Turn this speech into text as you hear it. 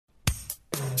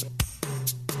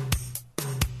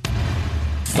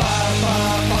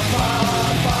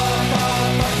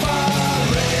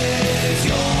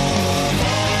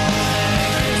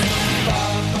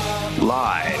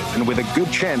and with a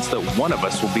good chance that one of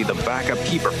us will be the backup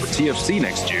keeper for TFC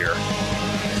next year.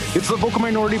 It's the Vocal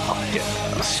Minority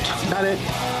Podcast. Got it.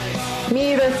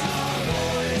 Me either.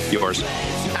 Yours.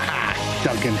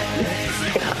 Duncan.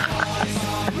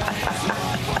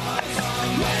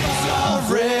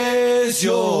 Raise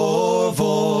your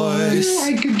voice.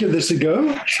 I could give this a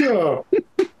go. Sure.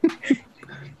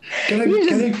 Can I,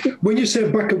 when you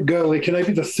say backup goalie, can I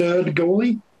be the third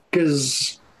goalie?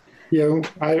 Because,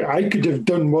 I could have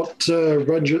done what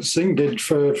Ranjit Singh did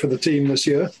for the team this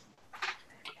year.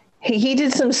 He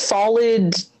did some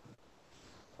solid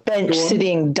bench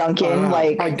sitting, Duncan.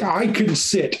 I can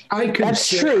sit. That's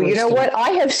true. You know what?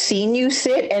 I have seen you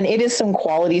sit, and it is some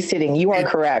quality sitting. You are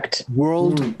correct.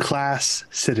 World-class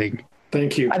sitting.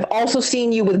 Thank you. I've also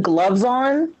seen you with gloves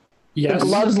on. Yes. The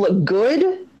gloves look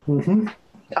good. Mm-hmm.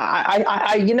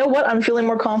 You know what? I'm feeling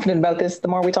more confident about this the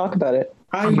more we talk about it.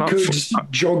 I could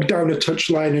jog down a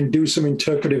touchline and do some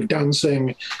interpretive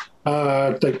dancing,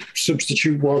 like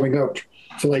substitute warming up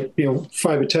for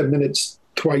 5 or 10 minutes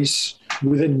twice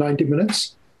within 90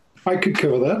 minutes. I could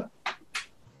cover that.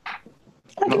 I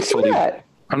can see that.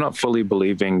 I'm not fully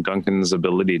believing Duncan's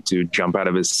ability to jump out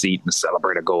of his seat and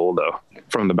celebrate a goal, though,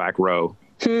 from the back row.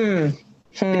 It'll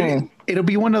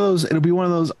be one of those.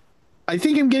 I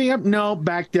think I'm getting up. No,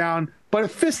 back down. But a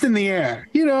fist in the air,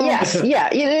 Yes, yeah.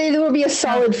 It will be a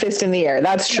solid fist in the air.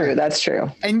 That's true. That's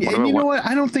true. And you know what?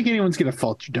 I don't think anyone's going to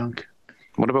fault you, Dunk.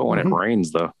 What about when it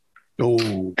rains, though?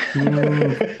 Oh.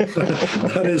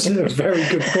 That is a very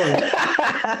good point.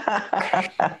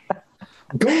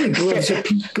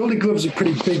 Goalie gloves are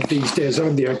pretty big these days,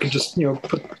 aren't they? I could just,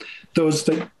 put those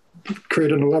that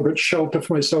create an elaborate shelter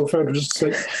for myself out of just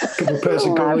a couple of pairs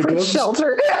of goalie gloves.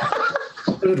 Shelter.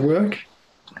 It'd work.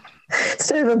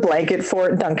 Instead of a blanket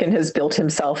fort, Duncan has built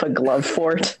himself a glove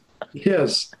fort.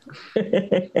 Yes.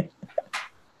 Yeah,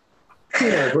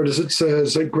 what does it say?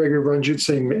 Is like Gregory Ranjit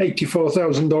saying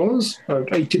 $84,000 or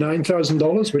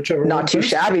 $89,000, whichever. Not too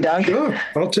shabby, Dunk. Sure,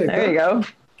 I'll take that. There you go.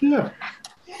 Yeah.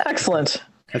 Excellent.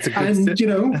 That's a good, that's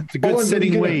a good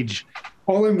sitting wage.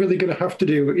 All I'm really going to have to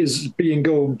do is be in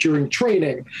goal during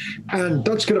training. And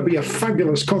that's going to be a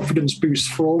fabulous confidence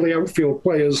boost for all the outfield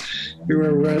players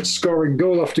who are scoring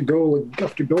goal after goal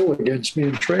after goal against me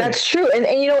in training. That's true.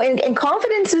 And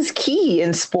confidence is key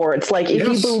in sports. Like, if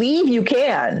you believe you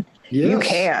can, you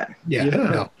can. Yeah,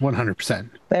 no, 100%.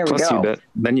 There we go.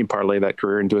 Then you parlay that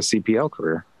career into a CPL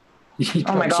career.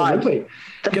 Oh my God! The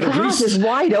path is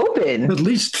wide open. At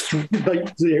least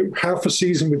half a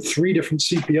season with 3 different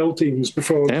CPL teams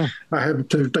before I had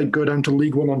to go down to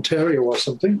League One Ontario or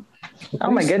something. Oh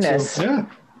my goodness! So,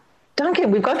 Duncan,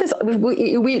 we've got this.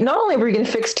 We not only are we going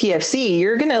to fix TFC,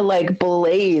 you're going to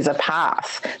blaze a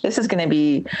path. This is going to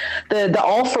be the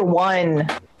All for One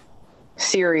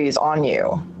series on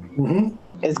you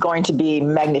is going to be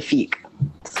magnifique.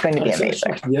 It's going to be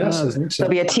amazing. Yes, I think so. There'll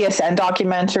be a TSN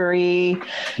documentary,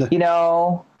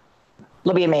 it'll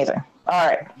be amazing. All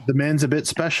right. The man's a bit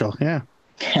special. Yeah.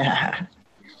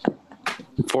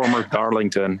 Former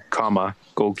Darlington,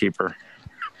 goalkeeper.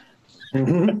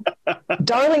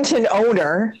 Darlington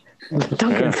owner,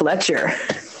 Duncan Fletcher.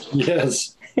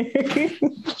 Yes.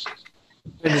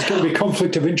 And there's going to be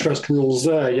conflict of interest rules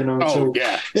there, Oh,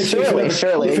 yeah. Surely,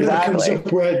 exactly. Comes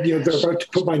up where they're about to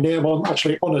put my name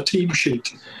on a team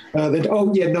sheet,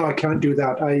 then I can't do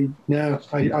that. I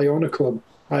own a club.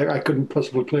 I couldn't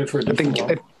possibly play for a different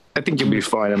one. I think you'll be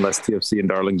fine unless TFC and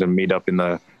Darlington meet up in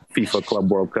the FIFA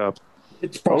Club World Cup.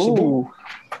 It's possible.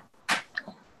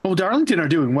 Well, Darlington are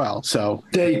doing well, so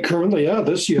they currently are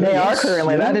this year. They are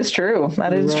currently. Yeah. That is true.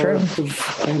 That is true.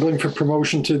 Angling for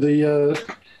promotion to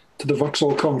the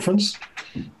Vauxhall Conference,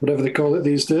 whatever they call it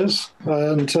these days.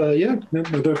 And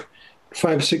another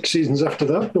 5 or 6 seasons after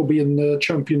that, they'll be in the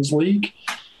Champions League.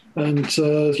 And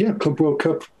Club World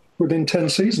Cup within 10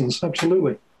 seasons.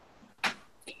 Absolutely.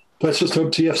 Let's just hope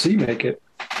TFC make it.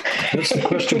 That's the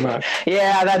question mark.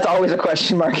 Yeah, that's always a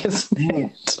question mark, isn't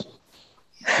it?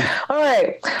 All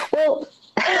right. Well,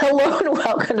 hello and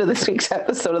welcome to this week's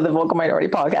episode of the Vocal Minority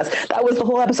Podcast. That was the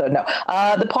whole episode. No.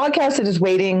 The podcast that is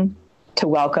waiting to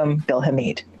welcome Bill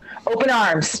Hamid. Open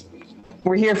arms.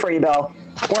 We're here for you, Bill.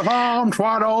 With arms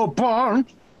wide open.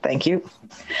 Thank you.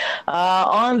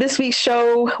 On this week's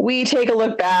show, we take a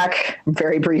look back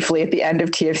very briefly at the end of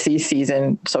TFC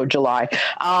season, so July.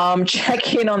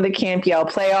 Check in on the CanPL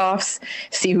playoffs,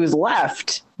 see who's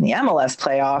left in the MLS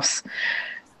playoffs,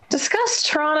 discuss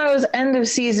Toronto's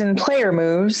end-of-season player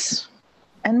moves,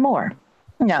 and more.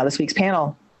 Now, this week's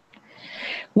panel.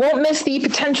 Won't miss the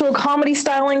potential comedy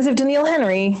stylings of Daniil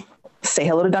Henry. Say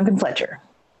hello to Duncan Fletcher.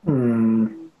 It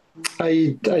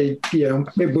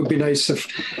would be nice if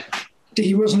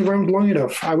he wasn't around long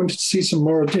enough. I wanted to see some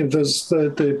more. There's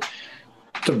the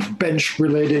bench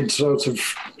related sort of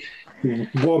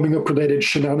warming up related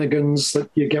shenanigans that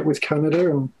you get with Canada,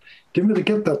 and didn't really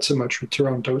get that so much with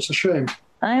Toronto. It's a shame.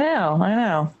 I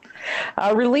know.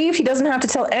 Relieved he doesn't have to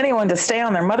tell anyone to stay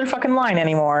on their motherfucking line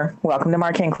anymore. Welcome to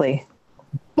Mark Hinckley.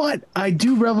 But I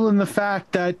do revel in the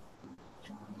fact that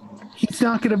he's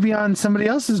not going to be on somebody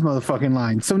else's motherfucking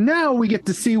line. So now we get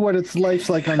to see what it's life's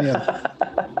like on the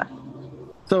other.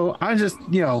 So I just,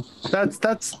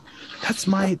 that's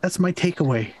my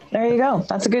takeaway. There you go.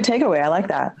 That's a good takeaway. I like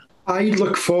that. I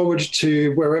look forward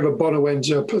to wherever Bono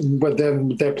ends up and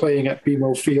when they're playing at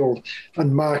BMO Field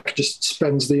and Mark just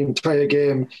spends the entire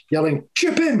game yelling,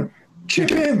 chip him!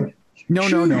 No.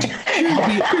 Go on,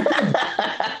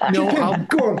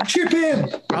 chip him!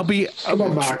 Come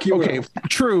on, Mark. Okay,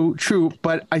 true.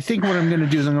 But I think what I'm going to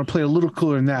do is I'm going to play a little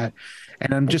cooler than that.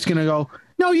 And I'm just going to go,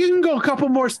 no, you can go a couple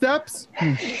more steps.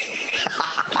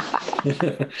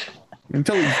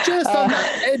 Until he's just on the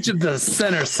edge of the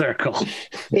center circle.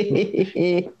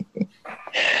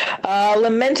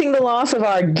 Lamenting the loss of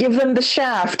our Give Them the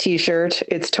Shaft t-shirt,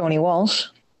 it's Tony Walsh.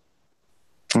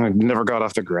 I never got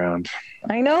off the ground.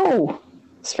 I know.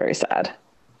 It's very sad.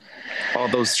 All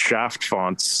those Shaft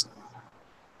fonts.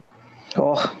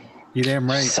 Oh, you're damn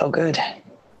right. So good.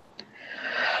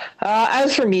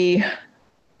 As for me,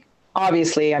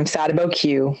 obviously, I'm sad about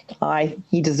Q.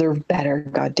 He deserved better.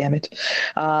 God damn it.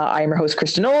 I am your host,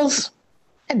 Krista Knowles,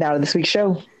 and now to this week's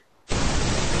show.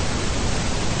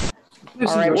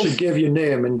 Listen, I should give your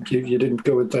name, and you didn't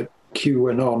go with that Q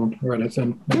and on or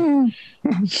anything. Too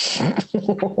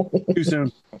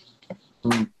soon.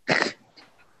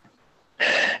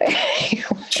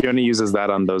 She only uses that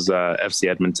on those FC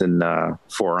Edmonton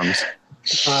forums.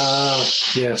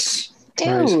 Yes.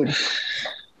 Dude. Right.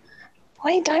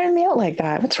 Why are you tiring me out like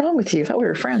that? What's wrong with you? I thought we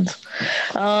were friends.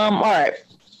 All right.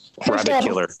 Rabbit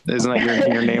Killer. Isn't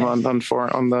that your name on the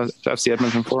FC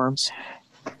Edmonton forums?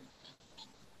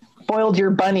 Boiled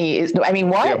your bunny is. I mean,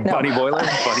 what? Yeah, no. Bunny Boiler.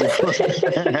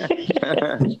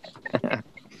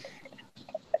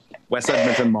 West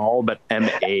Edmonton Mall, but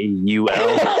MAUL.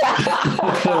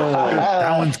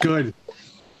 That one's good.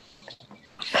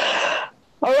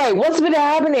 All right, what's been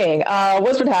happening?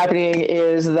 What's been happening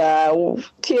is the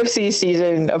TFC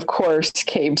season, of course,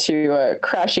 came to a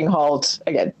crashing halt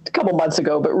again a couple months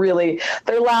ago, but really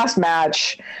their last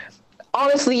match,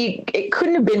 honestly, it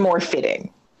couldn't have been more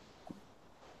fitting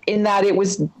in that it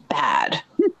was bad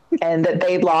and that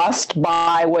they lost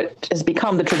by what has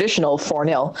become the traditional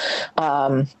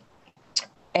 4-0.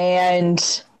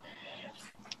 And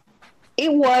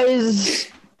it was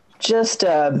just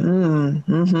a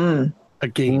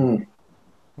game.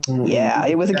 Yeah,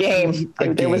 it was a game.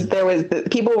 There was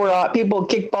people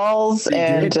kicked balls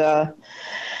and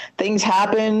things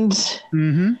happened.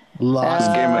 Mm-hmm.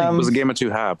 Lost. It was a game of two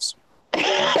halves.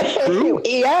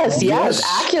 yes,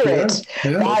 accurate.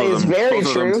 Yeah. That is very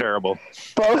true.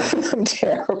 Both of them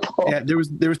terrible. Yeah, there was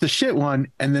the shit one,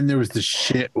 and then there was the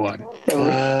shit one.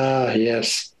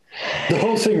 Yes. The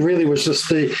whole thing really was just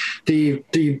the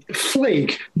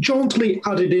flake jauntily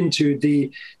added into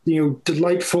the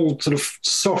delightful sort of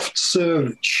soft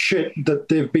serve shit that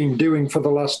they've been doing for the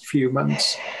last few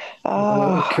months.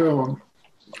 Come on.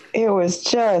 It was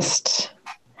just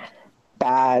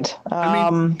bad.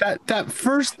 I mean, that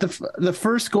first the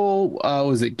first goal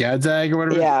was it Gadzag or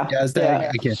whatever? Yeah,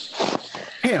 Gazdag. Yeah.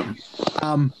 Him.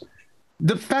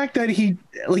 The fact that he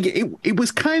it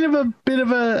was kind of a bit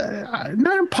of a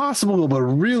not impossible, but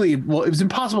really it was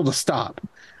impossible to stop.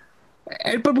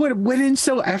 But what went in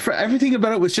so everything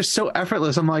about it was just so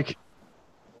effortless. I'm like,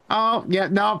 oh yeah,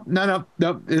 no.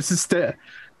 This is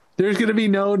there's gonna be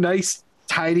no nice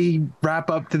tidy wrap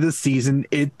up to the season.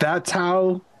 That's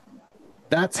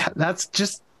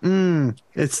just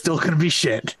it's still gonna be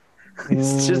shit.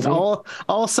 It's just all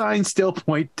signs still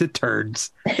point to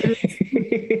turds.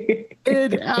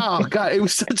 Oh god, it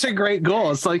was such a great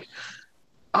goal. It's like,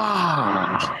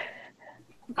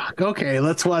 okay,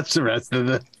 let's watch the rest of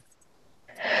it.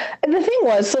 And the thing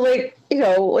was, so we're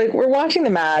watching the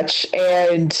match,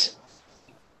 and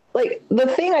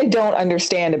the thing I don't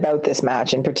understand about this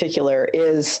match in particular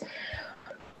is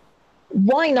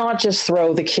why not just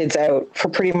throw the kids out for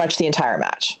pretty much the entire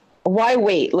match? Why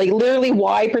wait? Literally,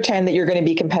 why pretend that you're going to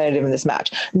be competitive in this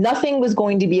match? Nothing was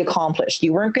going to be accomplished.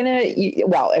 You weren't going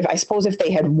to, I suppose if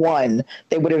they had won,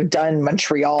 they would have done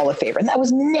Montreal a favor, and that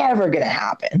was never going to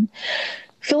happen.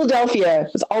 Philadelphia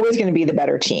was always going to be the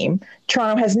better team.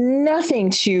 Toronto has nothing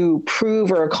to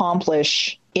prove or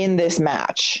accomplish in this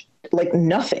match.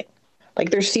 Nothing.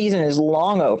 Their season is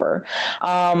long over.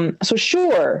 So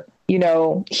sure,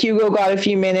 Hugo got a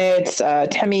few minutes,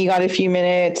 Temi got a few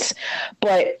minutes,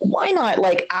 but why not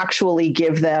like actually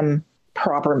give them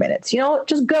proper minutes?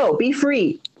 Just go, be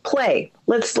free, play.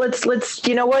 Let's,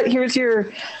 you know what?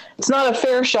 It's not a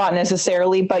fair shot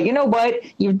necessarily, but you know what?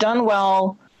 You've done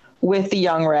well with the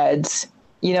Young Reds.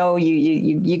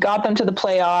 You got them to the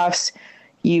playoffs.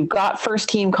 You've got first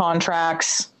team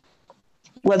contracts.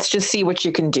 Let's just see what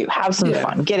you can do. Have some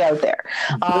fun. Get out there.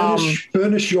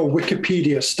 Burnish your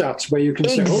Wikipedia stats where you can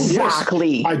say, "Oh yes,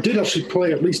 I did actually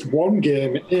play at least one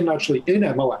game in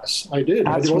MLS. I did.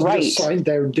 That's I wasn't right. just signed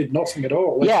there and did nothing at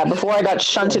all." Before I got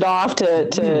shunted off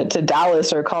to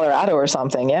Dallas or Colorado or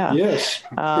something. Yeah. Yes.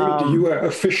 You were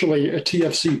officially a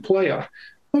TFC player,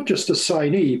 not just a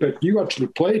signee, but you actually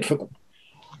played for them.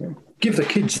 Give the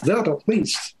kids that at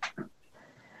least.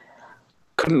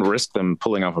 Couldn't risk them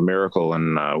pulling off a miracle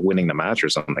and winning the match or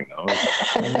something though.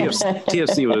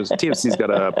 TFC's got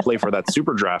to play for that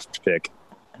super draft pick.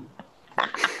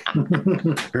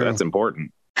 That's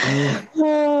important.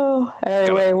 Oh,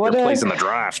 anyway, what a place in the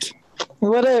draft.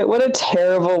 What a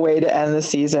terrible way to end the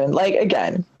season. Like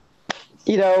again,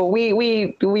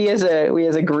 we as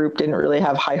a group didn't really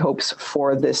have high hopes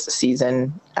for this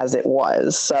season as it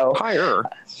was. So higher,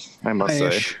 I must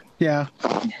say. Yeah.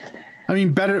 I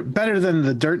mean, better than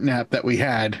the dirt nap that we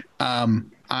had.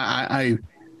 I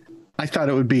thought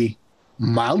it would be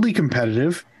mildly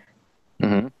competitive.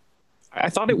 Mm-hmm. I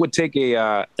thought it would take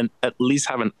at least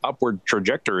have an upward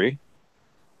trajectory.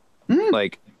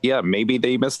 Like, maybe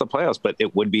they missed the playoffs, but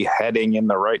it would be heading in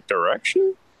the right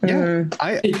direction. Yeah,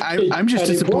 I'm just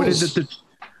disappointed that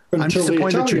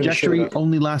the trajectory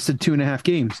only lasted 2.5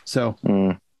 games. So.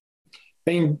 I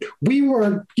mean, we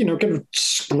were, kind of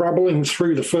scrabbling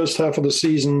through the first half of the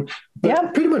season,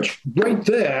 but pretty much right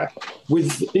there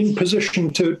in position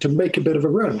to make a bit of a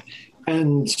run.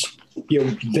 And,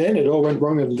 then it all went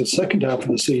wrong in the second half of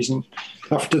the season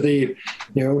after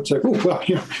it's like,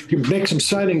 you make some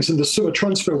signings in the summer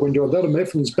transfer window, that'll make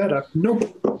things better.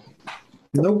 Nope.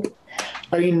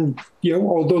 I mean,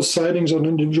 all those signings on an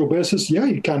individual basis,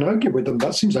 you can't argue with them.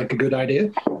 That seems like a good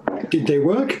idea. Did they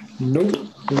work? Nope.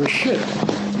 It was shit.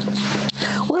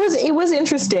 Well, it was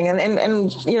interesting,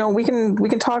 and we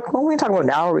can talk. Well, we can talk about it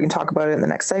now, or we can talk about it in the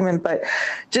next segment. But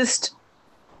just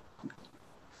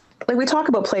like we talk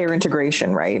about player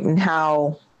integration, right, and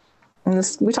how.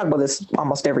 We talk about this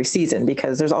almost every season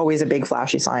because there's always a big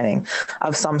flashy signing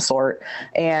of some sort,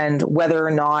 and whether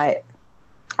or not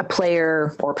a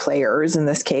player or players in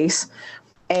this case,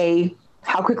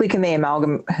 how quickly can they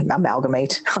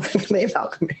amalgamate? How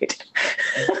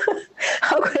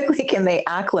quickly can they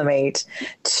acclimate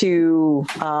to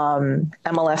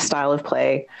MLS style of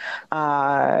play,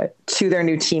 to their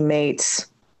new teammates,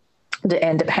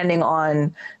 and depending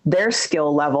on their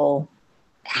skill level,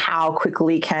 how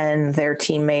quickly can their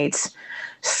teammates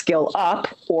skill up,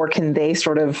 or can they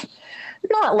sort of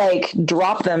not like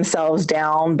drop themselves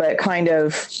down, but kind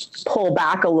of pull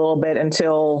back a little bit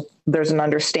until there's an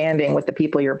understanding with the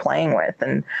people you're playing with.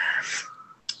 And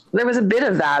there was a bit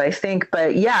of that, I think,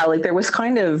 but like there was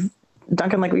kind of,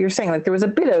 Duncan, like what you're saying, like there was a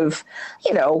bit of,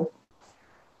 there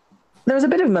was a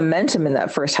bit of momentum in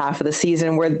that first half of the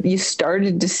season where you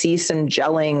started to see some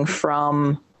gelling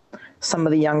from some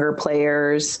of the younger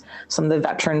players, some of the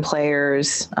veteran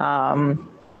players.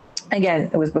 Again,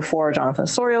 it was before Jonathan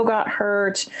Osorio got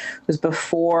hurt. It was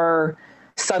before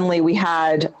suddenly we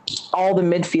had all the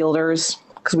midfielders,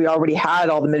 because we already had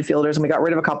all the midfielders and we got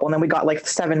rid of a couple and then we got like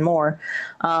 7 more.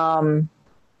 It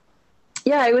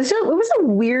was a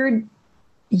weird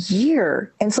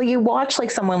year. And so you watch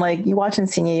like someone like, you watch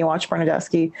Insigne, you watch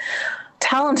Bernadeschi,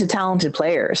 talented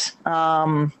players.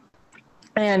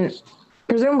 And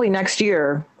presumably next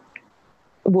year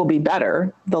will be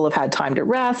better. They'll have had time to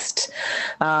rest.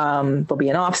 There'll be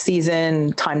an off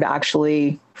season, time to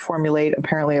actually formulate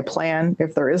apparently a plan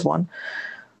if there is one.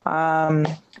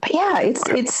 But yeah,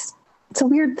 it's a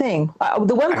weird thing.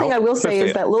 The one thing I will say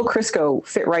is that Lil Crisco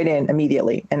fit right in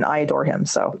immediately, and I adore him.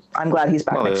 So I'm glad he's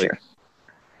back next year.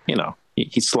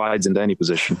 He slides into any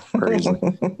position very easily.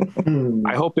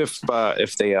 I hope if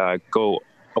they go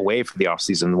away for the off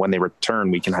season, when they return,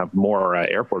 we can have more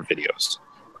airport videos.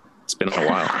 It's been a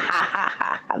while.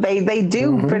 They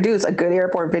do produce a good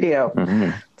airport video.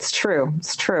 It's true.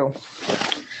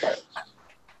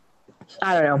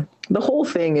 I don't know. The whole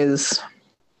thing is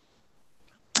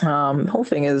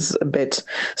a bit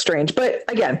strange. But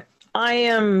again,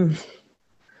 I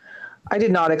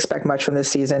did not expect much from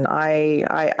this season.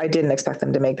 I didn't expect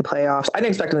them to make the playoffs. I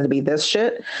didn't expect them to be this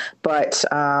shit, but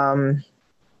I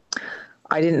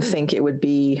didn't think it would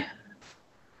be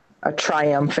a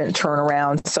triumphant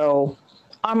turnaround. So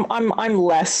I'm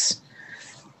less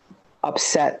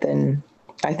upset than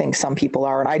I think some people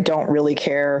are, and I don't really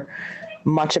care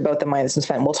much about the minus and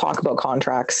spent. We'll talk about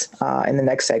contracts in the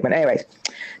next segment. Anyways,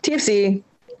 TFC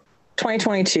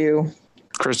 2022.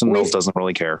 Kristen Mills doesn't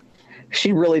really care.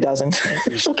 She really doesn't.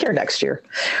 She'll care next year.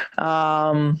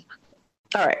 All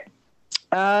right.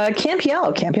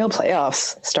 CanPL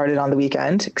playoffs started on the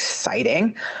weekend.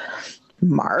 Exciting.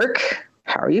 Mark,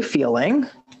 how are you feeling?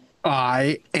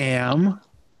 I am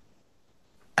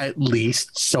at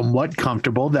least somewhat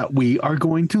comfortable that we are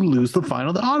going to lose the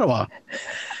final to Ottawa.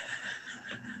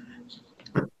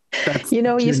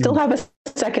 You still have a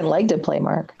second leg to play,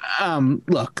 Mark.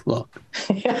 Look.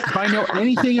 If I know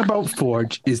anything about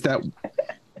Forge, is that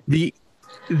the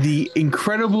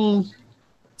incredible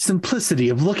simplicity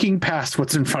of looking past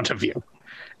what's in front of you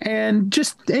and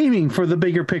just aiming for the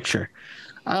bigger picture.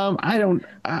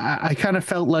 I kind of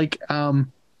felt like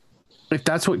if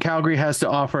that's what Calgary has to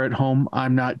offer at home,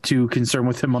 I'm not too concerned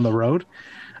with him on the road.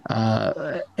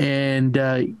 And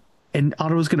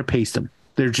Ottawa's going to pace them.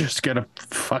 They're just going to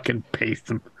fucking pace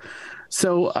them.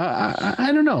 So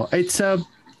I don't know. It's come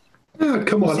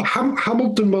on.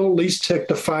 Hamilton will at least take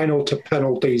the final to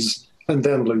penalties and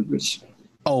then lose.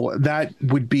 Oh, that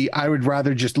would be, I would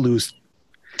rather just lose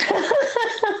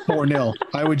 4-0.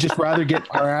 I would just rather get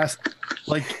our ass.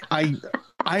 Like I'm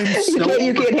so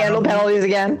you can't handle penalties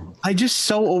again. I just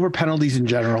so over penalties in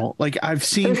general. Like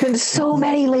there's been so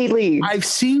many lately. I've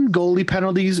seen goalie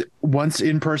penalties once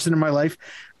in person in my life,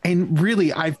 and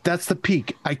really, that's the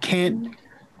peak. I can't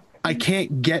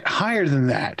get higher than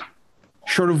that,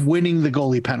 short of winning the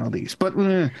goalie penalties. But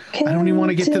I don't even want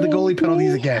to get to the goalie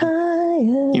penalties again.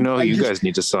 You guys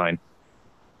need to sign.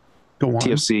 Go on.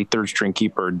 TFC third string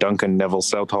keeper Duncan Neville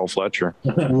Southall Fletcher.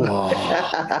 Whoa.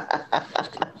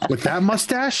 With that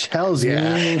mustache? Hells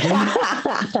yeah.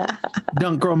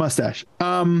 Don't grow a mustache.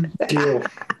 Deal.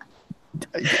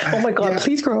 Oh my God,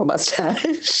 please grow a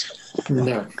mustache.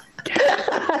 No.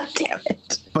 Damn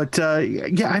it. But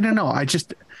I don't know.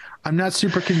 I'm not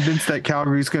super convinced that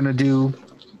Calgary's going to do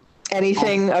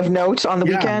anything of note on the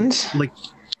weekend.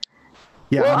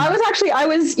 Yeah. Well,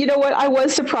 I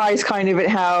was surprised kind of at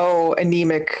how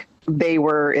anemic they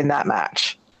were in that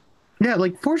match. Yeah,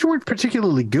 Forge weren't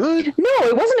particularly good. No,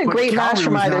 it wasn't a great match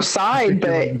from either side,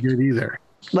 but good either.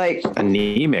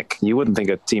 Anemic. You wouldn't think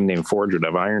a team named Forge would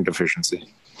have iron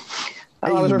deficiency.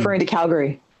 I was referring to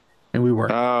Calgary. And we were.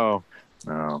 Oh.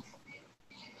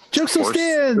 Joke still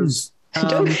stands.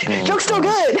 Joke's still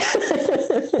good.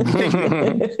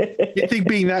 You think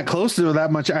being that close to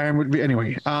that much iron would be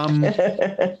anyway.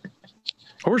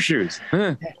 Horseshoes.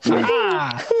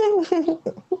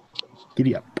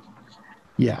 Giddy up.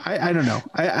 Yeah, I don't know.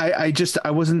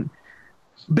 I wasn't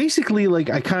basically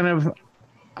I kind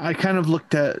of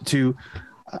looked at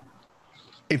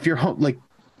if you're home,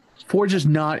 Forge is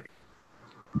not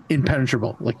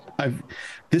impenetrable.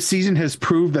 This season has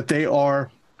proved that they are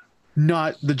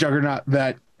not the juggernaut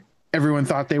that everyone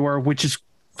thought they were, which is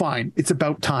fine. It's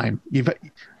about time.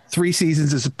 3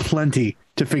 seasons is plenty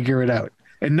to figure it out,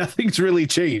 and nothing's really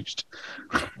changed.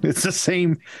 It's the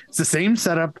same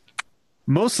setup,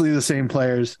 mostly the same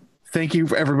players. Thank you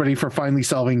for everybody for finally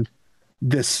solving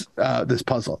this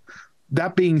puzzle.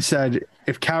 That being said,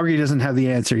 if Calgary doesn't have the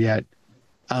answer yet,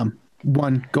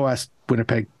 one, go ask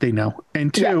Winnipeg. They know.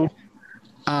 And two,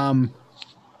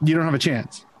 you don't have a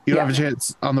chance. You don't have a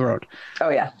chance on the road. Oh,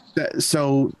 yeah.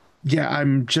 So, yeah,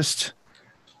 I'm just...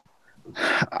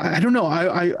 I don't know.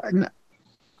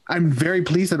 I'm very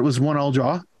pleased that it was 1-1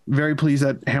 draw. Very pleased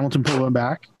that Hamilton pulled one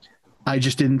back. I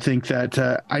just didn't think that...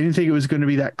 I didn't think it was going to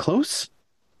be that close.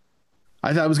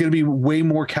 I thought it was going to be way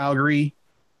more Calgary,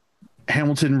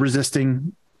 Hamilton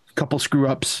resisting, a couple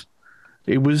screw-ups.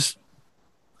 It was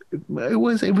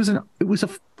a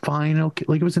fine, okay,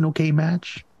 it was an okay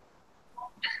match.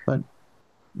 But...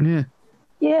 Yeah.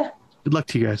 Good luck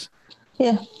to you guys.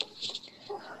 Yeah.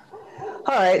 All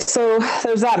right. So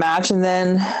there's that match, and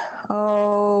then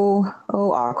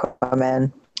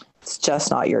Aquaman, it's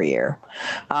just not your year.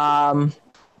 And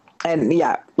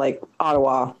yeah,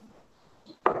 Ottawa.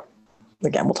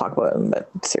 Again, we'll talk about them, but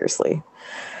seriously,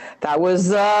 that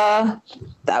was a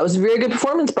very good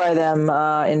performance by them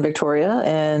in Victoria,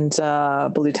 and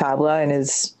Blue Tabla in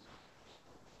his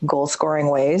goal scoring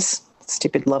ways.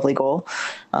 Stupid, lovely goal.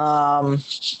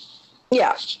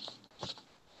 Yeah.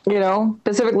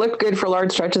 Pacific looked good for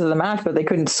large stretches of the match, but they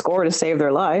couldn't score to save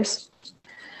their lives.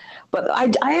 But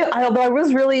I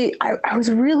was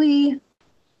really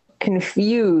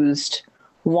confused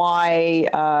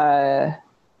why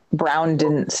Brown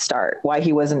didn't start, why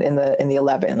he wasn't in the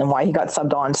 11, and why he got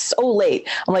subbed on so late.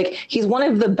 I'm like, he's one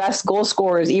of the best goal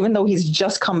scorers, even though he's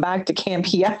just come back to Camp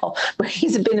PL, but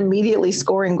he's been immediately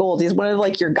scoring goals. He's one of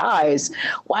like your guys.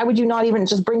 Why would you not even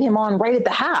just bring him on right at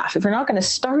the half if you're not going to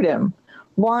start him?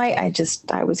 Why?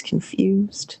 I was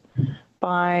confused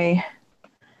by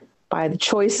the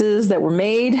choices that were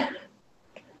made,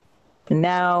 and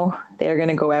now they're going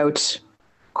to go out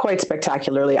quite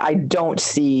spectacularly. I don't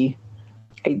see.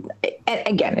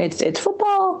 Again, it's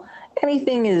football.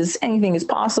 Anything is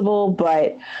possible,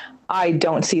 but I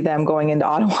don't see them going into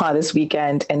Ottawa this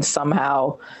weekend and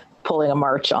somehow pulling a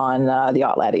march on the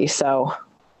Atleti. So,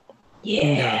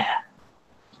 yeah,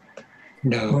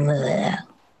 no,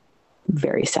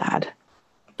 very sad.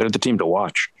 They're the team to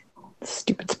watch.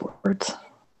 Stupid sports.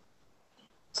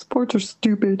 Sports are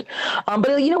stupid,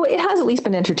 but you know what? It has at least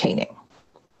been entertaining.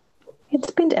 It's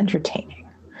been entertaining,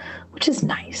 which is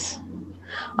nice.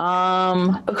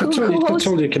 That's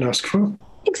all you can ask for.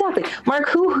 Exactly, Mark.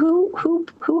 Who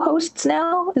hosts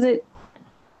now? Is it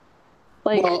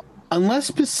like? Well, unless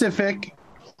Pacific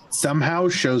somehow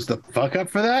shows the fuck up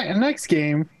for that in next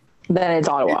game, then it's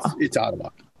Ottawa. It's Ottawa,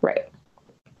 right?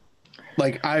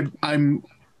 Like I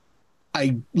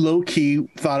low key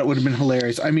thought it would have been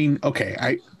hilarious. I mean,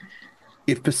 okay,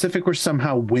 if Pacific were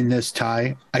somehow win this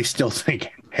tie, I still think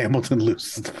Hamilton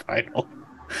loses the final.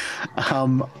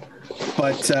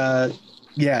 But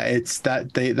yeah, it's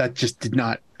that just did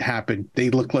not happen. They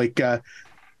look like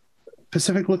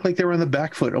Pacific looked like they were on the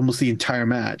back foot almost the entire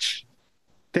match.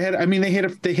 They hit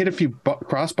a few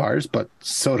crossbars, but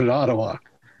so did Ottawa.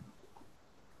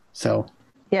 So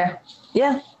yeah.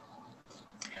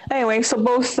 Anyway, so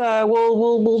both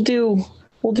we'll do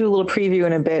a little preview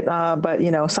in a bit, but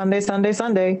you know,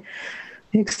 Sunday,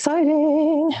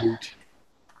 exciting.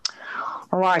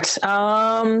 All right.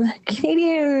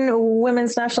 Canadian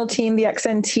women's national team, the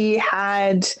XNT,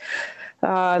 had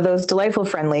those delightful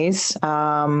friendlies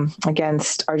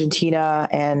against Argentina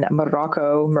and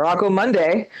Morocco. Morocco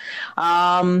Monday.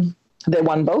 They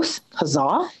won both.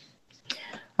 Huzzah.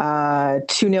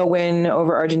 2-0 win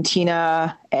over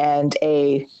Argentina and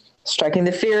a striking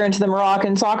the fear into the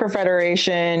Moroccan Soccer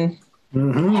Federation.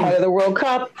 Head of the World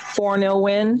Cup, 4-0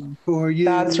 win. For you.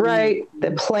 That's right.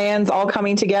 The plans all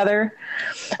coming together.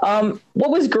 What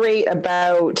was great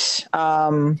about,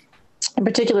 in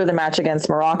particular, the match against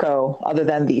Morocco, other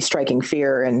than the striking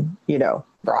fear and, you know,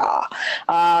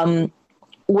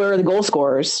 were the goal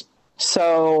scorers.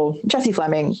 So Jessie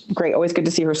Fleming, great. Always good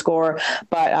to see her score.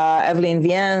 But Evelyne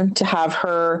Viens, to have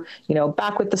her, you know,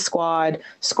 back with the squad,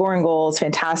 scoring goals,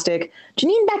 fantastic.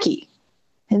 Janine Beckie.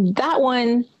 And that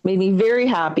one made me very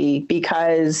happy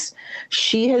because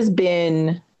she has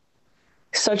been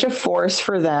such a force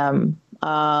for them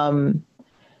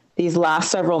these last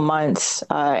several months.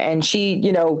 And she,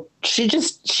 you know, she's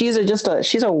a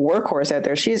workhorse out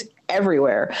there. She's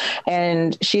everywhere.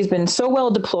 And she's been so well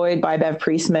deployed by Bev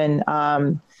Priestman,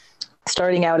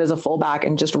 starting out as a fullback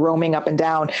and just roaming up and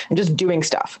down and just doing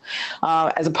stuff,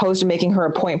 as opposed to making her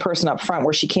a point person up front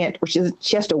where she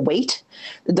has to wait.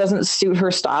 It doesn't suit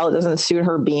her style. It doesn't suit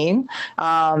her being.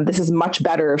 This is much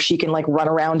better if she can like run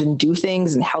around and do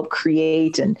things and help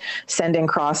create and send in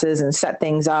crosses and set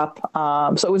things up.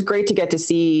 So it was great to get to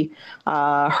see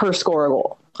her score a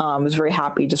goal. I was very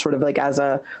happy, just sort of like as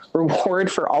a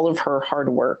reward for all of her hard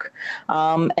work.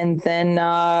 And then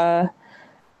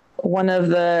one of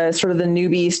the sort of the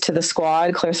newbies to the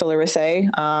squad, Claire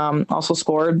Soler-Rissé, also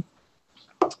scored.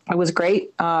 It was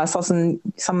great. Saw some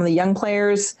of the young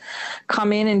players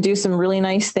come in and do some really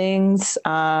nice things.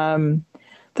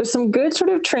 There's some good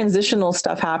sort of transitional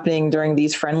stuff happening during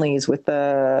these friendlies with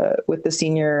the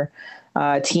senior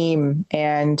team,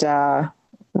 and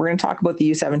we're going to talk about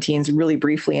the U17s really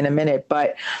briefly in a minute.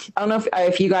 But I don't know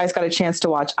if you guys got a chance to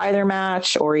watch either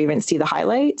match or even see the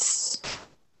highlights.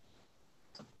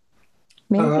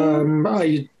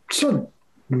 I saw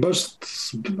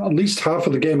at least half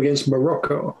of the game against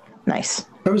Morocco. Nice.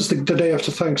 That was the day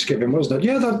after Thanksgiving, wasn't it?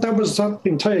 Yeah, that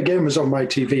entire game was on my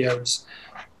TV. I was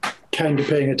kind of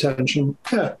paying attention.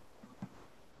 Yeah.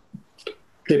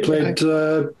 They played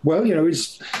well, you know,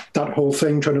 it's that whole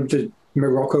thing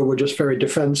Morocco were just very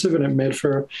defensive, and it made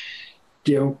for,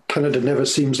 you know, Canada never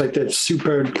seems like they're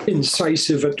super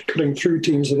incisive at cutting through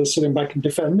teams that are sitting back and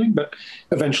defending, but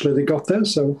eventually they got there.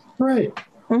 So, right.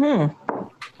 Mm-hmm.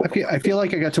 I feel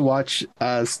like I got to watch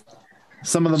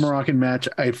some of the Moroccan match.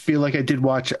 I feel like I did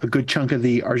watch a good chunk of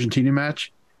the Argentina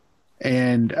match,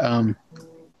 and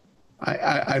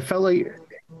I felt like,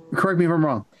 correct me if I'm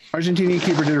wrong, Argentinian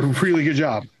keeper did a really good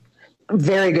job.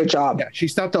 Very good job. Yeah, she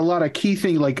stopped a lot of key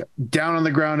things like down on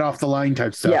the ground, off the line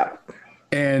type stuff. Yeah.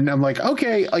 And I'm like,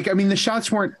 okay, like, I mean, the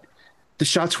shots weren't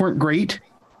great,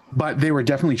 but they were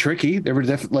definitely tricky. They were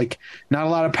definitely like not a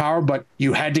lot of power, but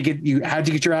you had to get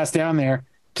your ass down there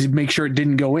to make sure it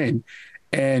didn't go in.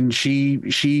 And she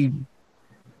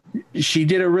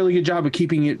did a really good job of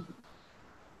keeping it.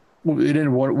 It ended,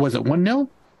 what was it, 1-0?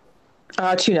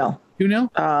 2-0.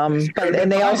 2-0. But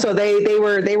and they also they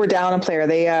were down a player.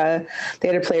 They had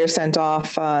a player sent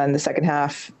off in the second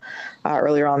half,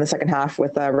 earlier on in the second half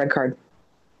with a red card.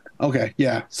 Okay,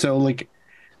 yeah. So like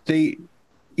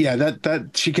that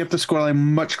she kept the scoreline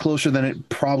much closer than it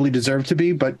probably deserved to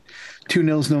be, but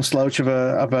 2-0 is no slouch of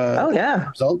a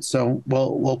result. So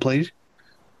well played.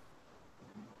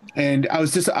 And I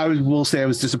was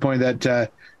disappointed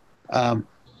that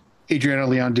Adriana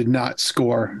Leon did not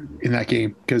score in that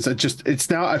game, because I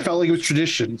felt like it was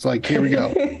tradition. It's like, here we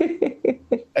go.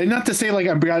 And not to say like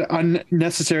I've got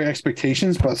unnecessary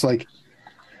expectations, but it's like,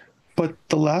 but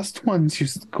the last ones you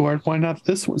scored, why not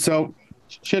this one? So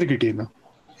she had a good game though.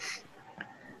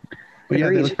 But yeah,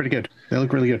 they look pretty good. They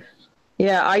look really good.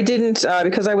 Yeah, I didn't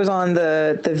because I was on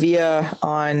the Via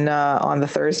on the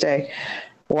Thursday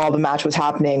while the match was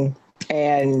happening,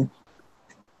 and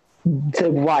the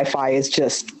Wi-Fi is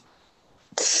just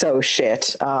so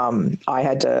shit.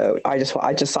 I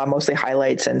just saw mostly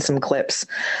highlights and some clips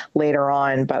later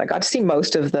on, but I got to see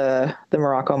most of the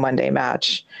Morocco Monday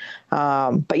match.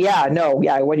 But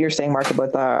what you're saying, Mark,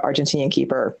 about the Argentinian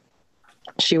keeper,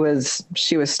 she was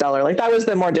stellar. Like, that was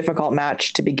the more difficult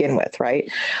match to begin with, right?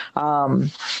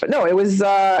 But no, it was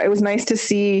nice to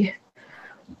see.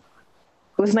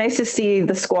 It was nice to see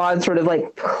the squad sort of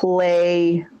like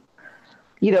play,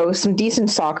 some decent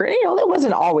soccer. It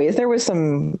wasn't always. There was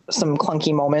some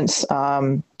clunky moments.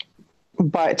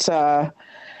 But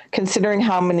considering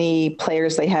how many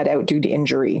players they had out due to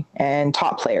injury, and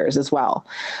top players as well,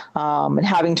 and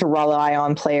having to rely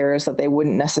on players that they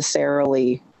wouldn't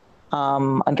necessarily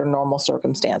under normal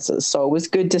circumstances. So it was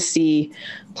good to see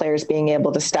players being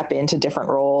able to step into different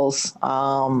roles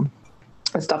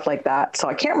and stuff like that. So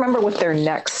I can't remember what their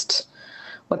next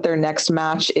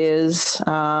match is.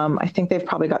 I think they've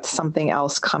probably got something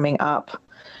else coming up.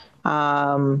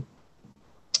 I'm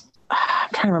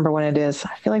trying to remember when it is.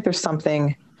 I feel like there's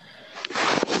something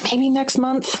maybe next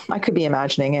month. I could be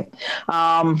imagining it.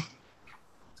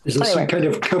 Is there some kind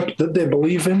of cup that they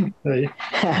believe in?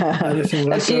 Anything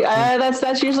like that?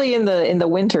 That's usually in the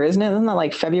winter, isn't it? Isn't that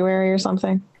like February or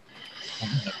something?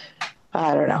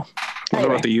 I don't know. What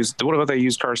about the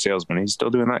used car salesman? He's still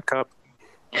doing that cup?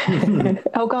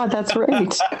 Oh God, that's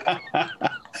right.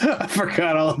 I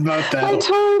forgot all about that. I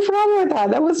totally forgot about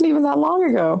that. That wasn't even that long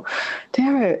ago.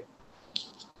 Damn it.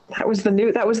 That was the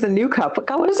new cup. But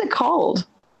God, what is it called?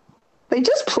 They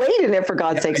just played in it, for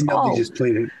God's sakes. I know they just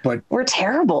played it, but we're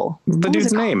terrible. The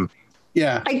dude's name.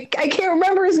 Yeah. I can't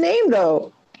remember his name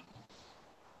though.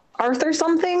 Arthur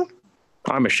something?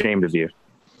 I'm ashamed of you.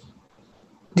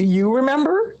 Do you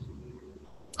remember?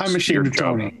 I'm ashamed of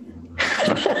Tony.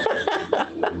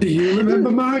 Do you remember,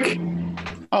 Mark?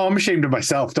 Oh, I'm ashamed of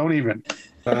myself. Don't even.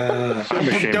 I'm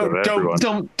ashamed of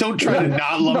everyone. Don't try to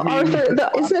not love me.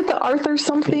 Isn't it the Arthur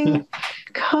something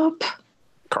cup?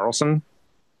 Carlton?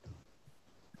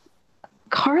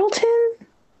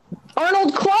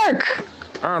 Arnold Clark.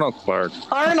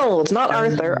 Arnold, not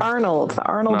Arthur. Arnold. The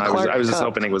Arnold Clark. I was just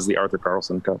hoping it was the Arthur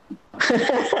Carlson Cup.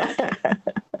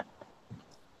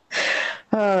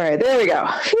 All right, there we go.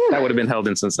 Phew. That would have been held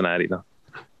in Cincinnati, though.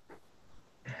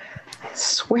 I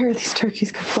swear these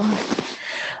turkeys could fly.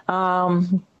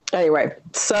 Anyway,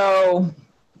 so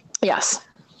yes,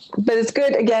 but it's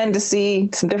good again to see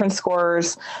some different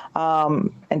scorers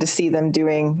and to see them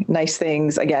doing nice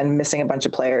things. Again, missing a bunch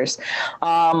of players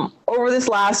over this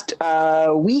last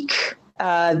week.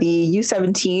 The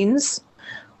U17s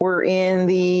were in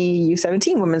the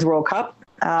U17 Women's World Cup.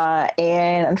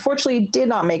 And unfortunately did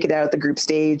not make it out at the group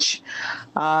stage.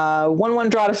 1-1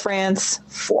 draw to France,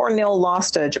 4-0 loss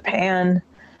to Japan.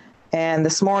 And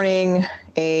this morning,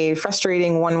 a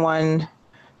frustrating 1-1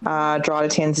 draw to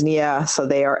Tanzania. So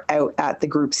they are out at the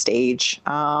group stage.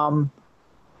 Don't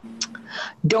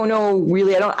know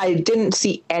really. I didn't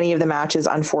see any of the matches,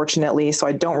 unfortunately. So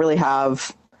I don't really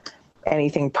have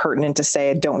anything pertinent to say.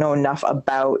 I don't know enough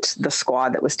about the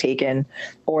squad that was taken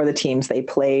or the teams they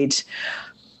played.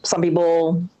 Some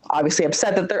people obviously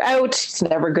upset that they're out. It's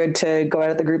never good to go out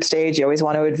at the group stage. You always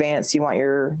want to advance. You want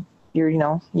your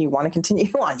you want to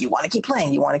continue on. You want to keep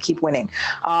playing. You want to keep winning.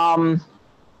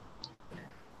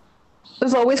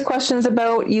 There's always questions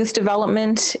about youth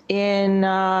development in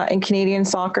Canadian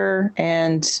soccer,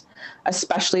 and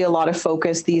especially a lot of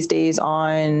focus these days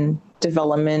on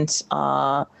development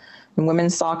in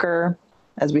women's soccer.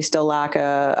 as we still lack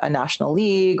a national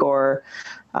league or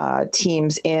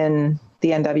teams in the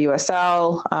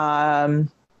NWSL.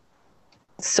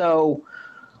 So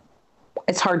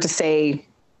it's hard to say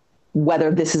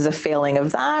whether this is a failing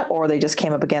of that or they just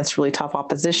came up against really tough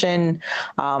opposition.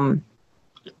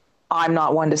 I'm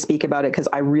not one to speak about it because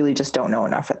I really just don't know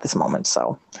enough at this moment.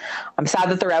 So I'm sad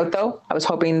that they're out, though. I was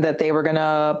hoping that they were going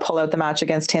to pull out the match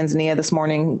against Tanzania this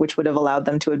morning, which would have allowed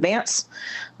them to advance.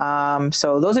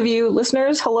 So those of you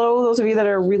listeners, hello, those of you that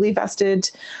are really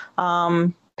vested,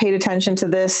 paid attention to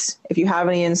this. If you have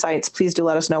any insights, please do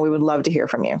let us know. We would love to hear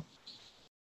from you.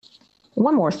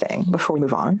 One more thing before we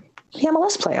move on. The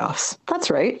MLS playoffs. That's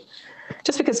right.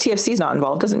 Just because TFC is not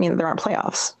involved doesn't mean that there aren't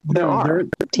playoffs. There are.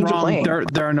 Teams are playing.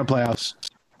 There are no playoffs.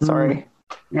 Sorry.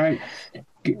 All right.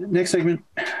 Next segment.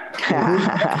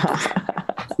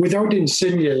 Without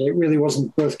Insigne, it really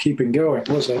wasn't worth keeping going,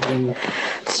 was it?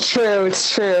 It's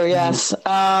true. Yes.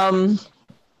 I'd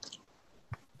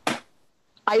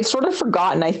sort of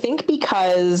forgotten. I think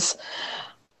because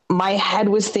my head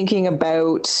was thinking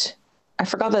about, I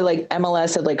forgot that like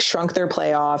MLS had like shrunk their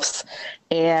playoffs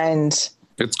and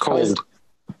it's cold.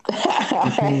 Good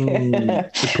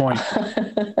point.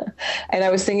 And I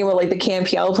was thinking about like the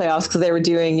CanPL playoffs because they were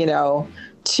doing,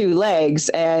 2 legs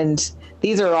and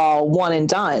these are all one and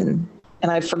done.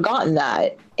 And I'd forgotten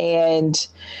that. And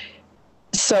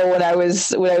so when I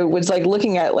was like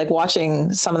looking at like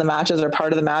watching some of the matches or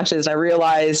part of the matches, I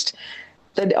realized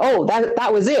that,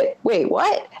 that was it. Wait,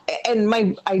 what? And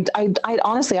I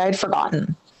honestly, I'd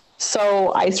forgotten.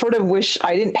 So I sort of wish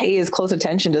I didn't pay as close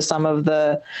attention to some of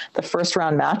the first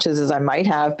round matches as I might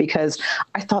have, because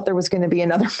I thought there was going to be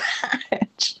another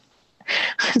match.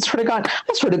 I'd sort of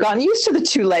gotten used to the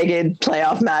 2-legged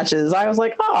playoff matches. I was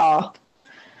like, oh.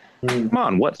 Come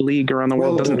on, what league around the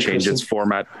world doesn't change its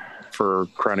format for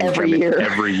crowning champion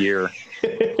every year?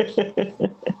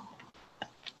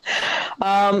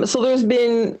 So there's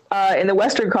been, in the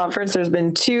Western Conference, there's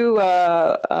been 2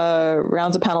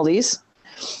 rounds of penalties.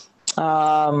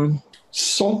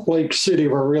 Salt Lake City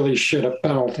were really shit at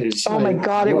penalties. Oh my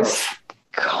God, it was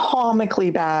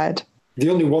comically bad. The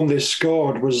only one they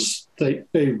scored was they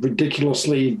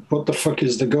ridiculously, what the fuck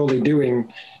is the goalie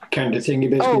doing kind of thing. He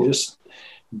basically just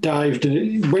dived and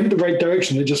it went the right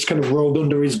direction. It just kind of rolled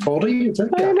under his body.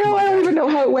 I know, I don't even know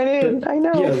how it went in. I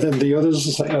know. Yeah, then the others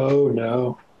was like, oh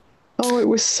no. Oh, it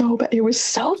was so bad. It was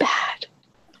so bad.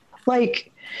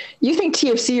 Like, you think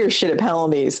TFC are shit at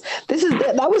penalties.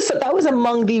 That was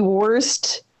among the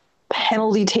worst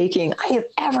penalty taking I have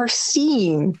ever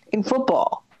seen in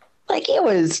football. Like, it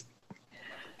was,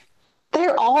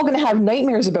 they're all going to have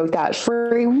nightmares about that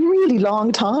for a really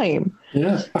long time.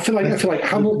 Yeah, I feel like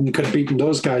Hamilton could have beaten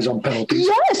those guys on penalties.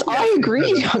 Yes, I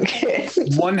agree, Duncan.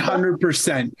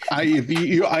 100%.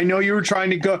 I know you were trying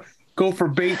to go for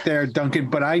bait there, Duncan,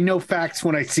 but I know facts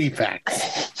when I see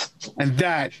facts, and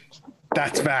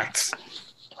that's facts.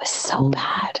 It was so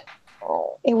bad.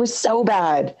 It was so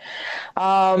bad.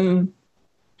 So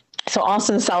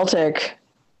Austin Celtic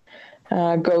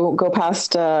go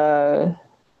past the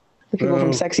people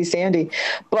from Sexy Sandy,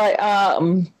 but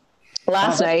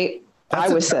last night I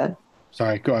was sad.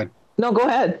 Sorry, go ahead. No, go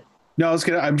ahead. No,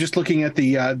 I'm just looking at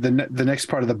the next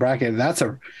part of the bracket. And that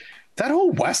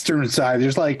whole Western side.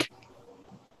 There's like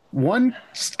one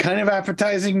kind of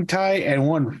appetizing tie and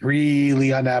one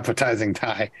really unappetizing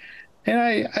tie.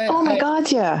 And God,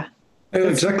 yeah.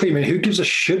 Exactly. I mean, who gives a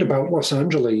shit about Los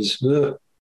Angeles? Ugh.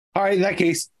 All right, in that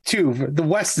case, too, the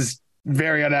West is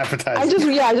very unappetizing. I just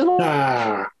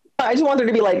want there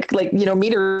to be like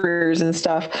meters and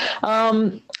stuff.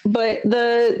 But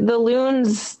the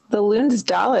Loons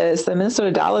Dallas, the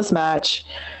Minnesota Dallas match,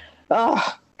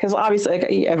 because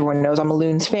obviously everyone knows I'm a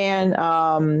Loons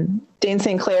fan. Dane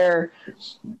St. Clair,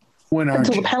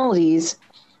 until the penalties,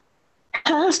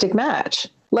 fantastic match.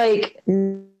 Like,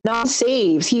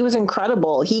 non-saves, he was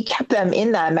incredible. He kept them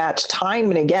in that match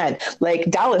time and again. Like,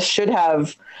 Dallas should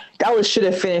have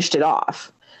finished it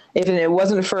off. If it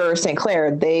wasn't for St.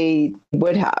 Clair, they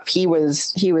would have. He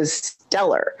was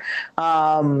stellar.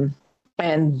 And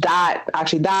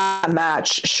that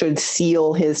match should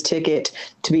seal his ticket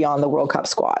to be on the World Cup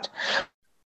squad.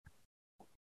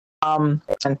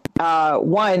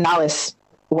 Dallas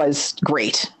was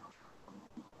great.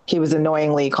 He was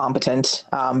annoyingly competent,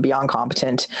 beyond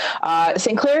competent.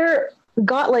 St. Clair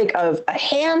got like a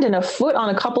hand and a foot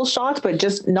on a couple shots, but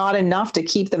just not enough to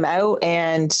keep them out.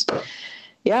 And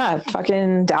yeah,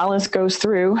 fucking Dallas goes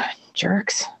through.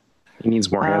 Jerks. He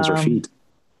needs more hands or feet.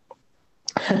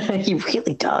 He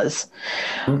really does.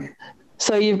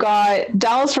 So you've got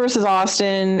Dallas versus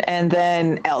Austin, and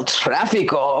then El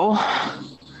Tráfico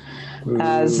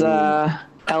as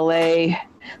the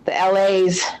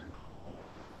LA's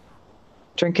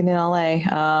drinking in LA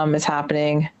is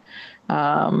happening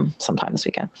sometime this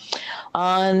weekend.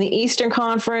 On the Eastern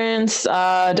Conference,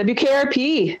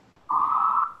 WKRP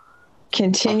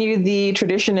continued the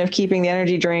tradition of keeping the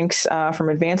energy drinks from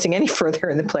advancing any further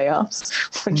in the playoffs.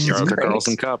 Arthur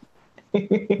Carlson Cup.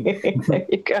 There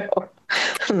you go.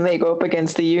 And they go up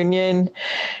against the Union,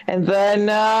 and then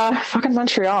fucking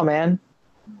Montreal, man.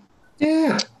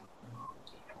 Yeah.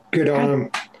 Good on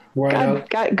them.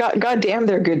 God damn,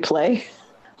 their good play.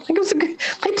 I think it was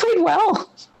they played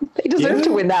well. They deserved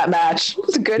to win that match. It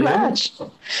was a good match.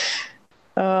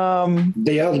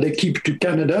 They are the keep to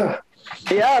Canada.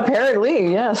 Yeah,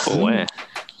 apparently, yes. Boy.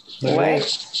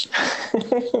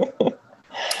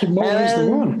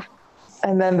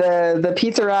 And then the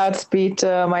Pizza Rats beat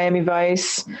Miami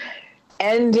Vice,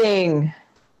 ending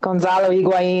Gonzalo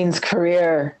Higuain's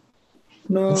career.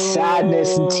 No.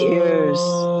 Sadness and tears.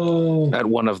 At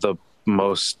one of the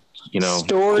most, Storied.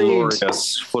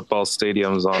 glorious football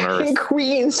stadiums on earth. In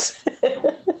Queens.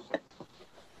 And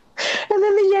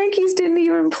then the Yankees didn't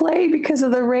even play because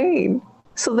of the rain.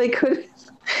 So they could,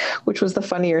 which was the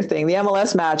funnier thing. The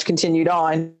MLS match continued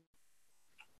on.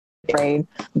 Rain.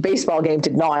 The baseball game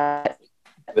did not.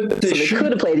 But They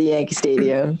could have played at Yankee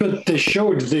Stadium. But they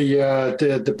showed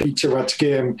the Pizza Rats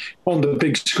game on the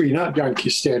big screen at Yankee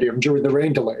Stadium during the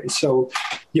rain delay. So,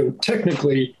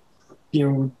 technically,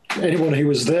 anyone who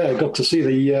was there got to see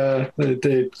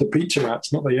the Pizza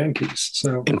Rats, not the Yankees.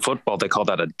 So In football, they call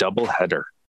that a double header.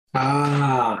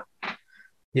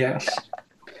 Yes.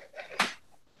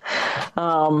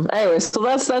 Anyways, so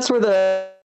that's where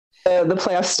the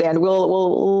playoffs stand.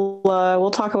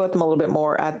 We'll talk about them a little bit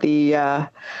more at the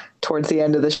towards the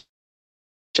end of the show,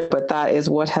 but that is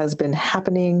what has been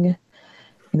happening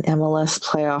in MLS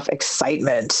playoff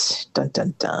excitement. Dun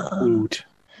dun dun. Oot.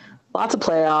 Lots of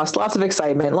playoffs, lots of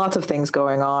excitement, lots of things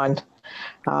going on.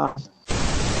 Well,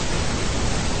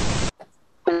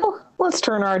 let's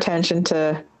turn our attention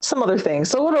to some other things.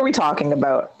 So what are we talking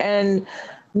about? And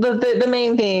the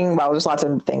main thing, well, there's lots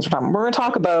of things we're talking about. We're going to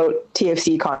talk about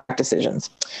TFC contract decisions.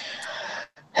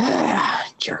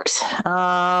 Jerks.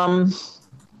 No,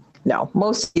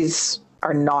 most of these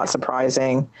are not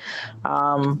surprising.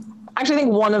 Actually, I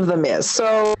think one of them is.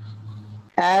 So,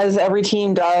 as every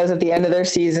team does at the end of their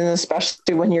season,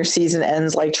 especially when your season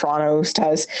ends like Toronto's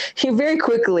does, he very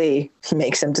quickly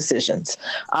makes some decisions.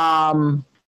 And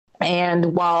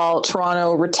while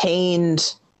Toronto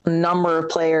retained a number of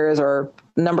players,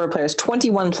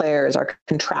 21 players are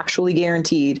contractually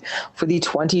guaranteed for the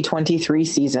 2023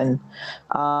 season.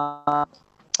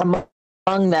 Among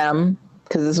them,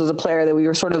 because this was a player that we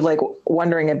were sort of like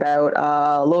wondering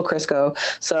about, Lil Crisco.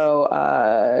 So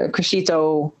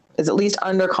Criscito is at least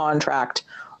under contract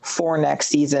for next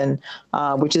season,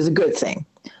 which is a good thing.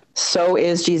 So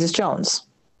is Jesus Jones.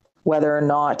 Whether or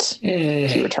not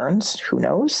he returns, who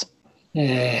knows?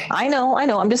 I know.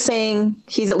 I'm just saying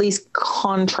he's at least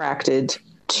contracted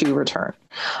to return.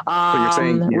 But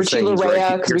you're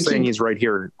saying he's right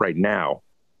here, right now.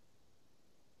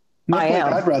 I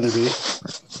am. I'd rather be.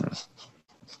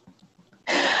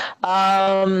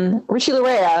 Richie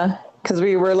Larea, because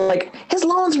we were like, his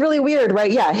loan's really weird,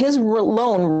 right? Yeah, his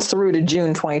loan runs through to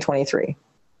June 2023.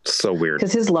 So weird.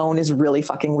 Because his loan is really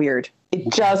fucking weird.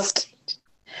 It just...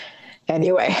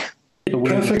 Anyway. It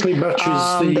perfectly matches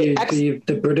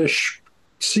the British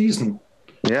season.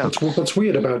 Yeah. What's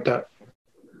weird about that?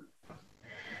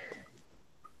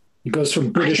 It goes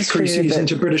from British pre-season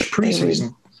to British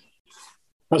pre-season.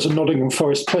 As a Nottingham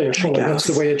Forest player, surely that's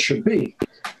the way it should be.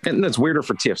 And that's weirder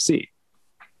for TFC.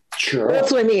 Sure.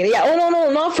 That's what I mean. Yeah. Oh no,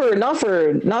 not for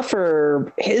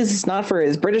his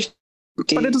British. But it's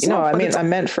I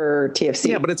meant for TFC.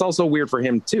 Yeah, but it's also weird for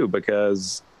him too,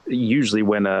 because usually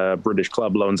when a British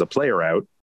club loans a player out,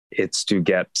 it's to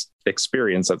get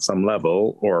experience at some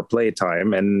level or play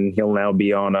time, and he'll now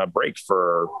be on a break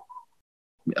for,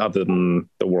 other than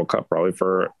the World Cup, probably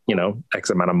for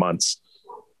X amount of months.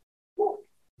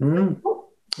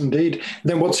 Indeed.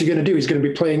 Then what's he going to do? He's going to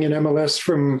be playing in MLS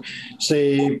from,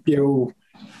 say,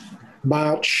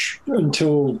 March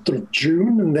until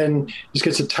June, and then he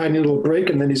gets a tiny little break,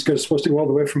 and then he's supposed to go all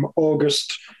the way from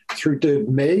August through to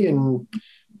May. And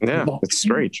it's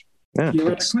strange. Yeah,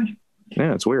 theoretically.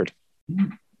 It's weird.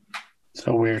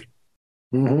 So weird.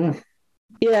 Mm-hmm.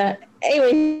 Yeah.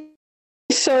 Anyway,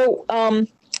 so that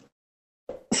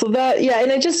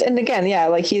and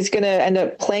again, like he's gonna end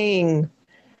up playing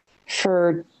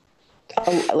for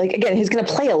he's gonna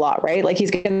play a lot, right? Like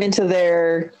he's getting into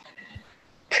their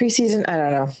preseason. I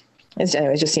don't know.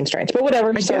 Anyway, it just seems strange, but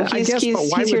whatever. But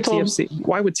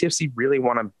why would TFC really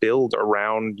want to build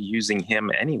around using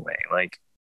him anyway? Like,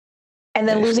 and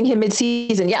then losing him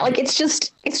mid-season. Yeah, like it's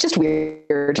just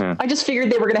weird. I just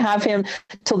figured they were going to have him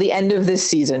till the end of this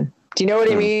season. Do you know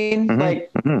what I mean? Like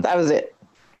that was it.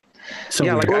 So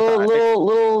yeah, like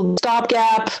little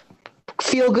stopgap,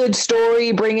 feel good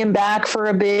story, bring him back for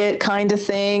a bit, kind of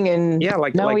thing. And yeah,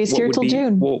 like no, like he's here till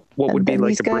June. What would be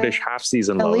like a British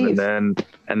half-season loan,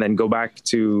 and then go back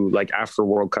to, like, after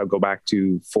World Cup, go back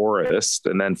to Forest,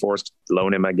 and then Forest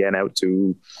loan him again out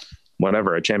to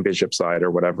whatever, a championship side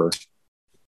or whatever.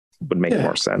 Would make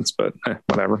more sense, but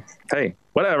whatever. Hey,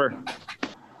 whatever.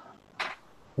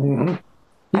 Mm-hmm.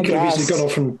 He could have easily gone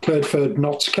off and played for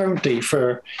Notts County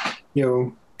for,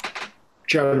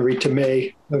 January to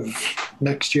May of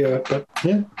next year. But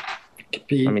yeah,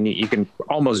 I mean, you can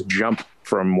almost jump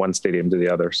from one stadium to the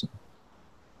other. So.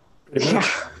 Pretty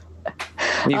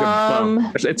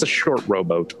much. It's a short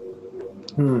rowboat.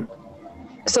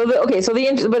 So now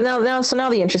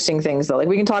the interesting things, though, like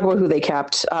we can talk about who they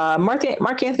kept. Mark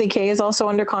Anthony Kaye is also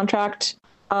under contract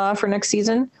for next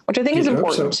season, which I think is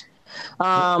important.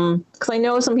 Because I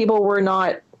know some people were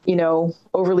not,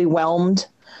 overly whelmed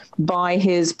by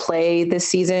his play this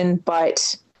season,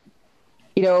 but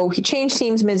he changed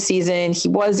teams mid-season. He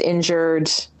was injured.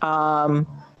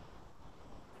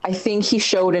 I think he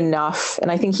showed enough, and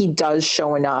I think he does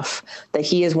show enough that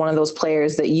he is one of those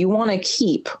players that you want to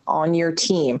keep on your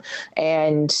team.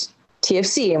 And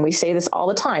TFC, and we say this all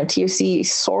the time, TFC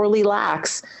sorely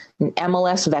lacks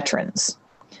MLS veterans.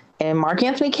 And Mark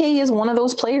Anthony Kaye is one of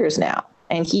those players now.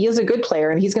 And he is a good player,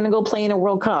 and he's going to go play in a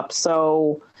World Cup.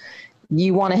 So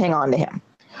you want to hang on to him.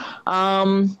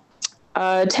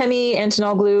 Temi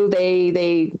Antonoglu,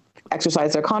 they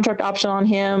exercised their contract option on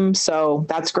him. So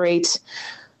that's great.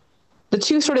 The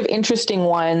two sort of interesting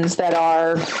ones that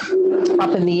are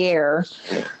up in the air,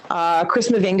 Chris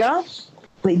Mavinga,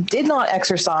 they did not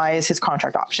exercise his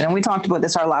contract option. And we talked about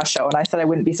this our last show, and I said I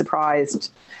wouldn't be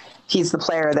surprised he's the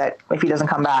player that if he doesn't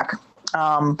come back.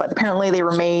 But apparently they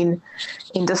remain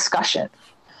in discussion.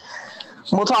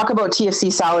 We'll talk about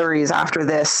TFC salaries after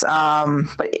this,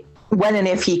 but when and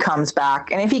if he comes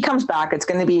back. And if he comes back, it's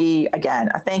going to be, again,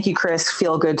 a thank you, Chris,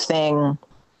 feel-good thing.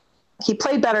 He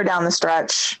played better down the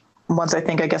stretch once I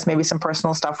guess maybe some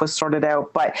personal stuff was sorted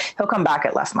out, but he'll come back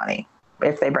at less money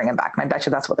if they bring him back. And I bet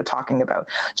you that's what they're talking about.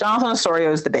 Jonathan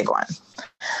Osorio is the big one.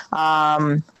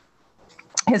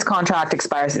 His contract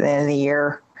expires at the end of the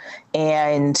year,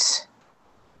 and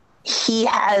he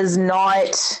has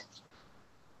not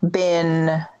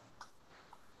been...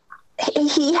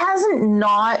 He hasn't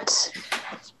not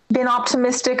been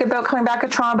optimistic about coming back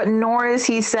at Toronto, but nor has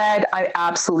he said, I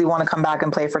absolutely want to come back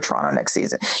and play for Toronto next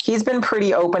season. He's been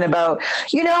pretty open about,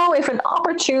 if an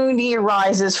opportunity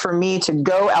arises for me to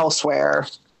go elsewhere,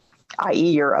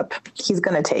 i.e. Europe, he's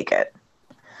going to take it.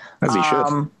 As he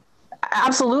should.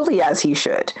 Absolutely, as he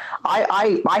should.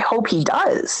 I hope he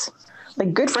does.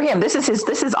 Like, good for him. This is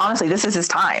his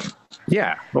time.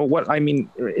 Yeah. Well,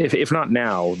 if not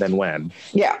now, then when?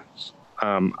 Yeah.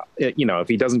 If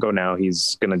he doesn't go now,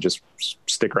 he's going to just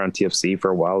stick around TFC for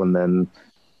a while, and then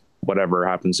whatever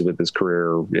happens with his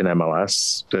career in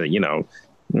MLS,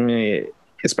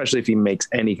 especially if he makes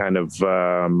any kind of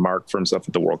mark for himself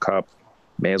at the World Cup,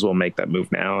 may as well make that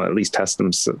move now. At least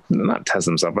not test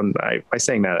himself. By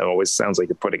saying that, it always sounds like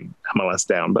you're putting MLS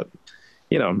down, but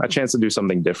a chance to do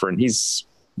something different.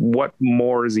 What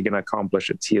more is he going to accomplish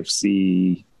at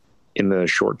TFC in the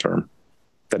short term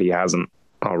that he hasn't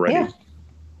already?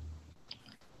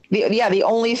 Yeah. The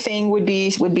only thing would be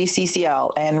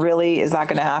CCL. And really, is that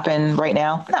going to happen right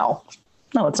now?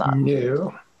 No, it's not.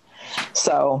 No.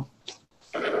 So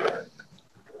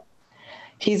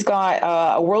he's got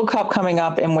a World Cup coming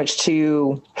up in which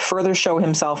to further show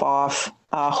himself off.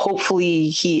 Hopefully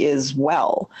he is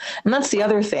well. And that's the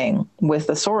other thing with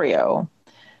Osorio,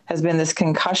 has been this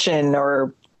concussion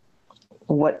or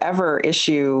whatever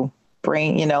issue,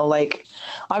 brain,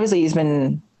 obviously he's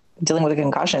been dealing with a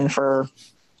concussion for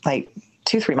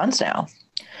 2-3 months now.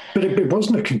 But it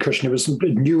wasn't a concussion. It was a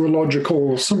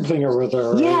neurological something or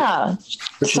other. Yeah.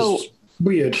 Which is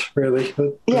weird, really.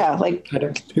 But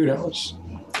who knows?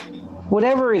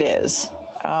 Whatever it is,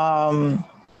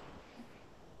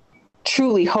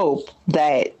 truly hope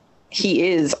that he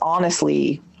is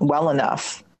honestly well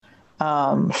enough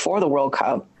for the World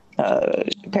Cup.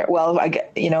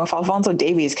 If Alphonso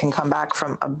Davies can come back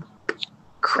from a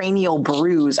cranial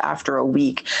bruise after a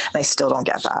week, and I still don't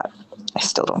get that.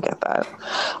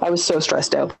 I was so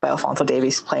stressed out by Alphonso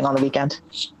Davies playing on the weekend.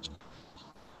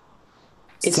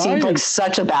 It seemed like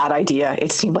such a bad idea.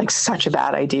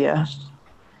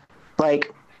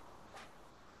 Like,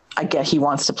 I get he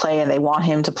wants to play and they want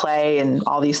him to play and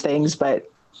all these things,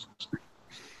 but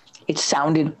it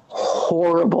sounded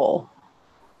horrible,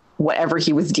 whatever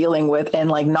he was dealing with. And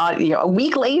like, not, a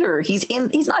week later, he's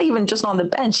not even just on the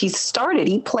bench. He started,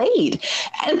 he played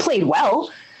and played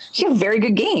well. He had a very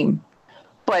good game,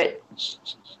 but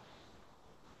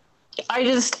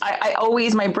I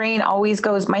always,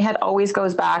 my head always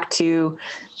goes back to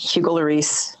Hugo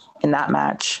Lloris in that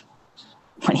match.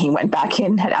 When he went back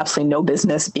in, had absolutely no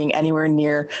business being anywhere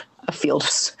near a field,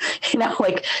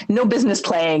 like no business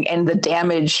playing, and the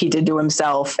damage he did to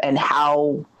himself and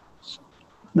how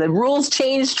the rules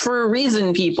changed for a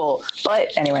reason, people. But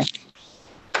anyway,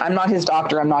 I'm not his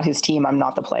doctor. I'm not his team. I'm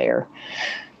not the player.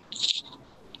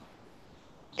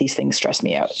 These things stress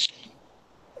me out.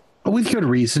 With good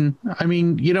reason. I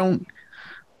mean,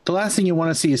 the last thing you want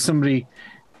to see is somebody,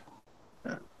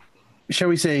 shall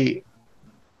we say,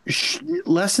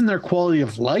 lessen their quality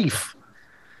of life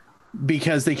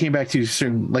because they came back too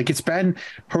soon. Like, it's been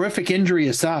horrific injury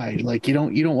aside. Like, you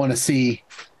don't want to see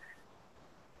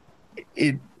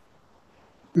it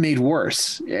made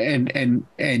worse, and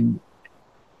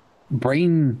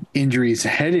brain injuries,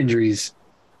 head injuries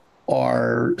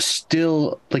are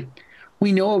still, like,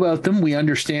 we know about them. We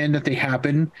understand that they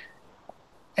happen,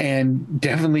 and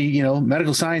definitely,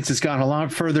 medical science has gone a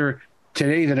lot further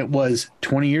today than it was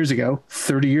 20 years ago,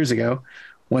 30 years ago,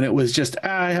 when it was just,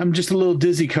 I'm just a little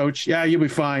dizzy, coach. Yeah, you'll be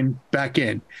fine. Back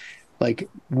in. Like,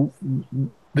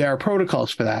 there are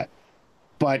protocols for that.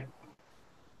 But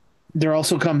there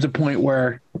also comes a point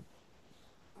where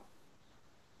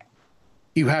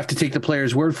you have to take the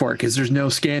player's word for it, because there's no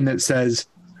scan that says,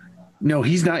 no,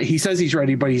 he's not. He says he's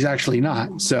ready, but he's actually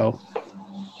not. So.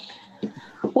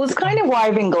 Well, it's kind of why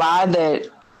I've been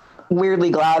weirdly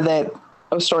glad that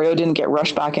Osorio didn't get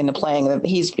rushed back into playing.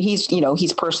 He's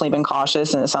personally been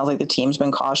cautious, and it sounds like the team's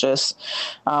been cautious.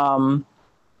 Because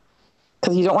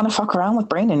you don't want to fuck around with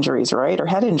brain injuries, right? Or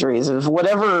head injuries, of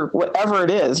whatever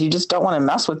it is. You just don't want to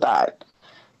mess with that.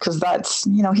 Because that's,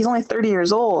 he's only 30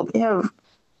 years old. You have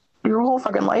your whole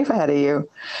fucking life ahead of you.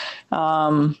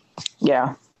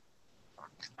 Yeah.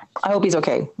 I hope he's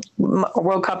okay.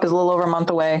 World Cup is a little over a month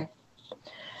away.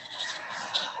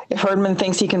 If Herdman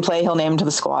thinks he can play, he'll name him to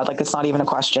the squad. Like, it's not even a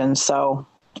question. So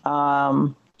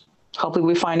hopefully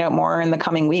we find out more in the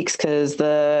coming weeks, because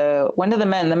when do the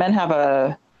men have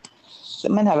a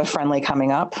friendly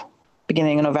coming up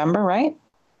beginning of November, right?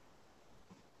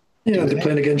 Yeah, they're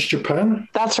playing against Japan.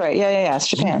 That's right. Yeah. It's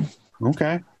Japan.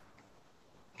 Okay.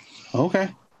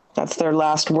 That's their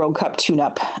last World Cup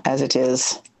tune-up, as it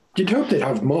is. You'd hope they'd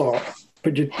have more,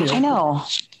 but I know.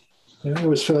 I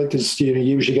always feel like there's, you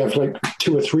usually have like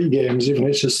 2 or 3 games, even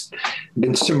if it's just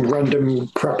against some random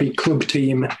crappy club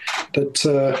team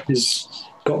that is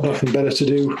got nothing better to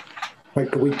do.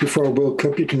 Like a week before a World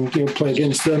Cup, you can play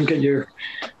against them, get your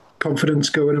confidence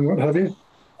going and what have you.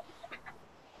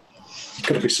 It's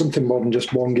got to be something more than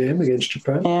just one game against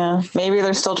Japan. Yeah, maybe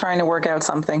they're still trying to work out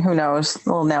something. Who knows?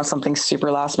 Well, now something super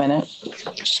last minute.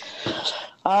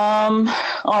 All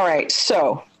right,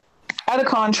 so out of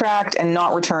contract and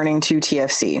not returning to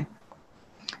TFC.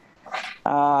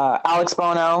 Alex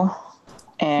Bono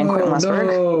and Quentin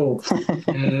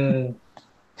Westberg.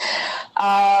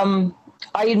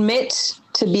 I admit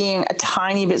to being a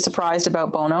tiny bit surprised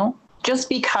about Bono, just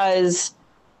because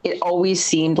it always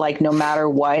seemed like no matter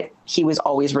what, he was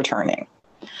always returning.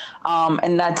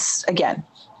 And that's, again,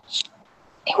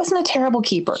 he wasn't a terrible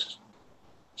keeper.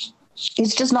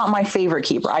 He's just not my favorite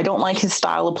keeper. I don't like his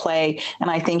style of play, and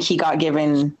I think he got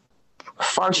given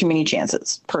far too many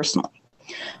chances, personally.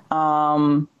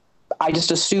 I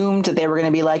just assumed that they were going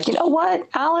to be like, you know what,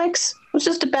 Alex, it was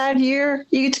just a bad year.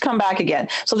 You get to come back again.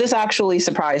 So this actually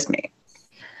surprised me.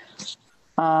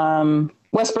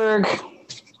 Westberg,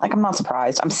 like, I'm not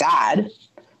surprised. I'm sad.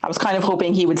 I was kind of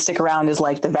hoping he would stick around as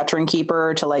like the veteran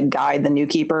keeper to like guide the new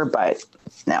keeper, but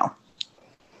no.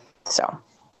 So.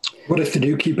 What if the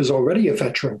new keeper's already a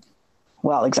veteran?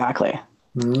 Well, exactly.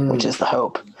 Which is the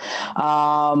hope.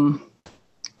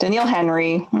 Daniil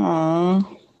Henry.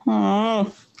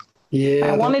 Yeah.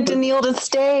 I wanted Daniil to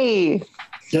stay.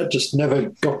 That just never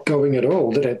got going at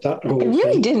all, did it? That whole It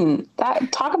really thing. didn't.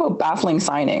 Talk about baffling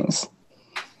signings.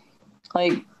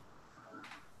 Like,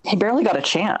 he barely got a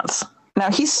chance.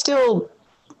 Now he's still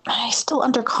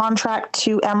under contract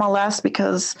to MLS,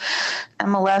 because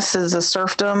MLS is a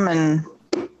serfdom and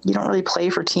you don't really play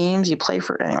for teams. You play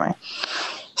for anyway.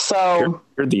 So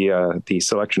the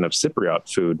selection of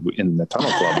Cypriot food in the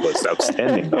Tunnel Club was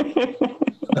outstanding.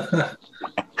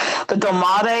 The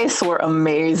domades were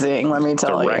amazing. Let me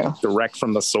tell you, direct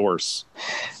from the source.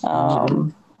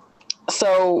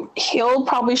 So he'll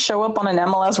probably show up on an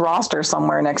MLS roster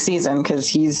somewhere next season because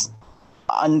he's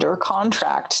under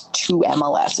contract to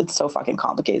MLS. It's so fucking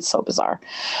complicated, so bizarre.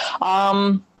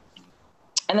 And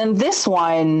then this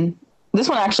one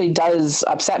actually does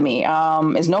upset me.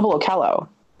 Is Noble Okello,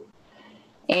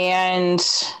 and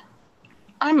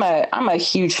I'm a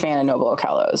huge fan of Noble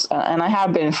Okello's, and I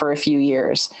have been for a few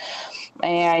years.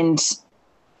 And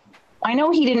I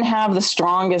know he didn't have the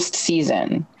strongest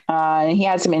season. He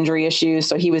had some injury issues,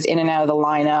 so he was in and out of the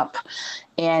lineup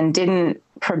and didn't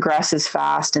progress as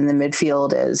fast in the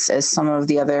midfield as some of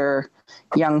the other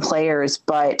young players.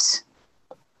 But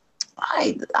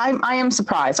I am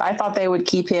surprised. I thought they would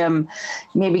keep him,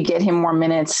 maybe get him more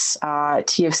minutes,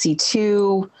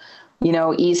 TFC2,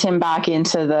 ease him back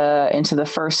into the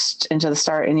first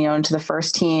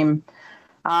team.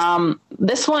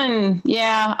 This one,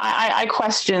 I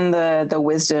question the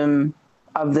wisdom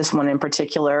of this one in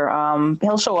particular.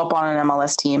 He'll show up on an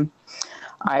MLS team.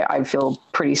 I feel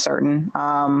pretty certain.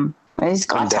 He's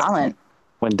got talent.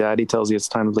 When daddy tells you it's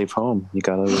time to leave home, you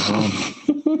gotta leave home.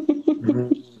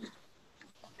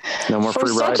 No more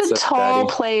free rides. For such a tall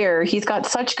player, he's got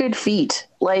such good feet.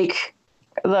 Like,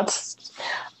 that's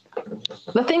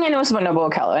the thing I noticed about Noble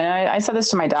Okello, and I said this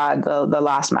to my dad the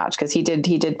last match because he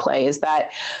did play, is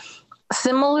that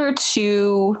similar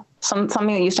to something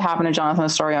that used to happen to Jonathan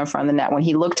Osorio in front of the net when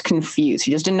he looked confused.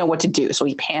 He just didn't know what to do, so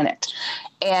he panicked.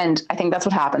 And I think that's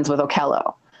what happens with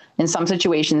Okello. In some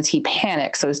situations, he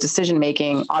panics, so his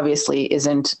decision-making obviously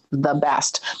isn't the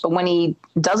best. But when he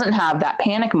doesn't have that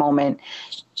panic moment,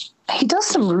 he does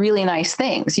some really nice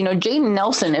things. Jaden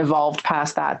Nelson evolved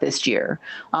past that this year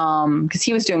because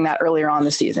he was doing that earlier on the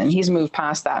season. He's moved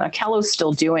past that. Okello's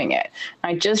still doing it.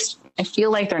 I feel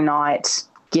like they're not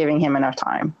giving him enough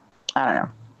time. I don't know.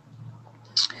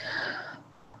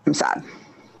 I'm sad.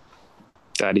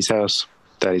 Daddy's house.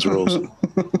 Daddy's rules.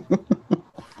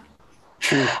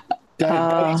 True.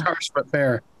 Daddy's harsh but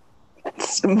fair.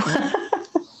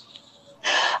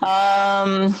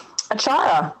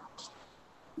 Achara.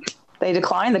 They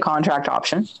declined the contract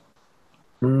option.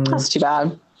 That's too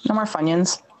bad. No more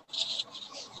Funyuns.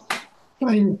 I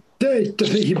mean,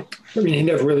 he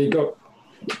never really got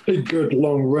a good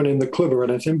long run in the club or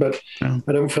anything, but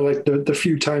I don't feel like the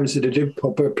few times that he did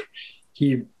pop up,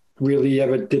 he really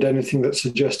ever did anything that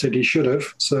suggested he should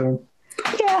have. So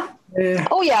yeah.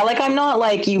 Oh yeah, like I'm not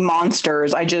like you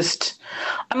monsters.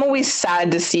 I'm always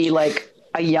sad to see like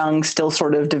a young, still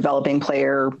sort of developing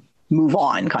player move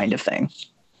on, kind of thing.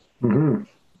 Mm-hmm.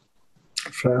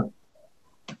 Fair.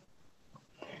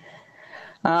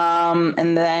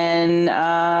 And then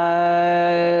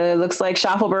looks like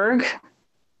Schaffelberg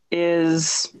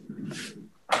is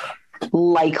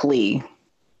likely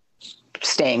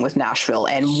staying with Nashville,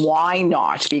 and why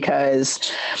not?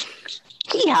 Because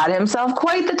he had himself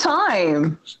quite the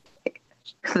time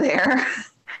there.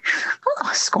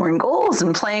 Scoring goals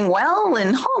and playing well,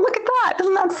 and look at that,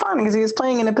 isn't that fun? Because he was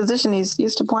playing in a position he's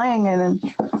used to playing in,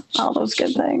 and all those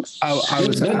good things. I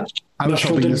was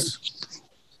hoping this.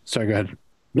 Sorry, go ahead.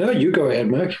 No, you go ahead,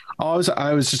 Mike.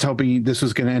 I was just hoping this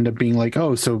was going to end up being like,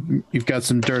 so you've got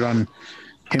some dirt on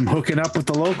him hooking up with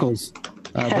the locals.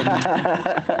 No.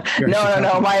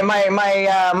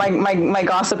 My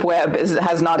gossip web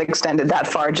has not extended that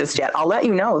far just yet. I'll let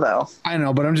you know, though. I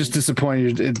know, but I'm just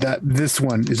disappointed that this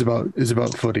one is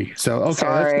about footy. So okay,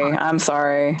 sorry, I'm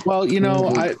sorry. Well,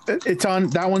 it's on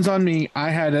that one's on me.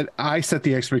 I set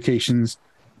the expectations,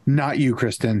 not you,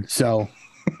 Kristen. So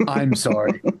I'm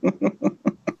sorry.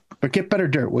 But get better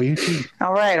dirt, will you?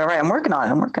 All right. I'm working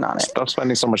on it. Stop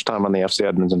spending so much time on the FC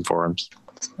Edmonton forums.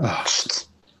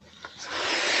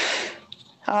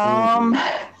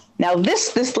 Now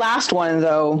this last one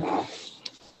though,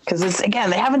 because it's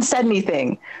again they haven't said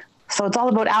anything, so it's all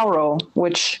about Auro,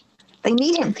 which they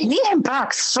need him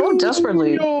back so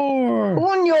desperately.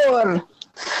 Junior.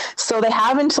 So they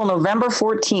have until November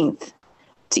 14th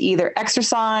to either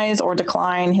exercise or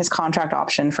decline his contract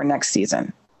option for next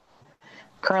season.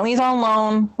 Currently, he's on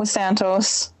loan with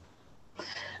Santos.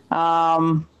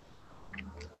 I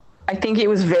think it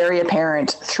was very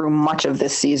apparent through much of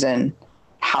this season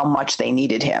how much they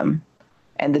needed him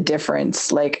and the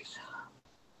difference. Like,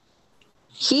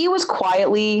 he was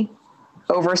quietly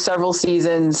over several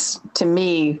seasons, to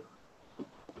me,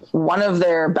 one of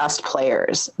their best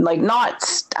players. Like, not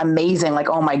amazing, like,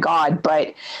 oh my God,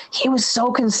 but he was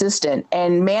so consistent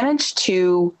and managed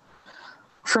to,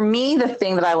 for me, the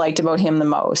thing that I liked about him the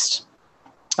most,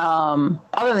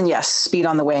 other than, yes, speed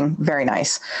on the wing, very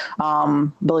nice.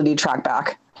 Ability to track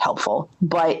back, helpful.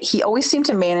 But he always seemed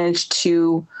to manage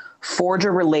to forge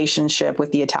a relationship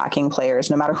with the attacking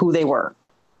players, no matter who they were.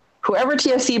 whoever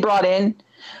TFC brought in,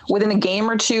 within a game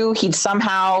or two,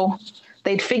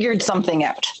 they'd figured something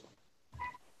out.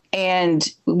 And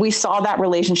we saw that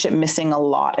relationship missing a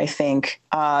lot, I think,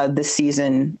 this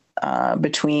season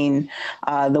between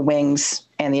the wings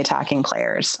and the attacking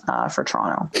players for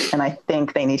Toronto. And I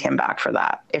think they need him back for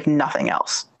that, if nothing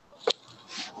else.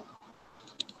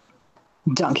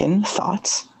 Duncan,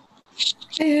 thoughts?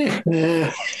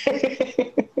 Why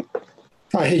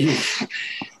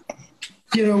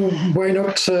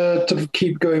not to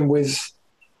keep going with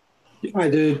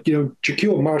either,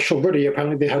 Jacquille Marshall-Rutty?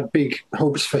 Apparently they had big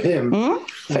hopes for him.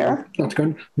 Fair. Not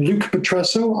going. Luke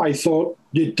Petresso, I thought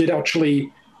did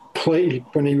actually play,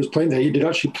 when he was playing there, he did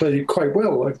actually play quite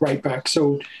well at right back.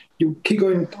 So you keep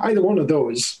going, either one of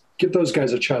those, give those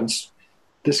guys a chance.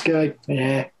 This guy,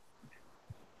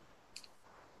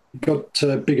 got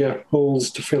bigger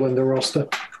holes to fill in the roster.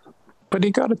 But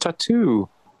he got a tattoo.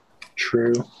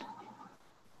 True.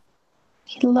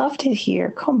 He loved it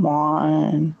here. Come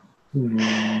on.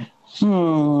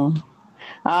 So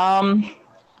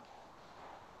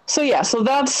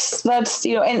that's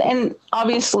and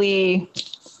obviously,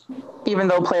 even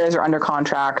though players are under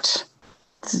contract,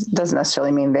 doesn't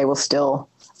necessarily mean they will still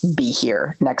be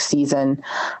here next season.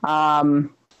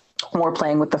 Or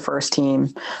playing with the first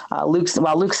team. Luke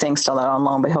Singh's still not on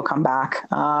loan, but he'll come back.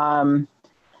 Caden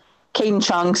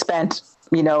Chung spent,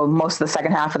 most of the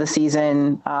second half of the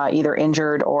season either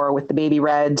injured or with the Baby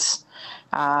Reds.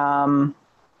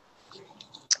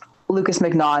 Lucas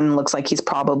McNaughton looks like he's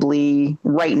probably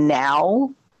right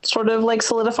now sort of like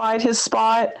solidified his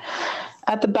spot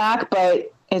at the back,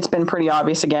 but it's been pretty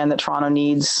obvious again that Toronto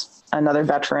needs another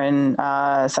veteran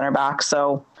center back.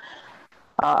 So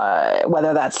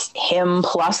whether that's him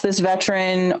plus this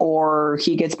veteran or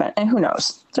he gets bent, and who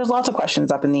knows? There's lots of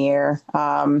questions up in the air.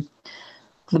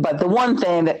 But the one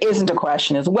thing that isn't a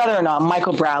question is whether or not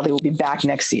Michael Bradley will be back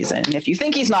next season. And if you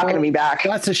think he's not going to be back,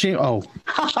 that's a shame. Oh,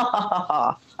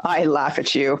 I laugh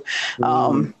at you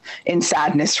in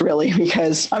sadness, really,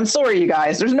 because I'm sorry, you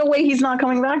guys. There's no way he's not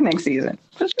coming back next season.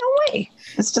 There's no way.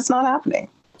 It's just not happening.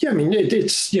 Yeah, I mean,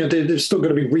 it's they're still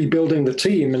going to be rebuilding the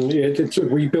team, and it's a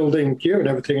rebuilding year and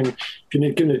everything. And if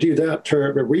you're going to do that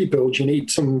for a rebuild, you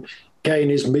need some guy in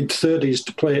his mid-30s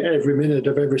to play every minute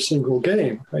of every single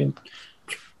game. I mean,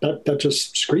 that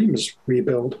just screams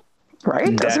rebuild,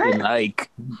 right? Doesn't it? Like,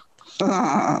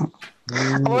 well,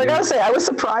 I gotta say, I was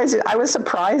surprised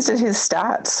at his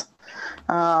stats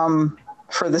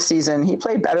for the season. He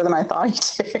played better than I thought he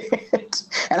did,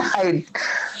 and I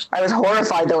was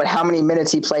horrified though at how many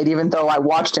minutes he played. Even though I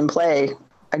watched him play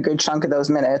a good chunk of those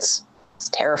minutes, it's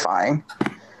terrifying.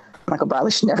 Michael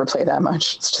Bradley should never play that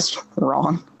much. It's just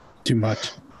wrong. Too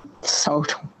much.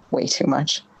 Way too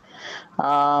much.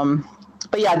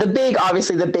 But yeah, the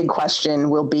big question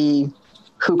will be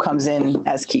who comes in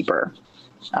as keeper.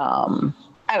 And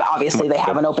obviously they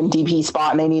have an open DP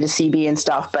spot and they need a CB and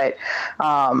stuff, but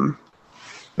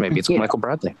maybe it's Michael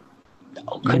Bradley.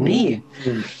 Could be.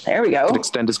 There we go. Could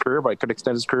extend his career by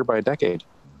a decade.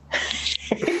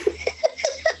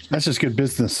 That's just good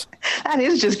business. That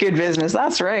is just good business.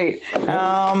 That's right.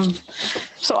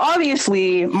 So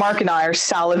obviously Mark and I are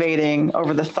salivating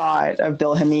over the thought of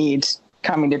Bill Hamid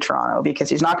coming to Toronto because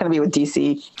he's not going to be with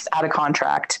DC. He's out of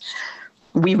contract.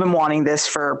 We've been wanting this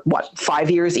for 5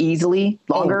 years easily,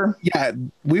 longer. Oh, yeah,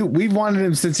 we've wanted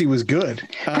him since he was good.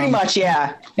 Pretty much,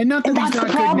 yeah. And not that that's he's not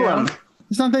the problem. Good now.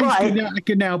 It's not that he's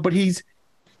good now, but there's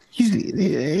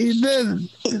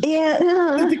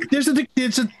a decline.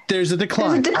 There's a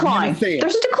decline.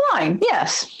 There's a decline.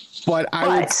 Yes.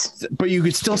 But you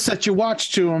could still set your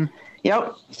watch to him.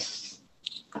 Yep.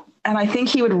 And I think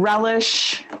he would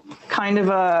relish kind of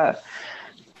a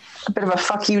bit of a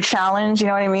fuck you challenge. You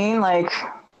know what I mean? Like,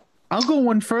 I'll go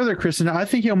one further, Kristen. I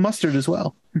think he'll mustard as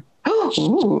well.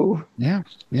 Ooh. Yeah.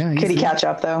 Could he catch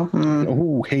up though?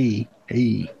 Oh, hey.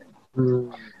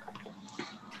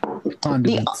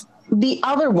 The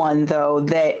other one, though,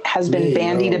 that has been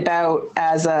bandied about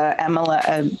as a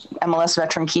MLS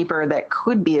veteran keeper that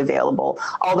could be available,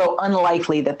 although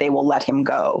unlikely that they will let him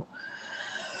go,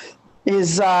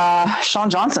 is Sean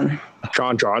Johnson.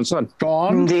 Sean Johnson.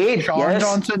 Indeed. Sean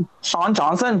Johnson. Sean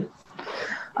Johnson.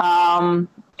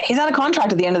 He's out of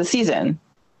contract at the end of the season,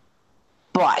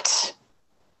 but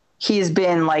he's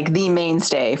been like the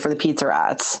mainstay for the Pizza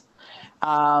Rats.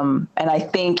 And I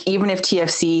think even if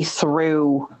TFC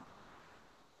threw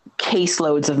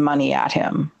caseloads of money at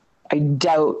him, I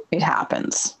doubt it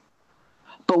happens.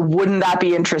 But wouldn't that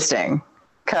be interesting?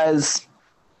 Because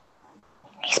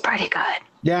he's pretty good.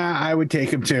 Yeah, I would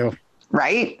take him too.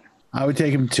 Right? I would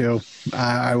take him too.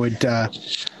 I would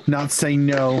not say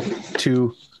no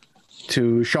to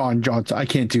to Sean Johnson. I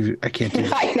can't do. I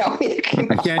know.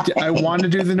 I can't. I want to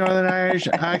do the Northern Irish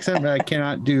accent, but I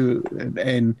cannot do.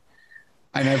 And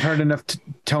I've heard enough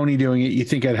Tony doing it. You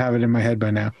think I'd have it in my head by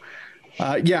now?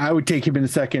 Yeah, I would take him in a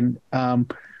second. I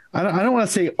don't want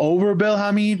to say over Bill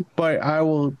Hamid, but I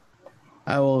will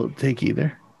take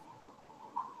either.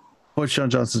 But Sean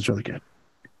Johnson's really good.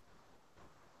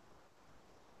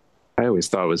 I always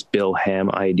thought it was Bill Ham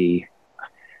ID.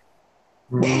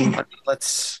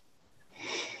 Let's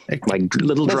like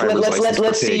little driver's license.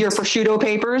 Let's see your prosciutto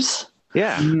papers.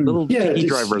 Yeah, little piggy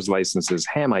driver's licenses,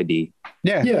 Ham ID.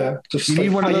 Yeah. You need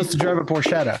one of those to drive a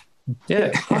Porsche.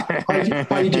 Yeah.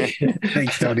 ID.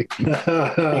 Thanks, Tony.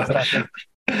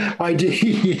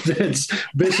 ID that's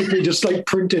basically just like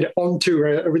printed onto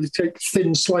a really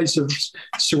thin slice of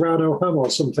Serrano ham or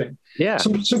something. Yeah.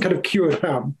 Some kind of cured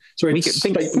ham. So We it's could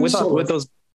think with those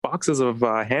boxes of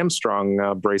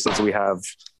hamstrung bracelets we have.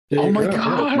 Oh my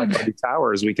God. Like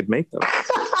towers, we could make them.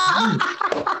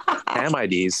 Ham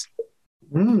IDs.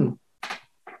 Mm.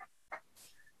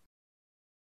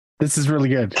 This is really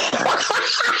good.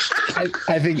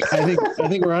 I think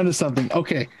we're onto something.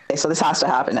 Okay. So this has to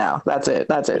happen now. That's it.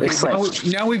 Now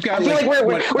we've got. I feel like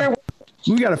we're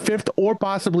we got a fifth or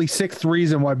possibly sixth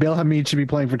reason why Bill Hamid should be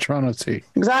playing for Toronto FC.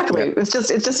 Exactly. Yeah.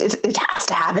 It has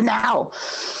to happen now.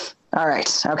 All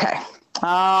right. Okay.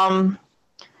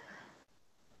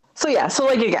 So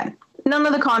again, none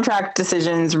of the contract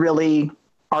decisions really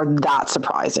are that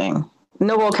surprising.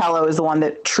 Novo Okello is the one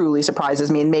that truly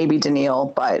surprises me, and maybe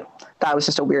Daniil, but that was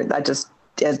just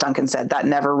as Duncan said, that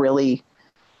never really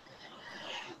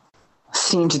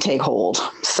seemed to take hold.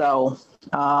 So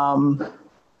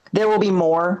there will be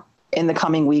more in the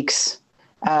coming weeks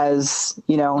as,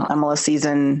 MLS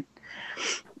season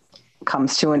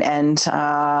comes to an end.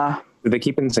 Do they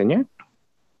keep Insigne?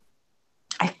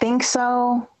 I think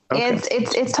so. Okay.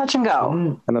 It's touch and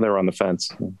go. I know they were on the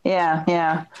fence.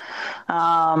 Yeah.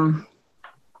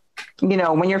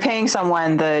 When you're paying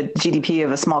someone the GDP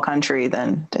of a small country,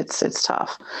 then it's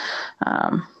tough.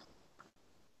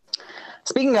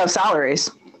 Speaking of salaries,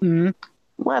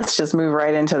 let's just move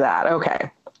right into that. Okay.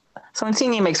 So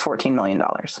Insigne makes $14 million.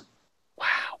 Wow.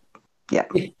 Yeah.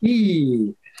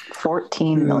 $14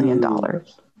 million.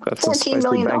 That's $14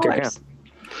 million. Bank account.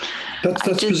 That's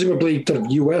presumably the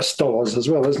US dollars as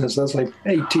well, isn't it? So that's like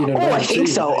 18 and 19. I think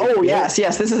so. Oh, yes.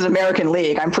 This is American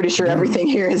League. I'm pretty sure everything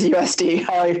here is USD.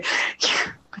 I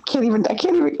can't even.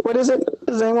 What is it?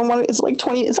 Does anyone want it? It's like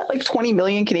 20. Is that like 20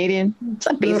 million Canadian? Is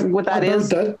that basically what that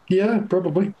is? Yeah,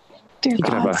 probably.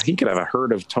 He could have a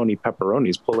herd of Tony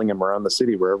Pepperonis pulling him around the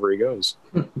city wherever he goes.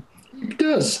 He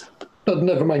does. But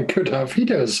never mind, could have. He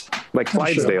does. Like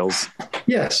Clydesdales. Sure.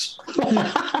 Yes.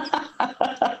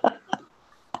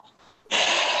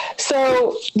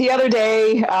 So the other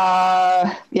day,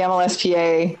 the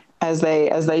MLSPA, as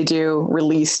they do,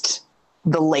 released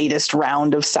the latest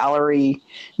round of salary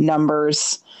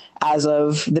numbers as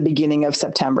of the beginning of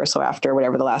September. So after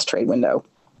whatever the last trade window.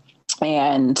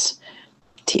 And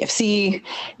TFC.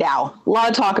 Now, a lot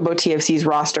of talk about TFC's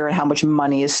roster and how much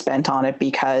money is spent on it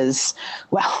because,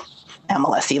 well,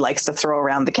 MLSE likes to throw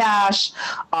around the cash.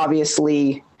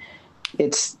 Obviously,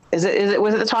 was it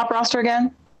the top roster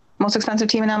again? Most expensive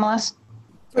team in MLS?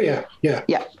 Oh, yeah.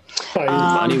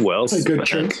 Money well a good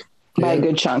chunk. By a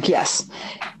good chunk, yes.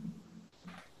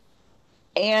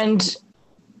 And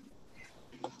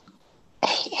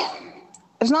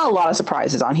there's not a lot of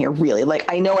surprises on here, really.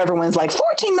 Like, I know everyone's like,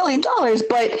 $14 million,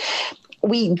 but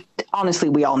we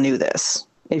all knew this.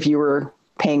 If you were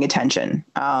paying attention,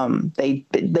 they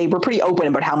were pretty open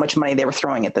about how much money they were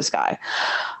throwing at this guy.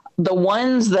 The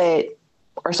ones that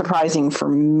are surprising for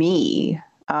me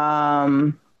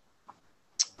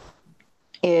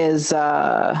is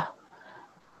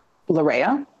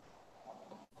Larea.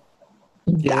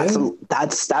 Yeah.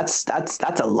 That's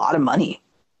a lot of money.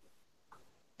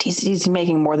 He's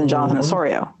making more than Jonathan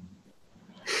Osorio.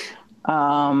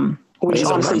 Which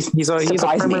honestly he's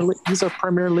a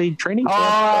Premier League training. Oh,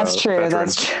 that's true. Veteran.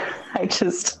 That's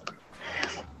true.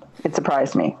 It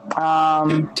surprised me.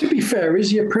 To be fair, is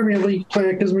he a Premier League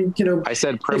player? Because I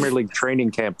said Premier League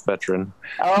training camp veteran.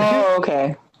 Oh,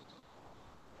 okay.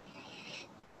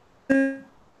 I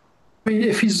mean,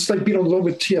 if he's like been on loan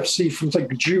with TFC from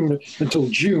like June until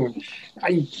June,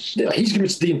 he's going to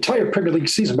miss the entire Premier League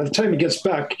season. By the time he gets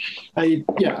back, he's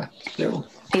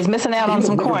missing out on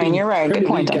some coin. You're right. Good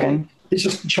point, Duncan. It's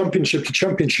just championship to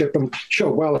championship, and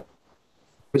sure, while it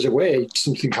was away,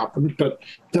 something happened, but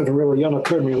never really on a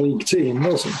Premier League team,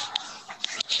 was it?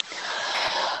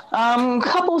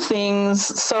 Couple things.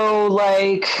 So,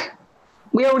 like,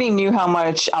 we already knew how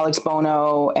much Alex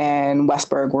Bono and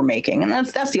Westberg were making, and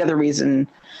that's the other reason.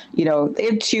 You know, they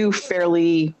had two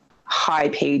fairly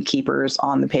high-paid keepers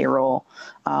on the payroll.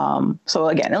 So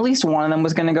again, at least one of them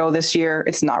was going to go this year.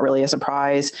 It's not really a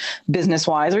surprise,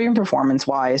 business-wise or even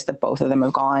performance-wise, that both of them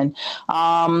have gone.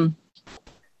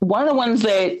 One of the ones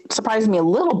that surprised me a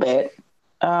little bit.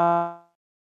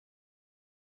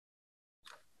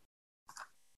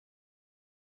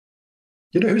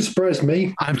 You know who surprised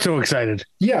me? I'm so excited.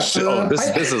 Yeah. This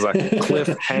is a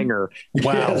cliffhanger.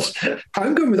 Wow. Yes.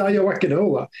 I'm going with Ayo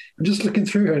Akinola. I'm just looking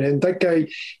through her, and that guy,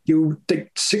 you think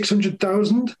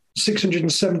 600,000,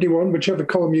 671, whichever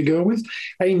column you go with.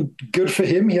 I mean, good for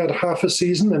him. He had half a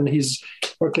season, and he's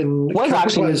fucking. Was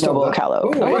actually Noble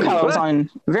Okello. Noble Okello was on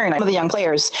very nice. One of the young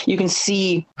players. You can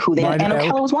see who they. And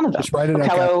Okello was one of them.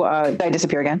 Okello, did I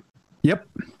disappear again? Yep.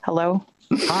 Hello.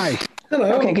 Hi.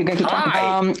 Hello. Okay, good.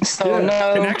 Hi. No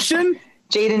connection.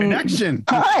 Jaden. Connection.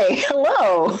 Hi.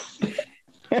 Hello.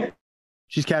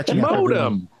 She's catching up.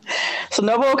 Modem. So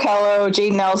Noble Okello,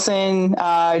 Jaden Nelson,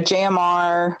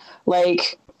 JMR,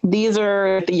 like these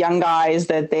are the young guys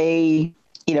that they,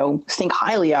 you know, think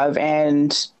highly of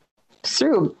and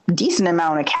threw a decent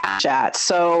amount of cash at.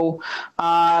 So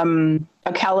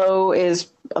Okello is,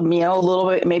 you know, a little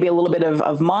bit, maybe a little bit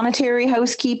of monetary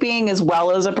housekeeping as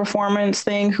well as a performance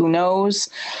thing. Who knows?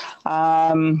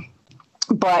 But,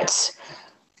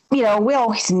 you know, we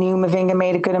always knew Mavinga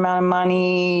made a good amount of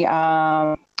money.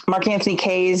 Mark Anthony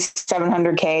K's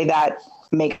 $700K, that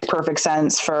makes perfect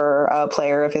sense for a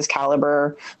player of his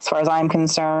caliber, as far as I'm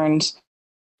concerned.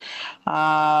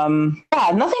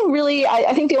 Nothing really.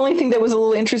 I think the only thing that was a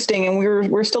little interesting, and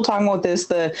we're still talking about this,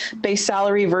 the base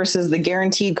salary versus the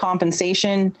guaranteed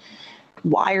compensation.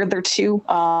 Why are there two?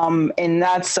 And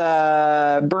that's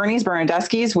Bernie's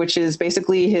Bernadeschi's, which is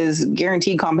basically his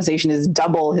guaranteed compensation is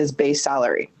double his base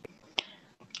salary.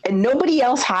 And nobody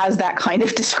else has that kind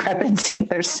of discrepancy in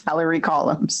their salary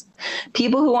columns.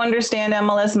 People who understand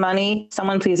MLS money,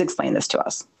 someone please explain this to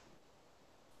us.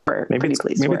 Maybe it's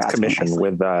commission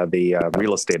with the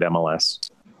real estate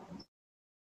MLS.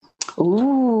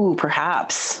 Ooh,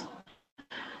 perhaps.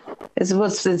 Is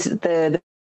what's the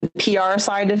PR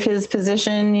side of his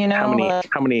position? You know,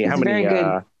 how many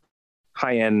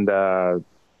high end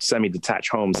semi-detached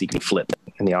homes he can flip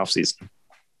in the off season?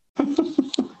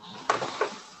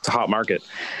 It's a hot market.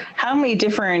 How many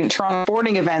different Toronto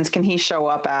sporting events can he show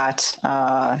up at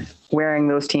wearing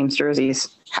those teams' jerseys,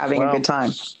 having a good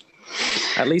time?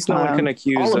 At least no one can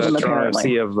accuse Toronto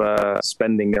FC of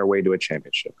spending their way to a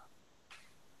championship.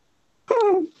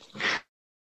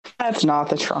 That's not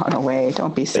the Toronto way.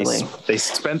 Don't be silly. They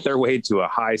spent their way to a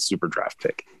high super draft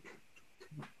pick.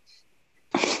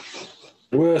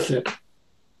 Worth it.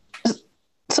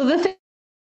 So the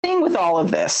thing with all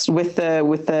of this, with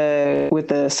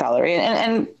the salary,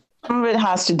 and some of it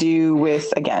has to do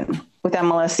with, again, with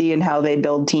MLSE and how they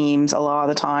build teams. A lot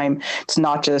of the time, it's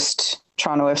not just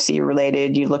Toronto FC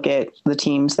related. You look at the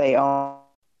teams they own.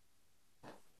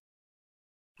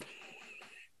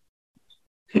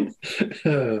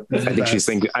 I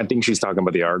think she's talking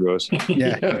about the Argos.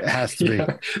 Yeah, it has to be.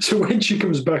 Yeah. So when she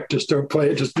comes back, just don't play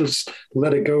it. Just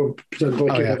let it go. Pretend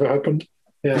like it never happened.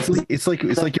 Yeah. It's like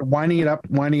you're winding it up.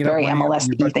 Very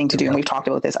MLS thing to do, and we've talked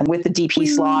about this. And with the DP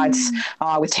slots,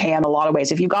 with TAM, a lot of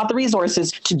ways, if you've got the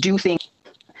resources to do things,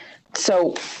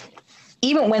 so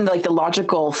even when the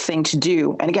logical thing to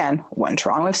do, and again, when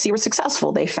Toronto FC were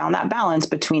successful, they found that balance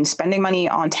between spending money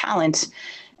on talent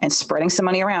and spreading some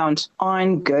money around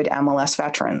on good MLS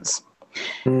veterans.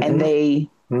 Mm-hmm. And they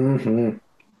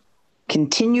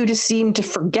continue to seem to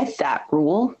forget that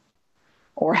rule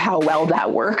or how well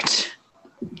that worked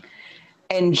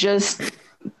and just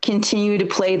continue to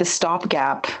play the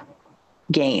stopgap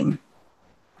game.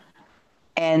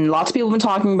 And lots of people have been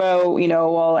talking about,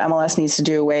 well, MLS needs to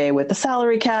do away with the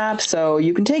salary cap so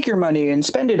you can take your money and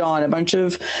spend it on a bunch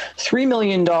of $3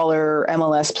 million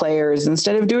MLS players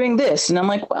instead of doing this. And I'm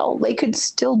like, well, they could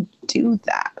still do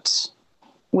that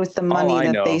with the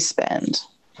money that they spend.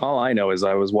 All I know is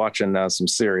I was watching some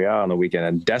Serie A on the weekend,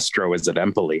 and Destro is at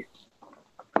Empoli.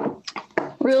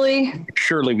 Really?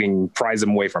 Surely we can prize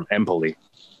him away from Empoli.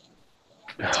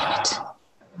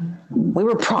 We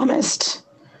were promised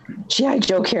G.I.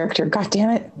 Joe character. God damn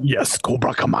it. Yes,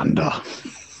 Cobra Commander.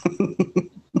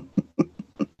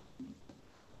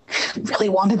 Really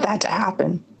wanted that to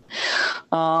happen.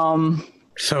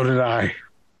 So did I.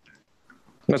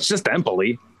 It's just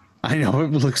Empoli. I know,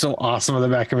 it looks so awesome on the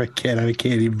back of a kid, and I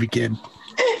can't even begin.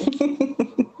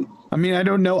 I mean, I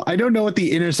don't know what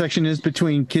the intersection is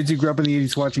between kids who grew up in the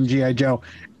 80s watching G.I. Joe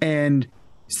and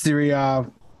Serie A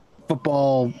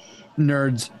football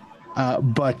nerds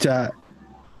But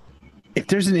if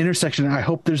there's an intersection, I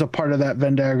hope there's a part of that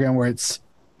Venn diagram where it's,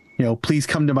 please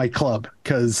come to my club,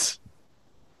 because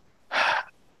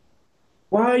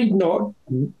why not?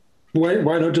 Why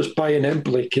not just buy an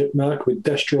Empoli kit, Mark, with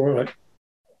Destro on it?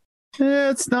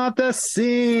 It's not the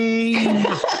same.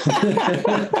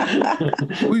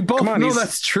 We both know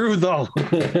that's true, though.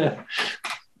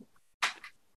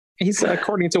 He's,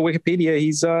 according to Wikipedia,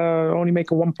 he's only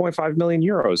making 1.5 million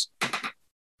euros.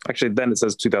 Actually, then it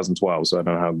says 2012, so I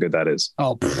don't know how good that is.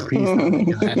 Oh, he's not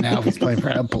making that now. He's playing for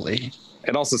Empoli.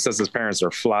 It also says his parents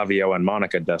are Flavio and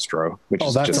Monica Destro, which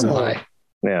is that's just a lie.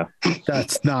 Yeah,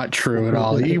 that's not true at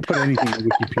all. You can put anything in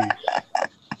Wikipedia.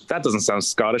 That doesn't sound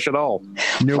Scottish at all.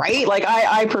 Nope. Right? Like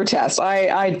I protest.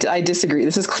 I disagree.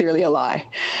 This is clearly a lie.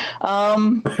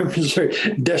 Sorry,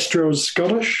 Destro's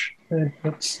Scottish.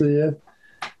 That's the.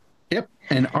 Yep,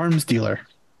 an arms dealer.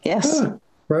 Yes. Ah,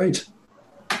 right.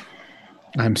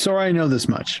 I'm sorry I know this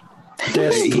much.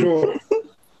 Destro.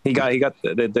 He got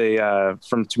the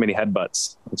from too many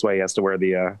headbutts. That's why he has to wear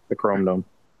the chrome dome.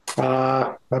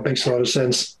 That makes a lot of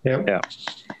sense. Yep. Yeah.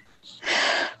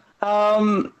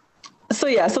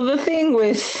 So the thing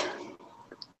with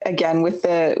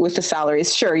the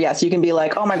salaries, sure, yes, you can be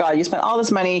like, oh my God, you spent all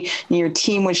this money and your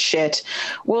team was shit.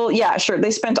 Well, yeah, sure.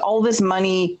 They spent all this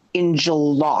money in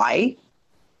July.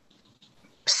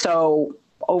 So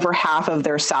over half of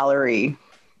their salary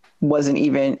wasn't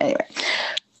even, anyway.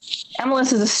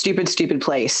 MLS is a stupid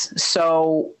place.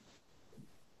 So,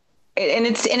 and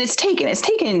it's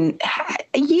taken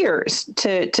years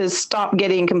to stop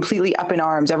getting completely up in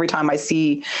arms every time I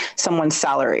see someone's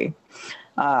salary,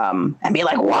 and be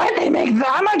like, what? They make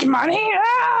that much money?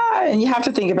 Ah! And you have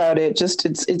to think about it. Just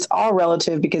it's all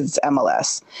relative because it's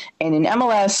MLS, and in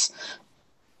MLS,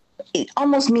 it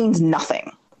almost means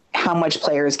nothing how much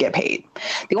players get paid.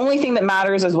 The only thing that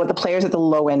matters is what the players at the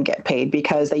low end get paid,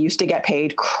 because they used to get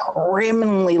paid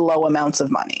criminally low amounts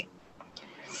of money.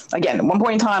 Again, at one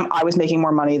point in time, I was making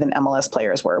more money than MLS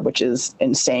players were, which is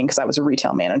insane because I was a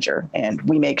retail manager and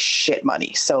we make shit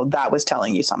money. So that was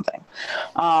telling you something.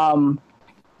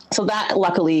 So that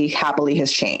luckily, happily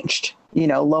has changed.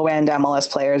 Low end MLS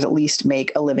players at least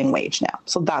make a living wage now.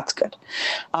 So that's good.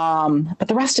 But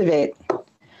the rest of it,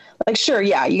 like, sure,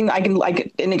 yeah, and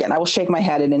again, I will shake my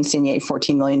head and insinuate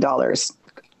 $14 million,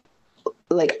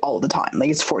 like, all the time. Like,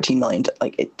 it's $14 million.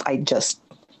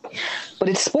 But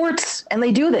it's sports, and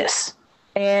they do this,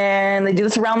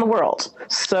 around the world.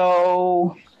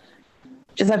 So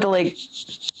just have to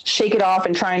shake it off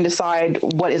and try and decide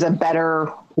what is a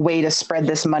better way to spread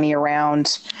this money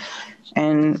around.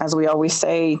 And as we always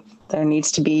say, there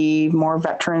needs to be more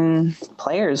veteran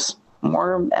players,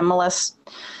 more MLS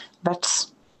vets.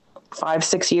 5,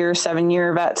 6 year,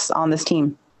 7-year vets on this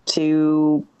team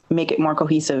to make it more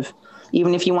cohesive.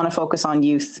 Even if you want to focus on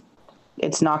youth,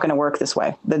 it's not going to work this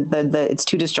way. It's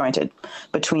too disjointed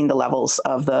between the levels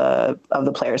of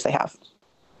the players they have.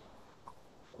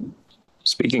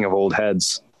 Speaking of old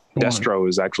heads, Destro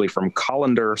is actually from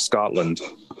Colander, Scotland,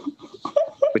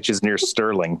 which is near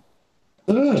Stirling.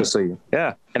 Just so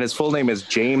and his full name is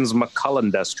James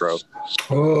McCullen Destro.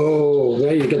 Oh,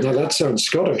 there you go. Now that sounds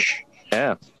Scottish.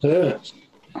 Yeah.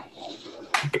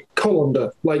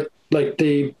 Colander, like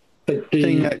the food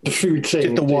thing.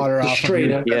 Get the water off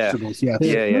strainer. Vegetables. Yeah.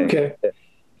 Okay.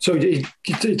 So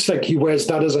it's like he wears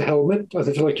that as a helmet. I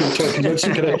feel like you were talking about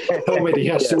some kind of helmet he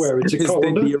has to wear. It's a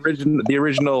colander. The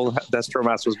original Destro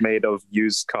mask was made of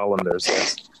used colanders.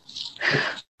 Yes.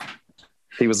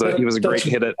 He was a great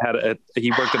hit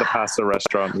he worked at a pasta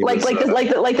restaurant. Like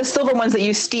the silver ones that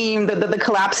you steam, the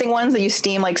collapsing ones that you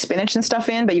steam like spinach and stuff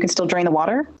in, but you can still drain the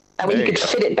water. That way you could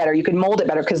fit it better. You could mold it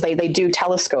better because they do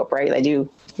telescope, right? They do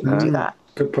that.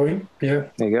 Good point. Yeah.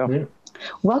 There you go. Yeah.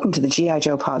 Welcome to the G.I.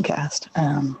 Joe podcast.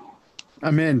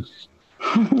 I'm in.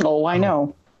 Oh, I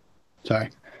know.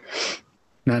 Sorry.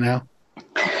 Not now?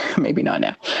 Maybe not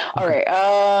now. All right.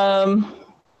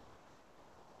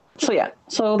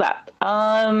 So that.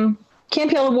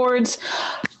 CanPL Awards,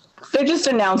 they're just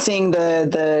announcing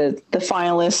the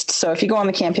finalists. So if you go on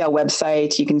the CanPL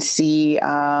website, you can see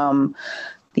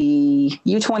the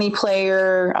U20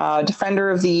 player,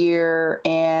 defender of the year,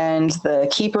 and the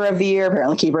keeper of the year.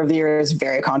 Apparently, keeper of the year is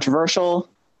very controversial.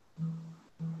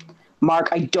 Mark,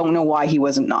 I don't know why he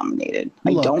wasn't nominated.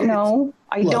 I don't know.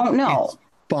 It's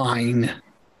fine.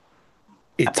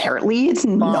 Apparently, it's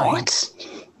fine. Not.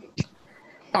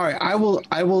 All right, I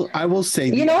will say.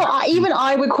 Even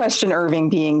I would question Irving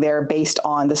being there based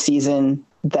on the season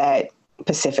that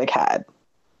Pacific had.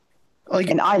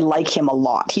 And I like him a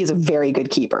lot. He's a very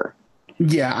good keeper.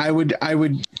 Yeah,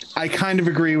 I kind of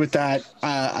agree with that.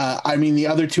 I mean, the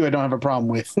other two I don't have a problem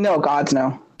with. No, gods,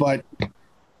 no. But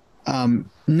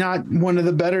not one of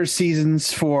the better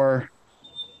seasons for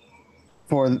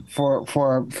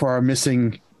our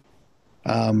missing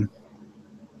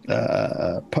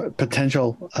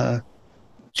potential.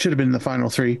 Should have been in the final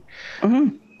three.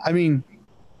 Mm-hmm. I mean,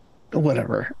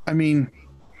 whatever. I mean,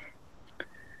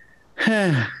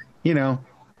 you know,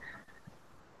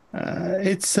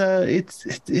 it's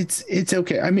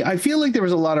okay. I mean, I feel like there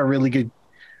was a lot of really good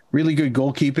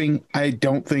goalkeeping. I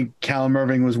don't think Callum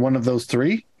Irving was one of those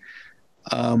three.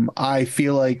 I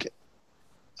feel like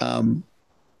Giannis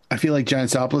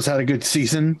Giannopoulos had a good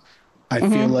season. I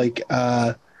feel like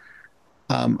I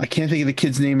can't think of the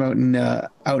kid's name out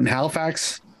in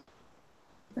Halifax.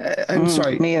 I'm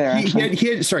sorry. Me either.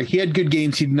 He had good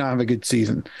games. He did not have a good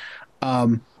season.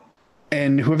 And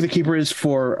whoever the keeper is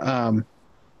for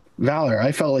Valor,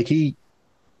 I felt like the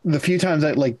few times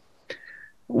I like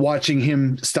watching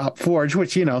him stop Forge,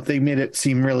 which, you know, they made it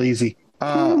seem real easy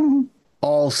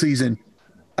all season.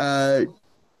 I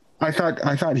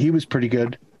thought he was pretty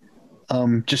good.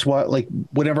 Just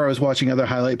whenever I was watching other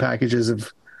highlight packages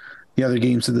of the other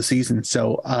games of the season.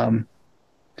 So,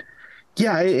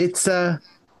 yeah, it's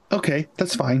okay.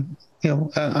 That's fine. You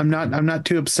know, I'm not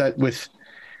too upset with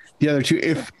the other two.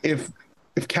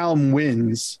 If Callum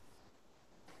wins,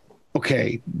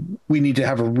 okay, we need to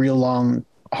have a real long,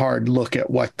 hard look at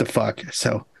what the fuck.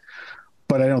 So,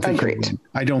 but I don't think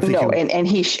I don't think no. And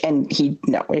he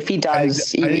no. If he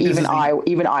does, even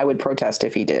I would protest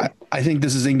if he did. I think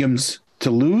this is Ingham's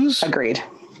to lose. Agreed.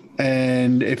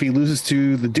 And if he loses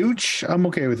to the Dooch, I'm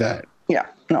okay with that. Yeah,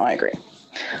 no, I agree.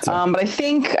 So. But I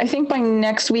think by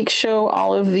next week's show,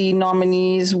 all of the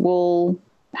nominees will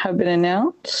have been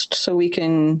announced, so we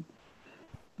can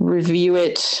review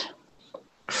it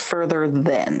further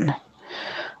then.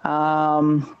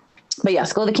 But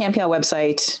yes, go to the CanPL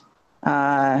website.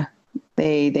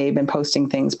 They've been posting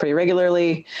things pretty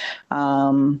regularly,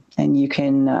 and you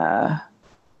can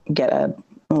get a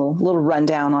little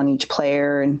rundown on each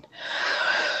player and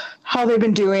how they've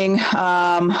been doing.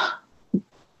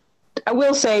 I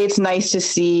will say it's nice to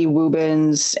see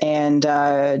Woobens and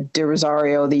De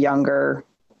Rosario, the younger,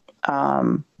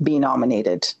 be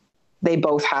nominated. They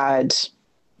both had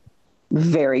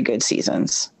very good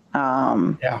seasons.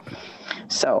 Yeah.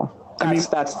 So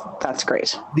that's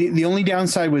great. The only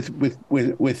downside with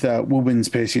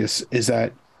Woobens Pacius is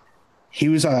that he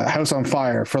was a house on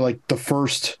fire for like the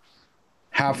first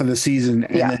half of the season,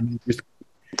 and then just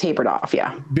tapered off.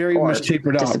 Yeah, very much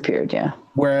tapered off. Disappeared. Yeah.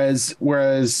 Whereas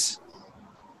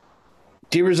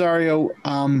De Rosario,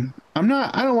 I'm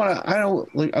not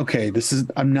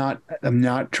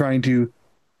trying to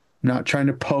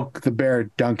poke the bear,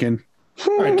 Duncan.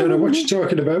 I don't know what you're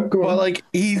talking about. Go on. Like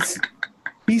he's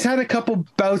had a couple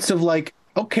bouts of like,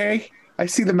 okay, I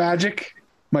see the magic.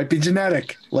 Might be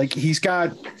genetic. Like he's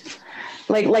got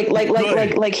like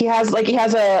he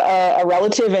has a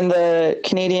relative in the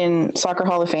Canadian Soccer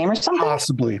Hall of Fame or something.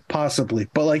 Possibly.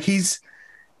 But like he's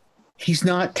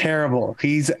not terrible.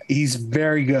 He's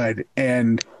very good.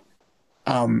 And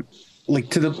like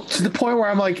to the point where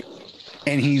I'm like,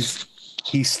 and he's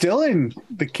still in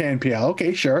the CanPL.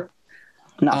 Okay, sure.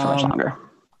 Not for much longer.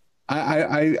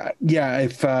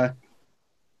 If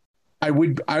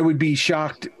I would be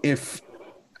shocked if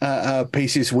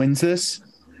Pacius wins this.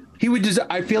 He would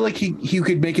I feel like he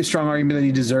could make a strong argument that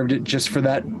he deserved it just for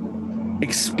that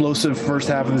explosive first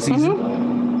half of the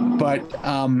season. But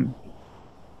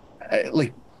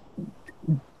like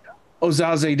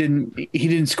Ozaze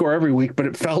didn't score every week, but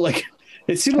it felt like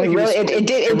it seemed like it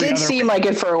did seem like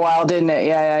it for a while, didn't it?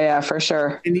 Yeah, for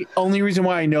sure. And the only reason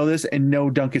why I know this and know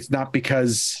Dunk, it's not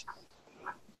because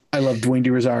I love Dwayne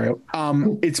De Rosario.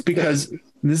 It's because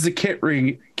this is a kit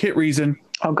reason.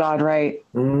 Oh God, right.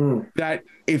 That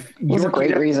if York, a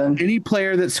great reason. Any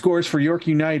player that scores for York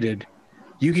United,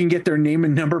 you can get their name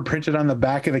and number printed on the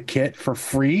back of the kit for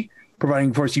free,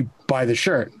 providing, of course, you buy the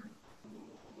shirt.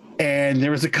 And there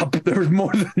was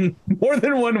more than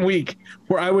 1 week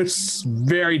where I was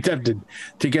very tempted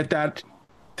to get that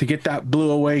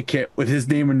blue away kit with his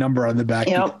name and number on the back.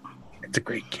 Yep. It's a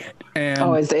great kit. And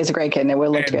it's a great kit and it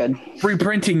will look good. Free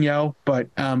printing, yo. But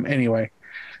anyway.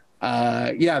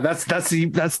 That's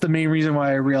the main reason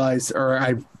why I realized, or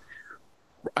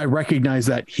I recognize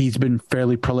that he's been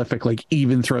fairly prolific, like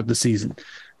even throughout the season.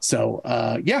 So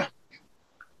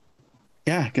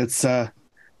it's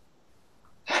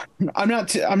I'm not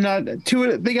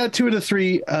two. They got 2 out of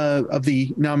 3 of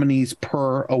the nominees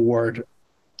per award.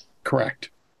 Correct.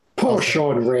 Poor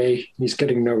Sean Ray. He's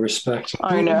getting no respect.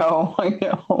 I know.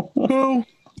 Who?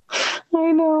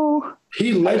 I know.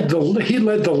 He led the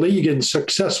league in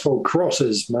successful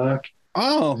crosses, Mark.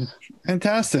 Oh,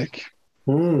 fantastic.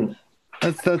 Mm.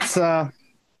 That's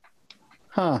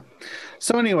huh.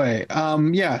 So anyway,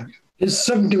 yeah. His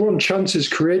 71 chances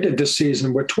created this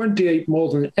season were 28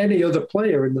 more than any other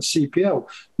player in the CPL.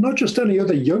 Not just any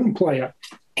other young player,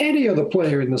 any other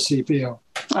player in the CPL.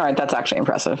 All right, that's actually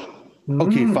impressive.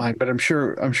 Okay, fine, but I'm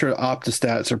sure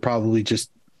Optastats are probably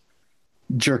just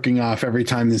jerking off every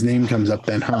time his name comes up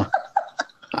then, huh?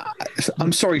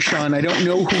 I'm sorry, Sean, I don't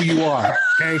know who you are,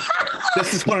 okay?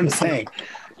 This is what I'm saying.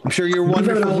 I'm sure you're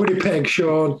wonderful. Move out of Winnipeg,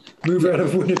 Sean. Move out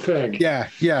of Winnipeg. Yeah.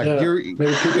 You're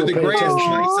the greatest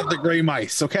mice of the gray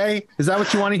mice, okay? Is that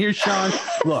what you want to hear, Sean?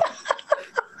 Look,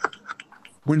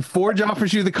 when Forge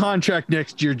offers you the contract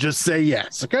next year, just say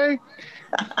yes, okay?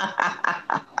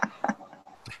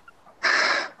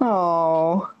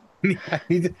 Oh. I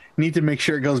need to make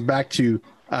sure it goes back to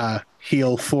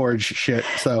heel Forge shit.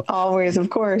 So always,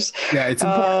 of course. Yeah, it's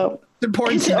important. It's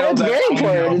important to know it's that. Very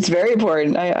important. It's very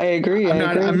important. I agree.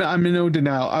 I'm in no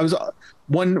denial. I was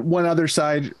one other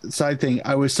side thing.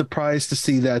 I was surprised to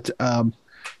see that,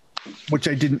 which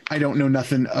I don't know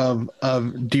nothing of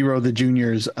Dero the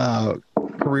Junior's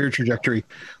career trajectory.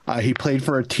 He played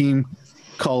for a team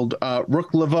called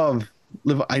Ruk Lvov.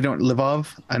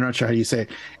 Lvov. I'm not sure how you say it,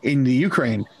 in the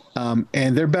Ukraine.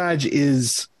 And their badge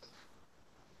is.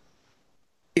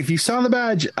 If you saw the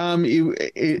badge, I'll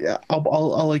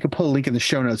like put a link in the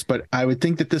show notes, but I would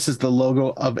think that this is the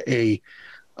logo of a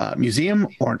museum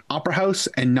or an opera house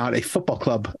and not a football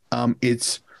club.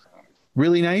 It's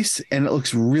really nice and it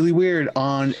looks really weird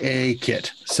on a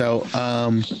kit. So,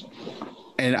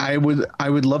 and I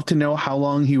would love to know how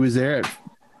long he was there. It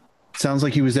sounds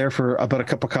like he was there for about a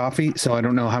cup of coffee. So I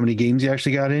don't know how many games he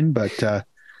actually got in, but I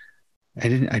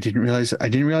didn't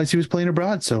realize he was playing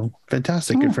abroad. So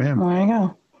fantastic. Good for him. There you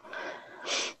go.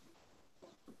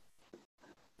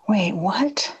 Wait,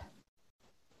 what?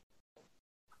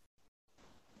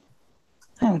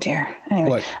 Oh dear.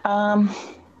 Anyway,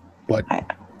 what?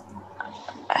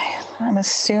 I'm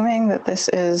assuming that this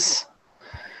isn't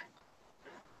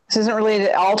related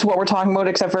at all to what we're talking about,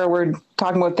 except for we're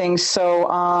talking about things. So,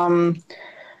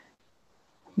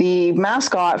 the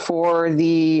mascot for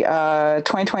the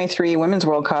 2023 Women's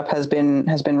World Cup has been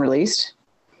released.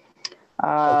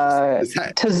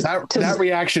 That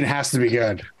reaction has to be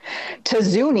good.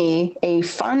 Tazuni, a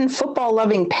fun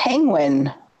football-loving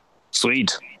penguin.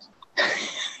 Sweet.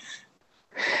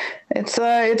 It's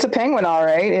a penguin, all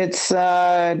right. It's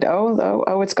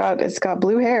it's got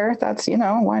blue hair. That's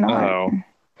why not? Oh,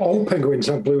 all penguins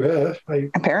have blue hair.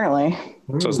 Apparently.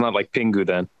 So it's not like Pingu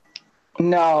then.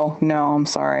 No, I'm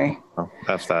sorry. Oh,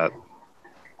 F that.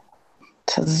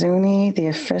 Tazuni, the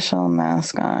official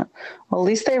mascot. Well, at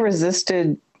least they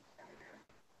resisted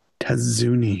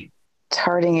Tazuni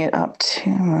tarting it up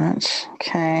too much.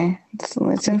 Okay,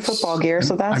 it's in football gear,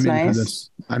 so that's nice.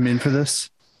 I'm in for this.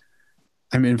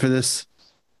 I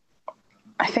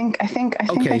think I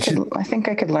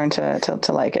could learn to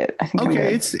like it. I think.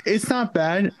 Okay, it's not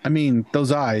bad. I mean,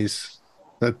 those eyes.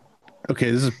 This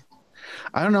is.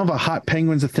 I don't know if a hot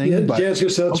penguin's a thing, but that's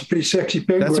a pretty sexy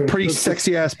penguin. That's a pretty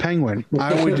sexy ass penguin.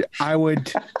 I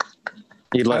would.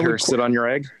 You'd let her sit on your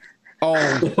egg?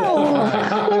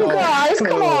 Oh, guys,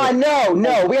 come on.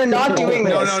 No, we are not doing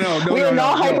this. No. We are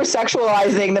not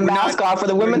hypersexualizing the mascot for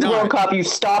the Women's World Cup. You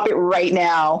stop it right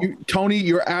now. Tony,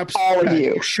 you're absolutely all of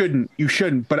you. You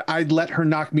shouldn't, but I'd let her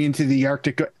knock me into the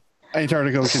Antarctic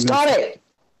Ocean. Stop it.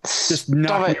 Just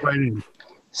knock me right in.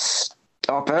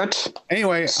 Stop it.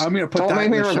 Anyway, I'm going to put Don't that make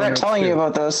me regret telling you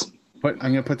about this. But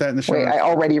I'm going to put that in the show. Wait, I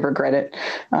already regret it.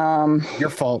 Your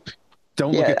fault.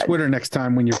 Don't look at Twitter next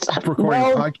time when you're recording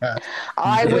a podcast.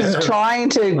 I was trying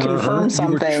to confirm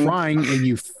something. You were trying and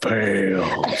you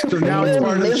failed. So now it's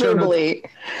part miserably.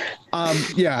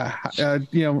 Put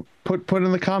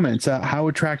in the comments. How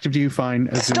attractive do you find?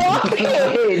 Stop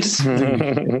it!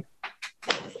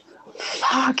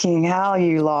 Fucking hell,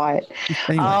 you lot.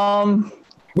 Anyway.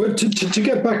 Well, to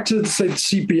get back to say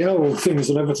CPL things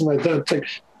and everything like that, like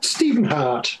Stephen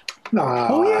Hart.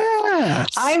 Oh yeah,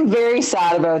 I'm very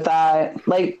sad about that.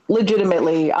 Like,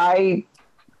 legitimately, I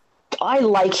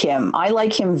like him. I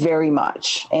like him very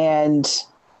much, and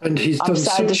he's done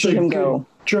such a good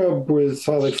job with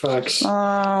Halifax.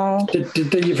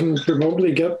 Did they even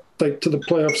remotely get to the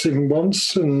playoffs even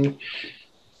once? And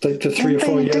the 3 or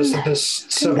 4 years of this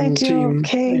 17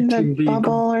 the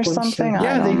bubble or something.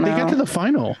 Yeah, they got to the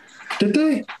final. Did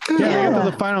they? Yeah, they got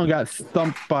to the final and got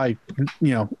thumped by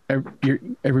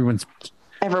everyone's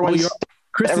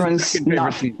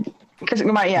not.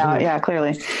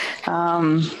 Clearly.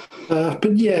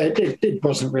 But yeah, it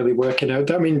wasn't really working out.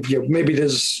 I mean, maybe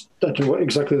there's, I don't know what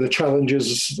exactly the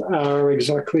challenges are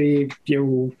exactly.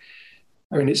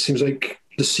 I mean, it seems like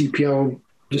the CPL,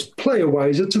 just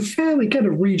player-wise, it's a fairly kind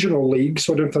of regional league,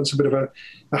 so I don't know if that's a bit of a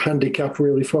handicap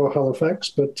really for Halifax.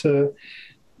 But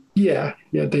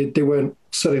they weren't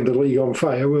setting the league on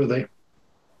fire, were they?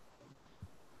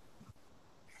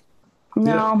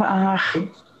 No,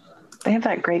 they have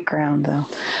that great ground, though.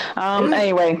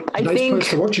 Anyway, I think place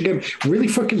to watch a game. Really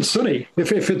fucking sunny.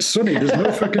 If it's sunny, there's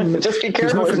no fucking. Just be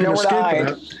careful. There's nowhere to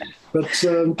hide. But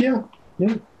yeah.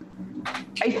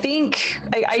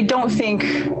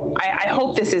 I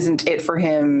hope this isn't it for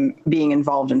him being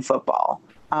involved in football.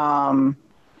 I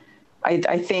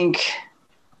think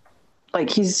like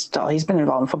he's been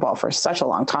involved in football for such a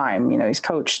long time. He's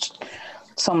coached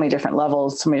so many different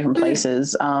levels, so many different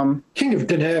places. King of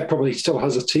Denair probably still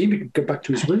has a team. He can go back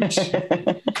to his roots.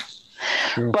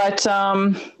 Sure. But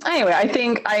anyway, I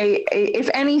think if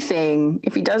anything,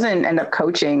 if he doesn't end up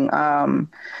coaching,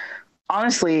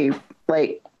 honestly,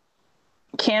 like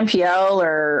CanPL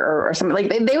or something, like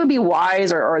they would be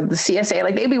wise, or the CSA,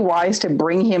 like they'd be wise to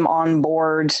bring him on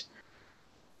board,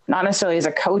 not necessarily as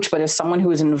a coach, but as someone who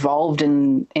is involved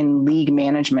in league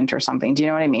management or something. Do you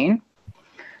know what I mean?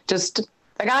 Just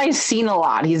the guy's seen a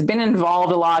lot. He's been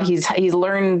involved a lot. He's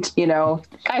learned,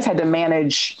 guys had to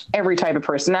manage every type of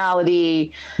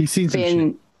personality. He's seen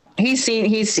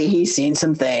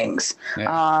some things.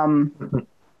 Yeah.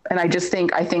 And I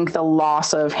think the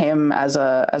loss of him as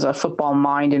a football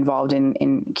mind involved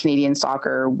in Canadian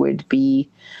soccer would be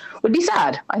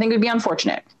sad. I think it would be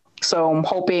unfortunate. So I'm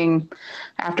hoping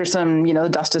after some, the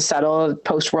dust is settled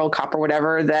post World Cup or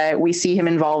whatever, that we see him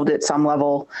involved at some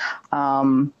level,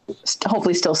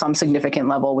 hopefully still some significant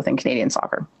level within Canadian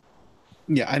soccer.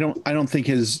 Yeah. I don't think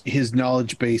his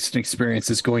knowledge base and experience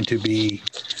is going to be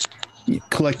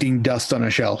collecting dust on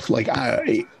a shelf. Like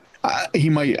I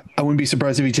wouldn't be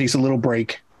surprised if he takes a little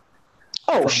break.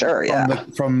 Oh, sure. Yeah.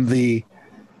 From the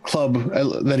club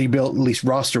that he built, at least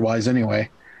roster wise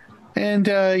anyway. And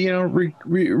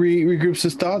regroups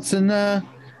his thoughts and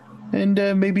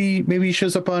maybe he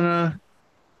shows up on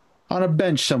a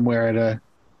bench somewhere at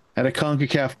a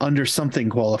CONCACAF under something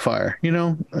qualifier.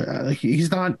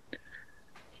 He's not.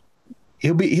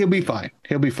 He'll be fine.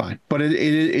 He'll be fine. But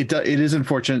it is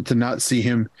unfortunate to not see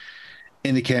him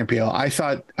in the CanPL. I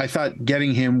thought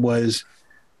getting him was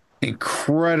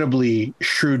incredibly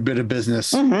shrewd bit of business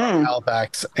from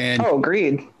Halifax, and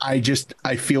agreed. I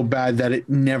feel bad that it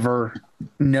never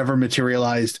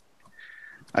materialized.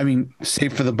 I mean,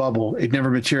 save for the bubble, it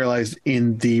never materialized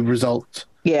in the result.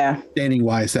 Yeah, standing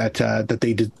wise, that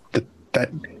they did that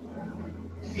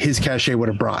his cachet would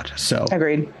have brought. So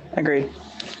agreed.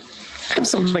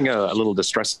 There's something a little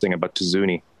distressing about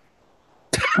Tizuni.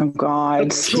 Oh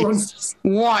God!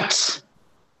 What?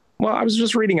 Well, I was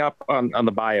just reading up on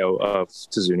the bio of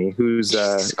Tizuni, who's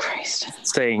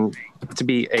saying to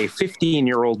be a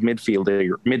 15-year-old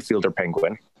midfielder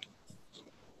Penguin.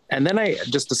 And then I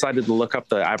just decided to look up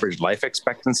the average life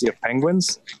expectancy of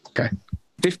Penguins. Okay.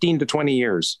 15 to 20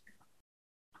 years.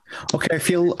 Okay, I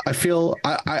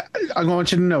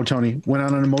want you to know, Tony, went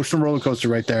on an emotional roller coaster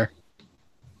right there.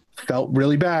 Felt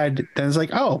really bad. Then it's like,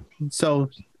 oh,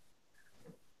 so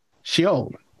she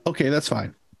old. Okay, that's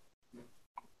fine.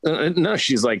 No,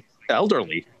 she's like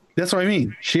elderly. That's what I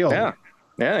mean. She old. Yeah.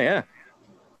 You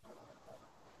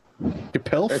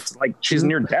pilf? It's like she's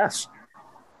near death.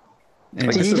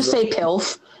 Did you just say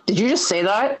pilf? Did you just say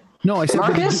that? No, I said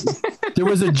Marcus? There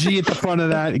was a G at the front of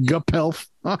that. Pilf.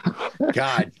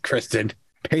 God, Kristen,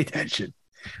 pay attention.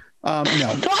 No.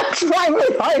 I'm trying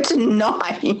really hard to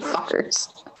not, you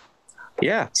fuckers.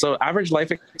 Yeah, so average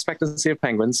life expectancy of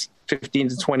Penguins, 15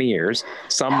 to 20 years.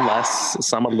 Some less,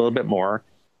 some a little bit more.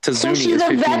 Tizuni so she's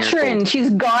a veteran. She's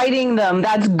guiding them.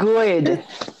 That's good.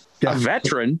 A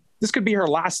veteran? This could be her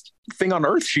last thing on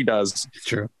earth she does. It's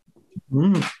true.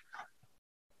 I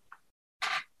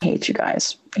hate you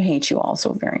guys. I hate you all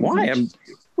so very much. Why?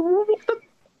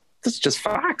 This is just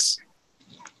facts.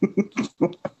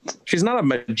 She's not a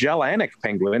Magellanic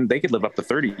Penguin. They could live up to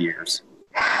 30 years.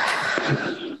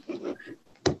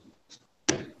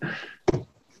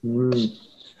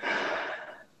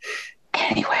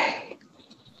 Anyway.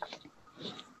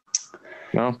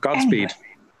 Well, Godspeed.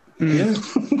 Yeah.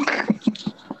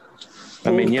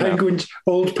 I mean,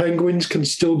 old penguins can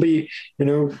still be,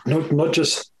 not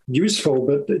just useful,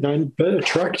 but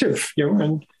attractive,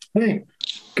 and hey,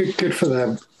 good for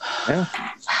them. Yeah.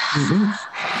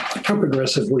 How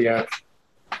progressive we are.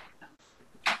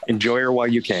 Enjoy her while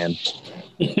you can.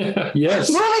 Yeah.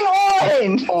 Yes. Moving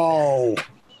on. Oh.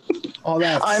 Oh,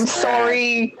 that's I'm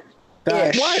sorry.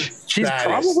 that, Ish. She's that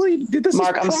probably did this.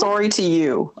 Mark, I'm sorry to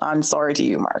you. I'm sorry to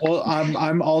you, Mark. Well,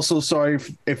 I'm also sorry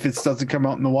if it doesn't come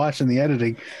out in the watch and the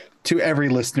editing to every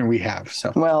listener we have.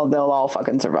 So Well, they'll all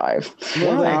fucking survive.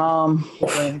 Well,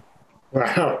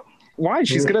 Wow. Why?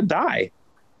 She's gonna die.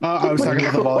 I was talking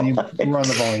about the volume. We're on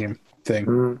the volume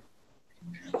thing.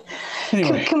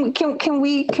 Anyway, Can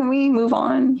we move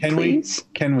on, can please?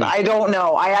 we? Can we? I don't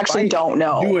know. I actually don't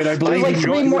know. Do it. I believe there's like you.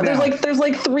 three Do it more. now. There's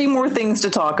like 3 more things to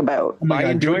talk about. Oh my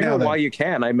By God, do it enjoying now, her then. while you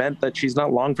can. I meant that she's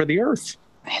not long for the earth.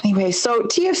 Anyway, so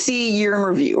TFC year in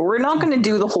review. We're not going to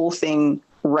do the whole thing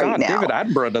right God, now. David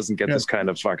Attenborough doesn't get this kind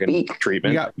of fucking We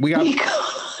treatment. got. Yeah.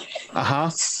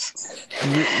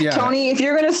 Tony, if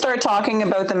you're going to start talking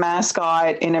about the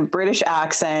mascot in a British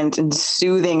accent and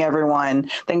soothing everyone,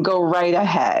 then go right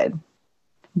ahead.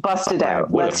 Bust it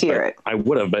out. Let's hear it. I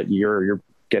would have, but you're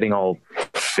getting all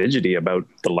fidgety about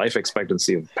the life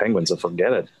expectancy of penguins, so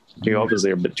forget it. You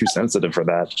obviously are a bit too sensitive for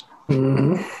that.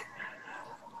 Mm-hmm.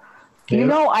 You Yeah.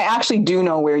 know, I actually do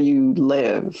know where you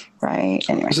live, right?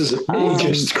 Anyway. This is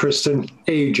ageist, Kristen.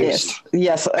 Ageist.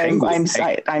 Yes, Penguins.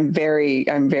 I'm very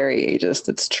ageist.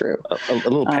 It's true. A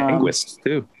little penguist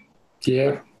too.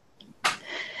 Yeah. Kind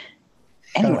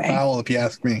of Anyway, foul, if you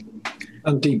ask me.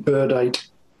 Anti-birdite.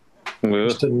 Ugh.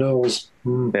 Mr. Knowles.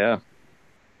 Mm. Yeah,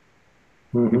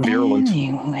 Mhm. virulent.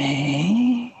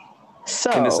 anyway,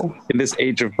 so In this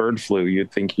age of bird flu,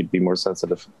 you'd think he'd be more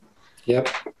sensitive. Yep.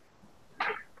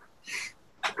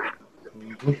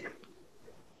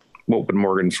 What would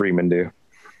Morgan Freeman do?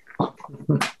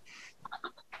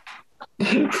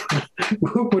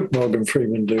 What would Morgan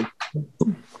Freeman do?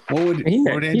 What would He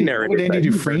Andy narrated that.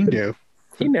 Dufresne do?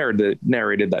 He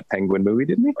narrated that penguin movie,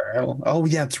 didn't he? Oh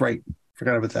yeah, that's right.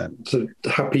 Forgot about that. It's a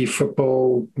happy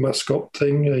football mascot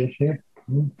thing. Yeah.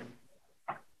 Mm.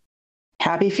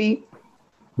 Happy Feet.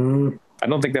 Mm. I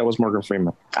don't think that was Morgan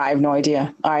Freeman. I have no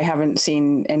idea. I haven't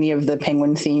seen any of the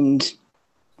penguin themed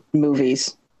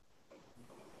movies.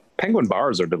 Penguin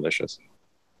bars are delicious.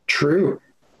 True.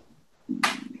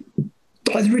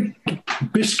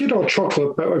 Biscuit or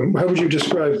chocolate? How would you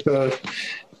describe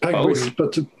penguins?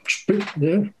 But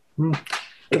yeah. Mm.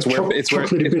 It's where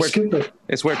chocolatey biscuit. But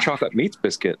it's where chocolate meets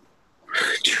biscuit.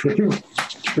 true.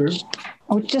 True.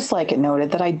 I would just like it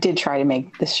noted that I did try to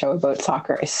make this show about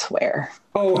soccer, I swear.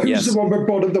 Oh, who's Yes. the one that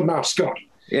brought up the mascot?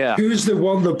 Yeah. Who's the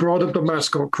one that brought up the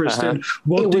mascot, Kristen?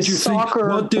 What It did was you think? soccer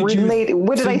What did related.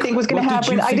 What did I think was going to what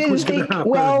did you happen? I didn't was gonna think.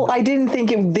 happen? Well, I didn't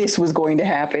think this was going to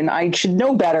happen. I should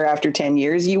know better after 10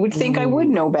 years. You would think I would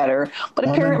know better, but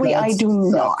Mom and apparently I dads, do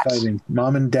stop not. Fighting.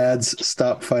 Mom and dads,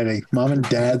 stop fighting. Mom and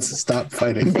dads, stop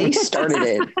fighting. They started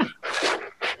it.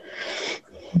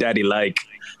 Daddy like.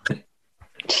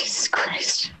 Jesus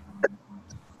Christ.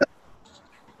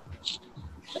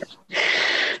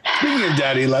 Speaking of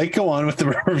daddy, like, go on with the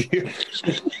review.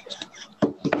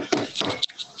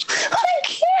 I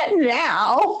can't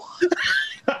now.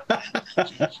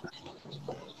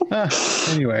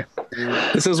 Anyway.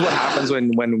 This is what happens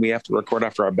when we have to record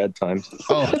after our bedtime.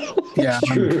 Oh, yeah.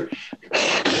 True.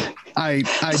 I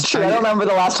don't remember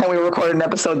the last time we recorded an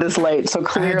episode this late, so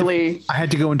clearly. I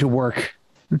had to go into work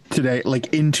today,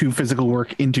 like into physical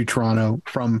work into Toronto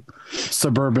from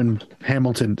suburban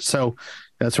Hamilton. So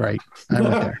that's right. I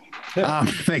went there.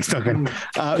 Thanks, Duncan.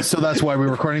 So that's why we're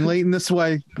recording late, and this is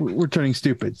why we're turning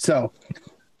stupid. So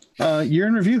year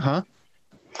in review, huh?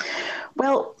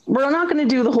 Well, we're not going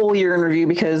to do the whole year in review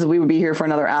because we would be here for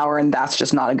another hour, and that's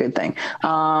just not a good thing.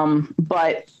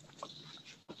 But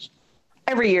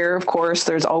every year, of course,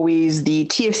 there's always the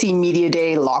TFC Media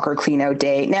Day, locker cleanout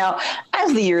day. Now,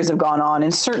 as the years have gone on,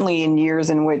 and certainly in years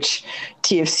in which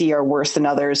TFC are worse than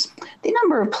others, the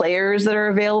number of players that are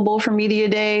available for Media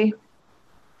Day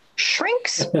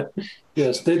shrinks.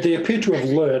 Yes, they appear to have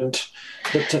learned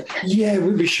that,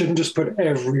 we shouldn't just put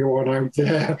everyone out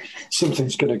there.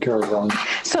 Something's going to go wrong.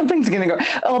 Something's going to go.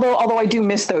 Although I do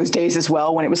miss those days as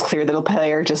well when it was clear that a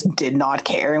player just did not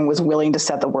care and was willing to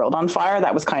set the world on fire.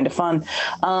 That was kind of fun.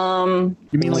 You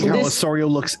mean like how Osorio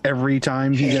looks every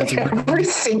time he gets every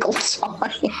single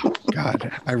time?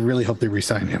 God, I really hope they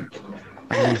resign him.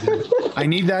 I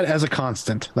need that as a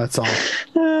constant. That's all.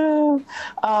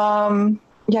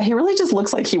 Yeah, he really just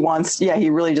looks like he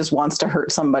really just wants to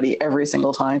hurt somebody every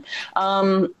single time.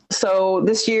 So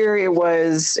this year it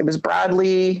was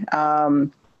Bradley,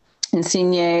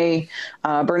 Insigne,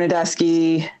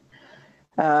 Bernadeschi.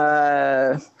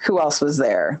 Who else was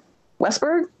there?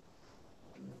 Westberg?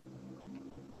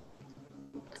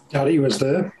 Daddy was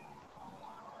there.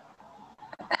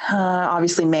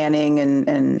 Obviously Manning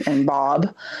and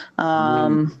Bob.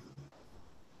 I'm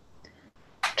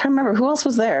trying to remember who else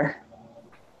was there.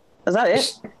 Is that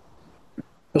it?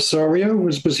 Osorio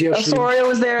was he actually? Osorio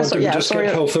was there. So yeah, just Osorio.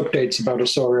 get health updates about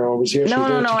Osorio. Or was he actually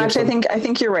there? No. Actually, I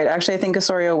think you're right. Actually, I think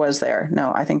Osorio was there.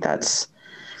 No, I think that's.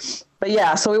 But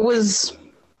yeah, so it was.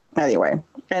 Anyway,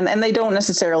 and they don't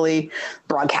necessarily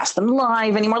broadcast them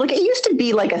live anymore. Like it used to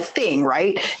be like a thing,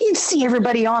 right? You'd see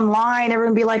everybody online,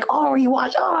 everyone be like, "Oh, you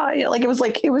watch?" Oh, yeah. Like it was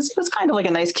kind of like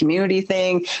a nice community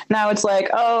thing. Now it's like,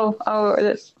 oh,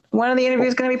 one of the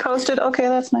interviews going to be posted. Okay,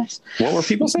 that's nice. What were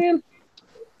people saying?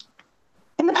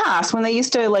 In the past, when they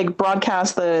used to like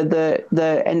broadcast the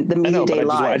media day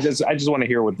live. I just want to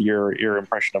hear what your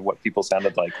impression of what people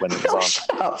sounded like when it was on.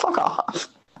 Shut up, fuck off.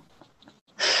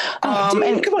 Dude,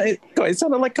 and come on, it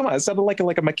sounded like a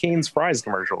McCain's fries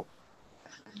commercial.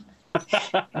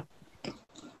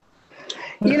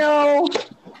 You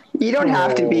don't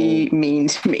have to be mean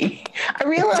to me. I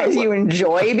realize you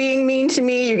enjoy being mean to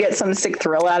me. You get some sick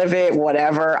thrill out of it,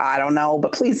 whatever. I don't know,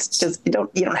 but please just you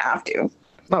don't have to.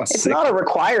 It's not a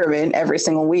requirement every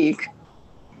single week.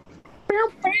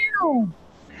 You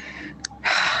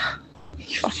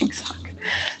fucking suck.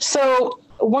 So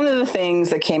one of the things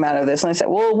that came out of this, and I said,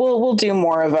 we'll do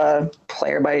more of a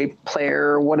player by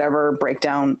player, whatever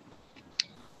breakdown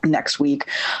next week.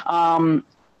 But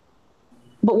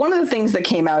one of the things that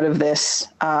came out of this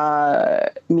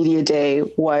media day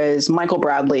was Michael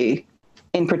Bradley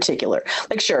in particular.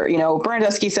 Like, sure,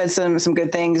 Bernadeschi said some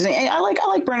good things, and I like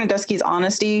Bernadeschi's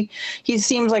honesty. He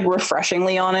seems like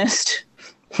refreshingly honest.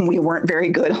 We weren't very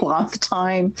good a lot of the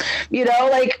time,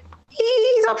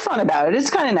 he's upfront about it. It's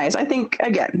kind of nice. I think,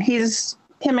 again,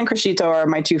 him and Criscito are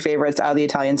my two favorites out of the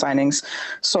Italian signings.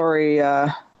 Sorry,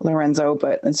 Lorenzo,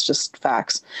 but it's just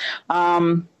facts.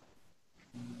 But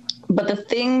the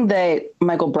thing that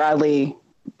Michael Bradley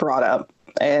brought up,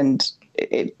 and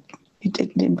it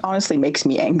honestly makes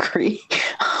me angry,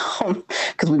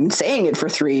 because we've been saying it for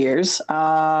 3 years,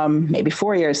 maybe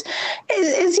 4 years,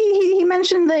 is he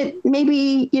mentioned that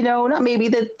maybe,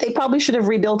 that they probably should have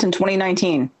rebuilt in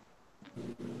 2019.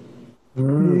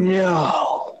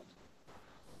 No.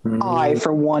 I,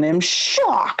 for one, am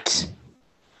shocked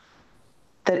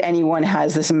that anyone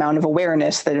has this amount of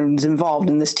awareness that is involved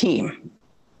in this team.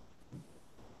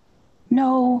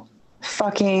 No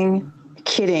fucking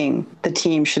kidding. The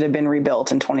team should have been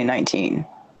rebuilt in 2019.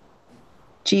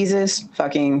 Jesus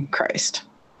fucking Christ.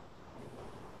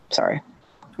 Sorry.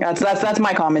 That's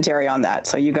my commentary on that.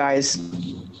 So you guys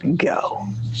go.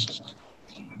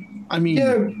 I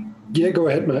mean, yeah, go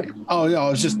ahead, Mac. Oh no,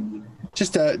 it was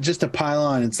just to pile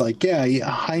on. It's like,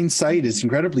 hindsight is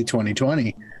incredibly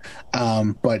 2020.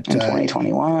 But in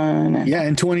 2021. Yeah,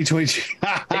 in 2022.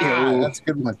 That's a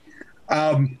good one.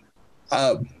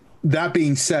 That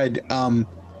being said,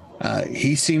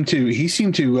 he seemed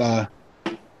to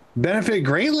benefit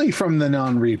greatly from the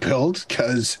non-rebuild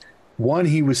because, one,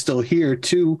 he was still here.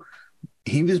 Two,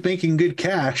 he was making good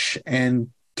cash, and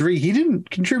three, he didn't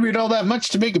contribute all that much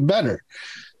to make it better.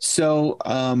 So,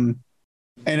 and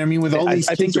I mean, with all these,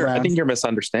 I think you're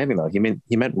misunderstanding though. He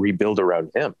meant rebuild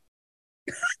around him.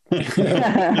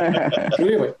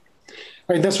 Really?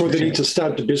 I mean, that's what they need to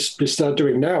start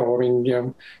doing now. I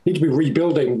mean, need to be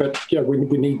rebuilding, but we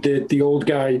need the old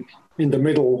guy in the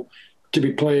middle to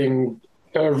be playing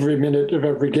every minute of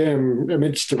every game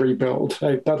amidst the rebuild.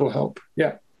 That'll help.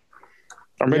 Yeah.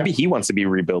 Or maybe he wants to be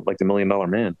rebuilt like the $1 Million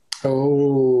Man.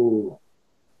 Oh.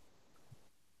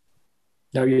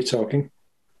 Now you're talking.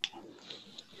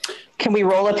 Can we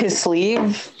roll up his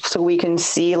sleeve so we can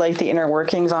see like the inner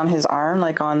workings on his arm,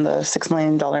 like on the $6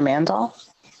 Million Man doll?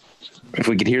 If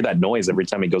we could hear that noise every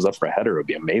time he goes up for a header, it would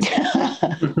be amazing.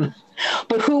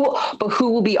 But who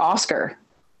will be Oscar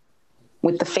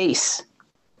with the face?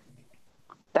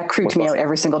 That creeped me out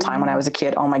every single time when I was a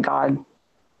kid. Oh my God.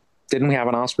 Didn't we have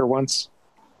an Oscar once?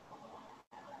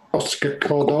 Oscar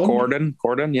Cordon,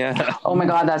 yeah. Oh my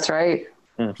God, that's right.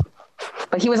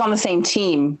 But he was on the same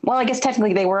team. Well, I guess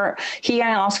technically he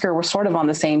and Oscar were sort of on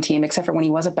the same team, except for when he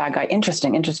was a bad guy.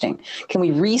 Interesting. Can we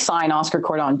re-sign Oscar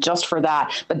Cordon just for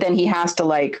that? But then he has to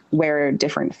like wear a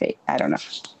different face. I don't know.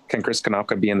 Can Chris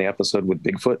Kanopka be in the episode with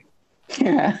Bigfoot?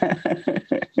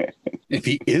 If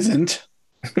he isn't.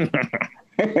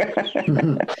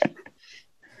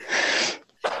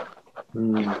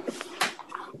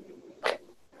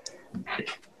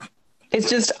 It's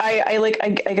just like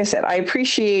I said, I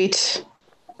appreciate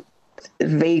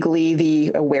vaguely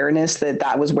the awareness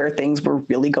that was where things were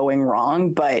really going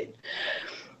wrong, but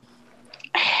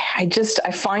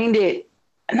I find it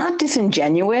not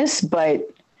disingenuous, but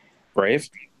brave.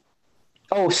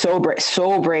 Oh, so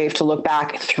brave to look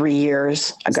back 3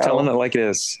 years ago. He's telling it like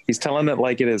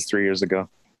it is. 3 years ago.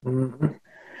 Mm-hmm.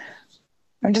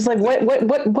 I'm just like,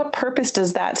 what purpose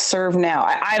does that serve now?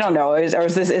 I don't know. Is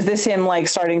this him like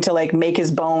starting to like make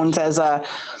his bones as a,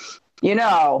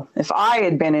 if I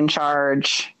had been in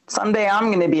charge, someday I'm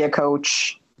going to be a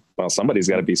coach. Well, somebody's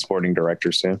got to be sporting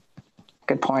director soon.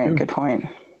 Good point. Good point.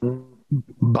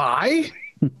 Bye.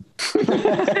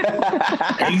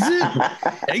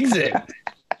 Exit.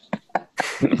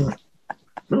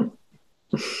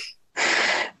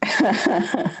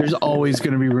 There's always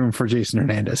going to be room for Jason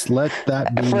Hernandez. Let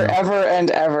that be forever and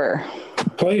ever.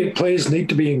 Players need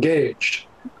to be engaged.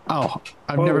 Oh,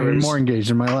 I've never been more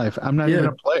engaged in my life. I'm not even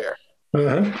a player.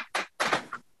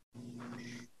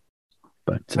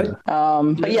 But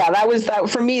yeah, that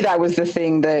for me. That was the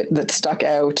thing that stuck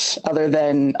out. Other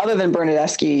than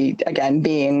Bernadeschi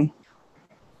again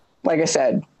like I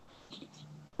said,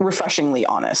 refreshingly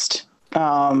honest.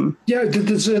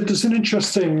 There's an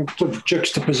interesting sort of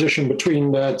juxtaposition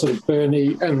between sort of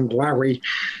Bernie and Larry,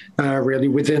 really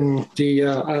within the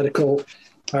article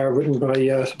written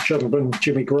by gentleman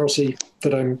Jimmy Grossi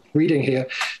that I'm reading here.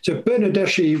 So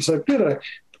Bernadeschi is like,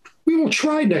 we will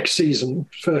try next season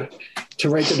to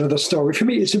write another story. For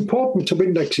me, it's important to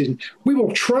win next season. We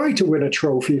will try to win a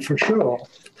trophy for sure.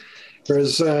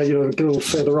 Whereas, a little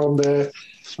further on there,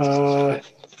 so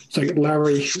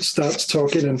Larry starts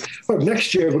talking and,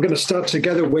 next year we're going to start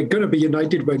together. We're going to be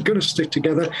united. We're going to stick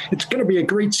together. It's going to be a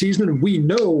great season, and we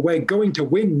know we're going to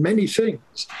win many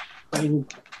things. I mean,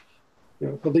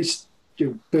 at least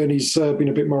Bernie's been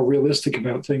a bit more realistic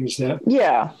about things now.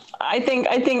 Yeah, I think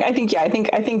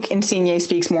Insigne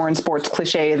speaks more in sports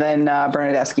cliche than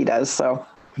Bernadeschi does. So.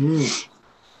 I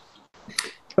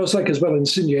was like as well,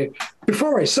 Insigne.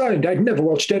 Before I signed, I'd never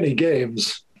watched any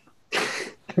games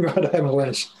about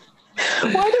MLS.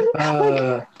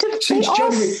 Why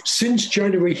Since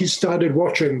January, he started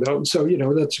watching them. So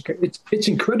that's okay. It's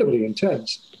incredibly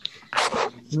intense.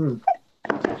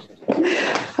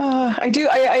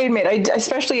 I admit,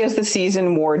 especially as the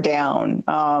season wore down,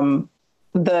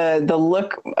 the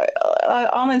look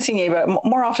on Insigne, but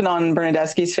more often on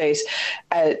Bernadeschi's face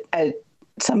at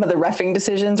some of the reffing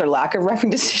decisions or lack of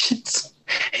reffing decisions.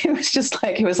 It's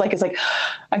like,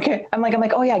 okay. I'm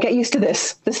like, oh yeah, get used to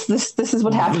this. This is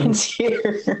what happens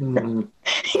here.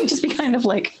 You'd just be kind of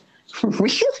like,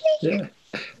 really? Yeah.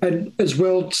 And as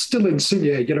well, still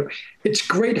Insigne, it's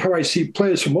great how I see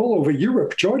players from all over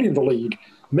Europe joining the league,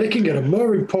 making it a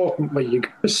more important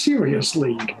league, a serious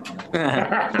league.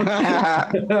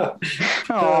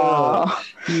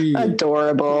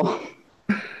 Adorable.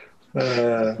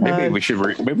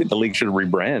 Maybe the league should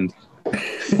rebrand.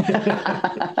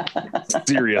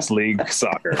 Serious League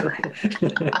Soccer.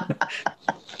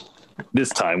 This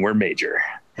time we're major.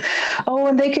 Oh,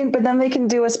 and then they can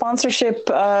do a sponsorship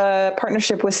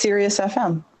partnership with Sirius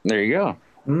FM. There you go.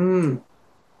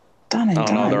 Done and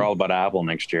done. No, they're all about Apple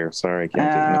next year. Sorry, I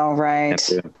can't. Oh, right.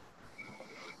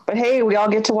 But hey, we all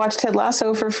get to watch Ted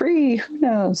Lasso for free. Who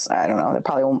knows? I don't know.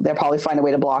 They'll probably find a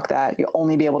way to block that. You'll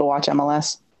only be able to watch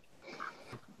MLS.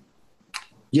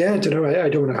 Yeah, I don't know. I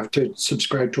don't want to have to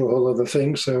subscribe to a whole other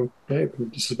thing. So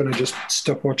this is when I just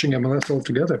stop watching MLS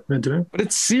altogether. I don't know. But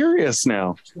it's serious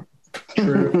now.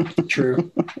 True.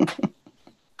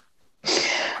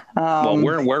 Well,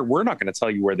 we're not going to tell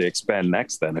you where they expand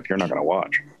next then if you're not going to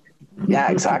watch.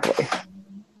 Yeah, exactly.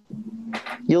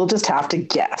 You'll just have to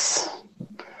guess.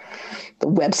 The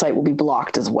website will be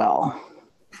blocked as well.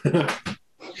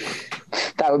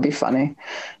 That would be funny.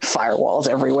 Firewalls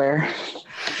everywhere.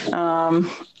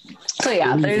 So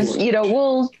yeah, there's,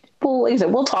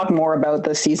 we'll talk more about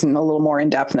the season a little more in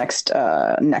depth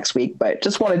next week, but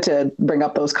just wanted to bring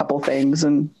up those couple things.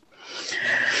 And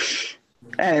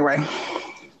anyway,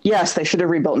 yes, they should have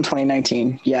rebuilt in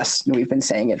 2019. Yes, we've been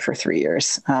saying it for 3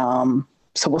 years. So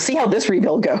we'll see how this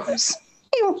rebuild goes.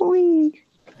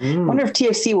 Wonder if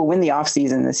TFC will win the off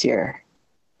season this year.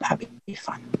 That'd be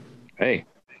fun. Hey,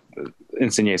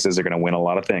 Insigne says they're going to win a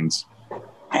lot of things.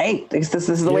 Hey, this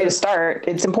is the way to start.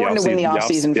 It's important to win the off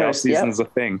season first. The off season is a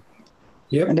thing.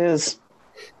 Yep. It is.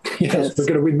 Yes, we're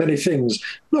going to win many things.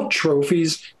 Not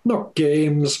trophies, not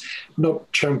games,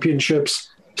 not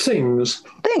championships. Things.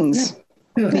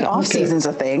 Yeah, the off season's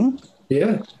a thing.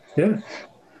 Yeah. Very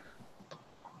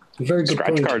good Scratch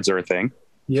point. cards are a thing.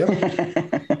 Yep.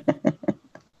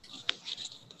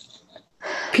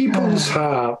 People's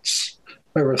hearts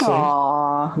are a thing.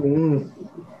 Aww.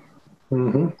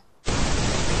 Mm-hmm.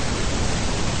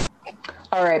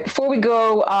 All right, before we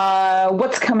go,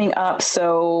 what's coming up?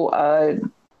 So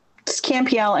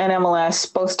CanPL and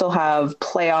MLS both still have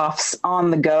playoffs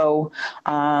on the go.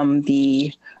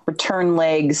 The return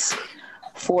legs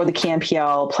for the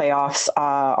CanPL playoffs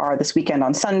are this weekend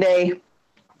on Sunday.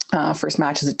 First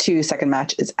match is at 2. Second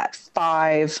match is at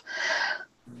 5.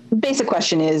 Basic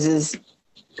question is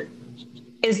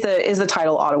the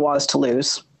title Ottawa's to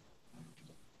lose?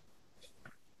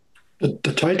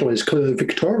 The title is clearly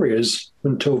Victoria's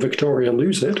until Victoria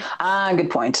lose it.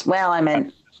 Good point. Well, I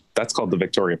meant That's called the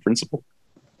Victoria Principle.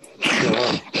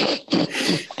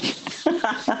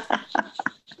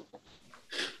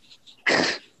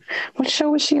 what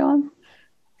show was she on?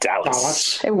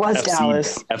 Dallas. It was FC,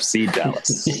 Dallas. FC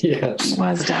Dallas. Yes. It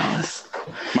was Dallas.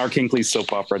 Mark Hinckley's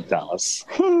soap opera Dallas.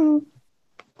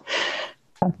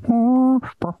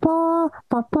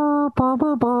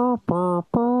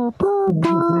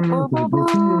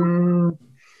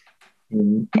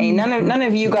 Hey, none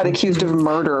of you got accused of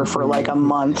murder for like a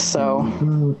month, so.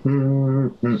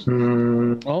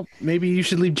 Well, maybe you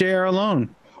should leave JR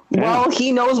alone. Well,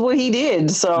 he knows what he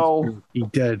did, so. He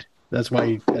did. That's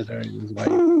why. That's why.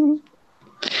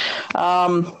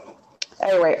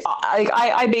 Anyway,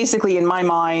 I basically, in my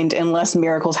mind, unless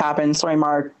miracles happen, sorry,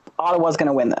 Mark, Ottawa's going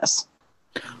to win this.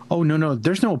 Oh no!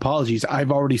 There's no apologies.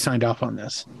 I've already signed off on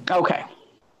this. Okay.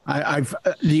 I've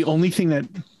the only thing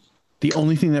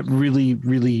that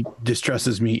really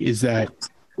distresses me is that,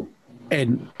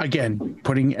 and again,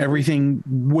 putting everything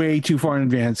way too far in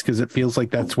advance because it feels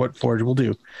like that's what Forge will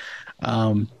do.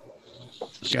 Got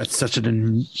such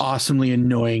an awesomely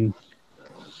annoying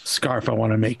scarf I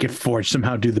want to make if Forge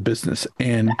somehow do the business,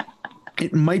 and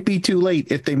it might be too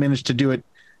late if they manage to do it,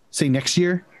 say next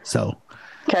year. So.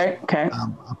 Okay.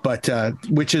 But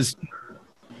which is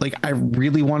like I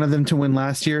really wanted them to win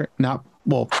last year. Not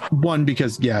well, one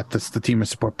because that's the team I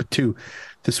support, but two,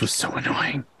 this was so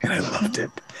annoying and I loved it.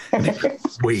 And I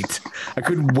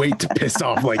couldn't wait to piss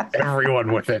off like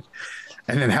everyone with it,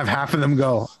 and then have half of them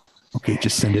go, "Okay,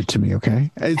 just send it to me,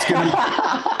 okay?" It's gonna.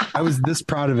 I was this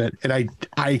proud of it, and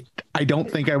I don't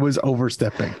think I was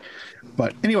overstepping,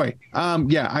 but anyway,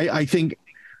 I think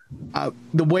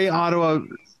the way Ottawa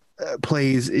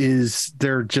plays is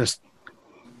they're just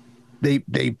they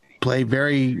play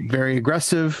very, very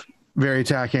aggressive, very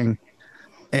attacking,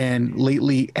 and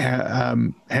lately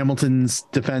Hamilton's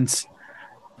defense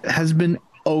has been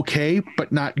okay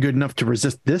but not good enough to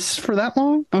resist this for that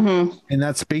long. And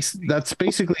that's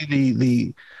basically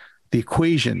the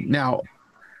equation. Now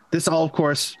this all of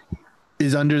course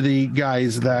is under the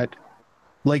guise that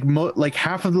like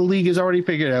half of the league has already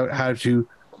figured out how to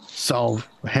solve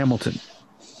Hamilton.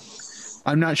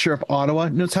 I'm not sure if Ottawa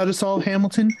knows how to solve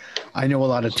Hamilton. I know a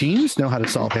lot of teams know how to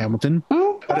solve Hamilton.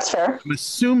 That's fair. I'm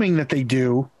assuming that they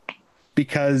do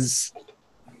because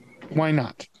why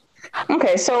not?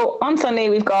 Okay, so on Sunday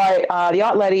we've got the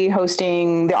Atleti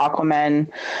hosting the Aquamen.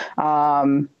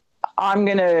 I'm not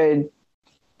even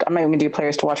gonna do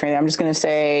players to watch or anything. I'm just gonna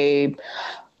say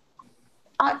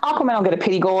Aquamen will get a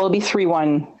pity goal. It'll be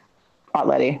 3-1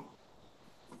 Atleti.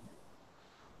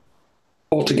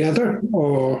 Altogether,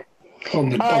 or on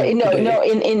the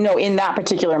in that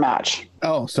particular match.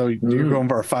 Oh, so you're going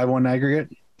for a 5-1 aggregate?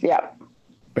 Yeah.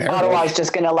 Otherwise,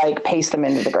 just gonna pace them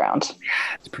into the ground.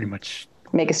 It's pretty much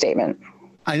make a statement.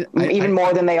 Even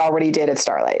more than they already did at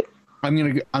Starlight. I'm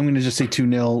gonna just say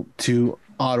 2-0 to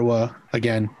Ottawa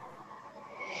again,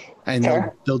 and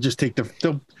they'll just take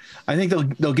I think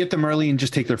they'll get them early and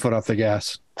just take their foot off the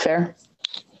gas. Fair.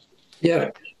 Yeah,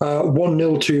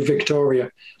 1-0 to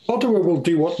Victoria. Ottawa will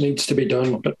do what needs to be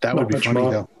done, but that would be funny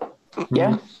though.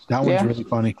 Yeah, that one's really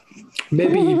funny.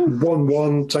 Maybe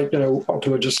 1-1,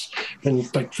 Ottawa just, and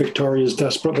Victoria's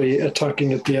desperately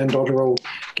attacking at the end. Ottawa will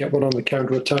get one on the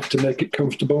counter attack to make it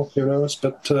comfortable, who knows?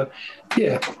 But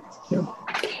you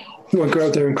want to go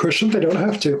out there and crush them, they don't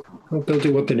have to. They'll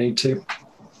do what they need to.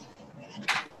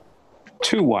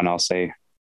 2-1, I'll say.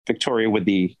 Victoria with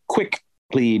the quick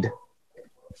lead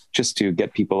just to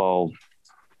get people all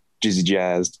jizzy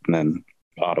jazzed, and then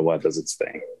Ottawa does its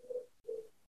thing.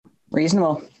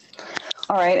 Reasonable.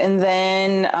 All right, and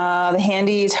then the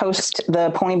Handies host the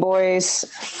Pony Boys,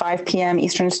 5 p.m.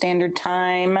 Eastern Standard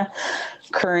Time.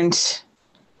 Current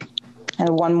at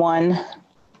 1-1.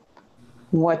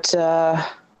 What's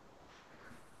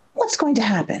going to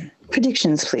happen?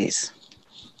 Predictions, please.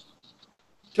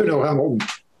 2-0 Hamilton.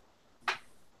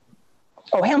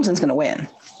 Oh, Hamilton's going to win.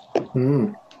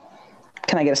 Mm.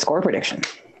 Can I get a score prediction?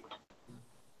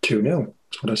 2-0.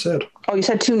 That's what I said. Oh, you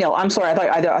said 2-0. I'm sorry.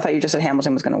 I thought you just said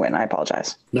Hamilton was going to win. I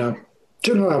apologize. No.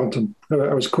 2-0 Hamilton.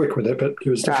 I was quick with it, but it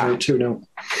was definitely 2-0.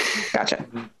 Gotcha.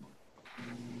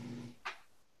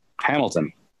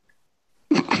 Hamilton.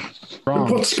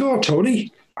 Wrong. What score,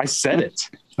 Tony? I said it.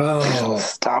 Oh.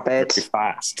 Stop it. Very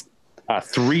fast.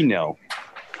 3-0.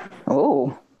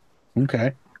 Oh.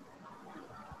 Okay.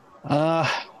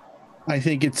 I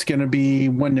think it's going to be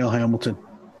 1-0 Hamilton.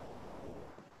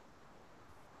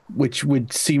 which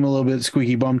would seem a little bit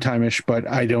squeaky bum time-ish, but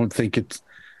I don't think it's.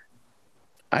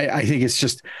 I think it's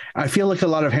just. I feel like a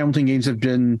lot of Hamilton games have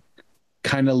been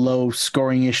kind of low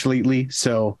scoring-ish lately,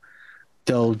 so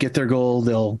they'll get their goal,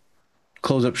 they'll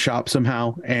close up shop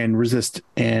somehow and resist,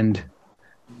 and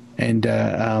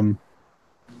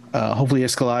hopefully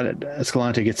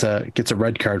Escalante gets a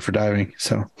red card for diving.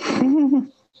 So,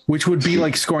 which would be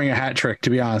like scoring a hat trick, to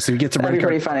be honest. If he gets a That'd red be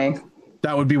card, pretty funny.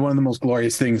 that would be one of the most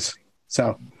glorious things.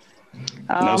 So,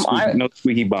 No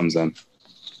squeaky bums then.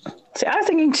 See, I was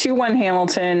thinking 2-1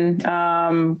 Hamilton,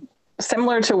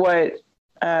 similar to what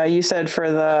you said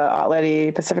for the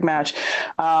Atleti Pacific match.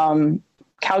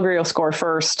 Calgary will score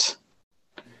first.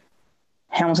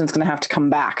 Hamilton's going to have to come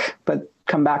back, but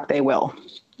come back they will.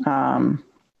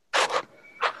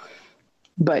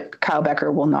 But Kyle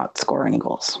Becker will not score any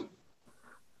goals.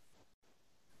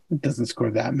 it doesn't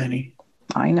score that many.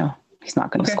 I know. He's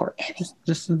not going to score any.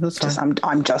 That's fine.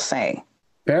 I'm just saying.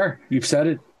 Fair. You've said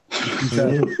it. You've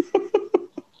said it.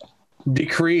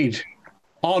 Decreed.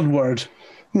 Onward.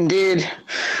 Indeed.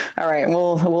 All right.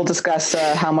 We'll discuss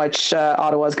how much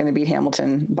Ottawa is going to beat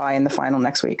Hamilton by in the final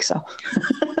next week. So.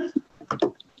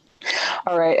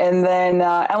 All right. And then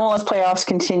MLS playoffs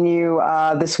continue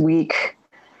this week.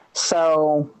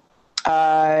 So,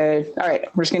 all right.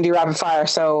 We're just going to do rapid fire.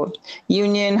 So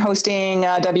Union hosting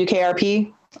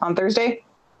WKRP on Thursday.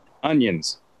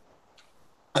 Onions.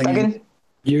 Second.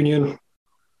 Union.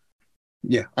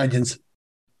 Yeah, Onions.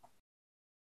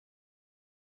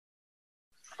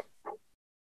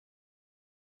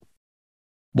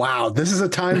 Wow, this is a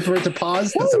time for it to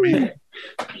pause. That's amazing.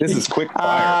 This is quick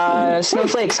fire.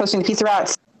 Snowflakes hosting the Pizza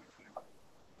Rats.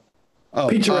 Oh,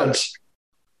 Pizza Rats.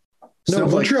 No,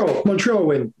 Snowflakes. Montreal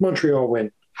win. Montreal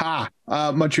win. Ha.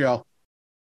 Montreal.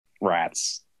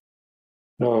 Rats.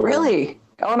 No. Really?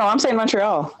 Oh no, I'm saying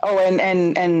Montreal. Oh,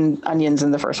 and Onions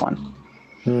in the first one.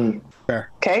 Fair.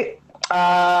 Okay.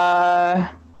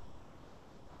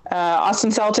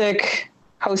 Austin Celtic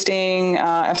hosting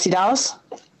FC Dallas.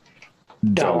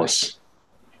 Dallas.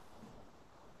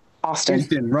 Austin.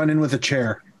 Houston, run in with a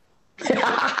chair.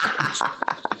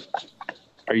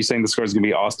 Are you saying the score is going to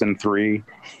be Austin 3?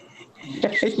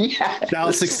 Yeah.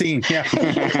 Dallas 16. Yeah.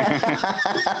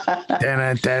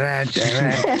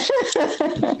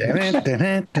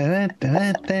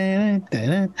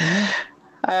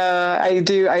 I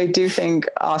do think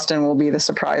Austin will be the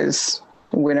surprise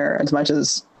winner. As much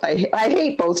as I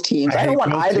hate both teams, I don't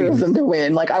want either of them to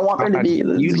win. Like I want there to be.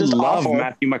 You just love awful.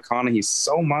 Matthew McConaughey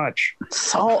so much.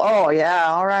 So, oh yeah,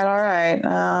 all right.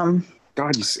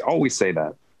 God, you always say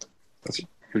that. That's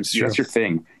your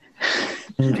thing.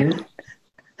 Mm-hmm.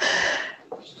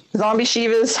 Zombie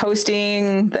Shivas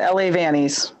hosting the LA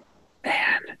Vannies.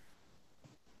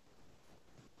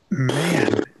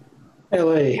 Man.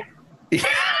 LA. Yeah.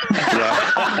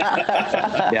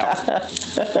 Yeah.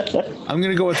 I'm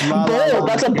going to go with Bold.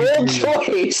 That's a bold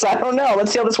choice. I don't know.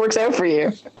 Let's see how this works out for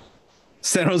you.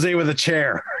 San Jose with a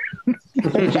chair.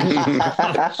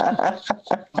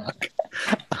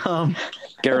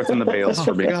 Gareth and the Bales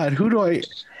for me. God, who knows?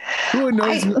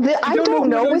 I don't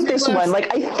know with this left. one.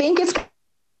 Like, I think it's.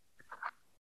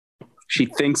 She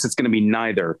thinks it's going to be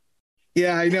neither.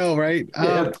 Yeah, I know, right?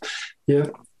 Yeah.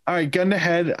 All right, gun to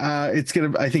head. I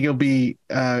think it'll be.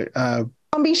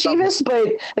 Zombie Shivas,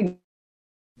 but like.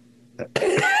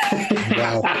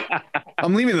 Wow.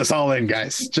 I'm leaving this all in,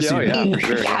 guys. Just so you know. He for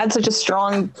sure. had such a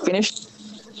strong finish.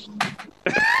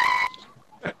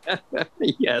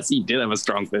 Yes, he did have a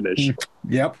strong finish.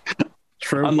 Yep.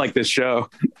 True. Unlike this show.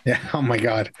 Yeah. Oh my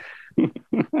God.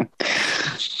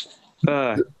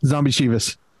 Zombie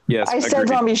Shivas. Yes, I said agreed.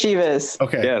 Zombie Shivas.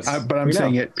 Okay. Yes, but I'm we know.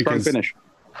 saying it Strong because finish.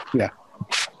 Yeah.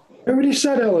 Everybody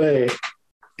said LA.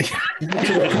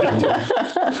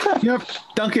 Yep.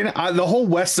 Duncan, the whole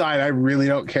West Side, I really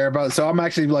don't care about. So I'm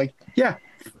actually like, yeah,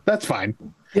 that's fine.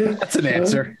 Yeah. That's an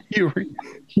answer.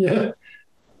 Yeah.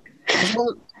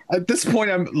 Well, at this point,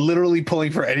 I'm literally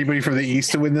pulling for anybody from the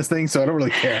East to win this thing, so I don't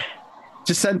really care.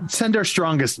 Just send our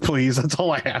strongest, please. That's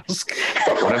all I ask.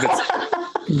 What if it's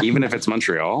even if it's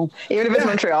Montreal? Even if it's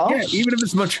Montreal? Yeah, even if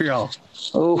it's Montreal.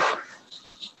 Oof.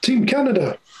 Team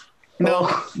Canada. No,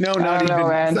 I not don't know, even.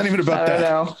 man. It's not even about I don't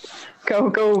that. know.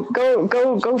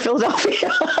 Go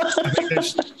Philadelphia.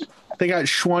 They got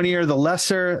Schwanier the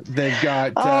Lesser. They've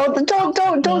got.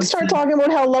 Don't start talking about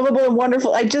how lovable and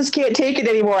wonderful. I just can't take it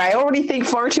anymore. I already think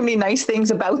far too many nice things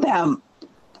about them.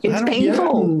 It's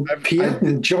painful. Piet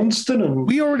and Johnston and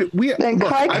And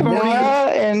Kai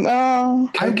Kamara and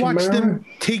I watched them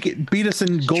beat us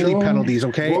in goalie penalties.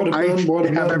 Okay, What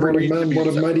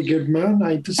a mighty good man.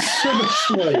 I just so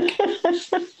much like.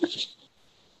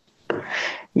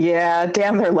 Yeah,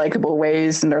 damn their likable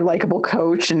ways and their likable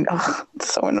coach, and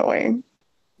it's so annoying.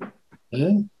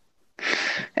 Yeah.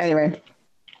 Anyway,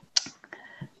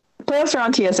 playoffs are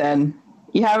on TSN.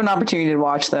 You have an opportunity to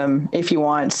watch them if you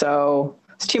want. So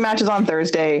it's 2 matches on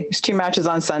Thursday. There's 2 matches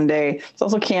on Sunday. There's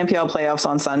also CanPL playoffs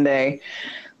on Sunday.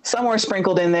 Somewhere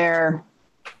sprinkled in there,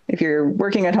 if you're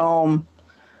working at home,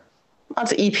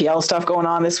 lots of EPL stuff going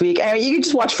on this week. I mean, you can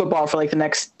just watch football for like the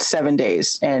next 7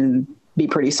 days and be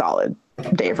pretty solid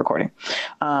day of recording.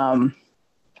 I'm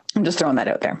just throwing that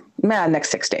out there.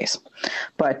 Next 6 days.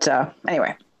 But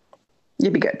anyway,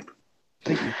 you'd be good.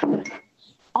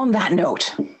 On that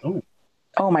note,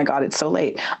 oh my God, it's so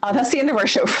late. That's the end of our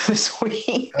show for this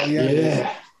week.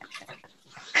 Yeah.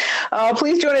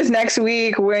 Please join us next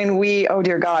week when we, oh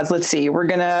dear gods, let's see. We're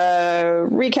going to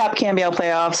recap CanPL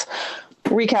playoffs,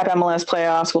 recap MLS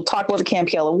playoffs. We'll talk about the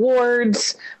CanPL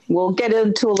awards. We'll get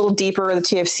into a little deeper the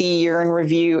TFC year in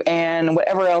review and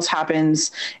whatever else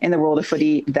happens in the world of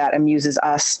footy that amuses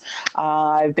us.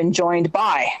 I've been joined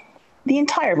by the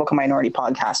entire Vocal Minority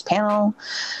podcast panel,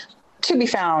 to be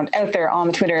found out there on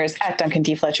the Twitters at Duncan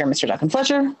D. Fletcher, Mr. Duncan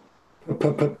Fletcher.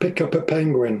 Pick up a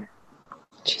penguin.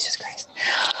 Jesus Christ.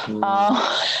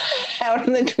 Out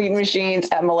in the tweet machines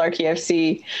at Malarkey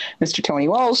FC, Mr. Tony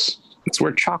Walsh. It's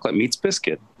where chocolate meets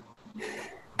biscuit.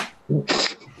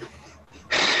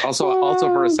 Also,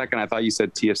 for a second, I thought you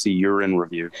said TFC urine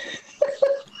review.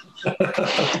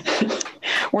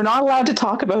 We're not allowed to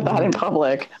talk about that in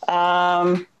public.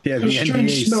 Yeah, the There's NBA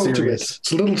strange is smell to it. serious.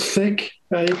 It's a little thick.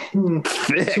 Thick. So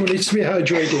it needs to be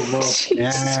hydrated more.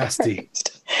 Nasty.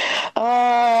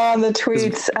 The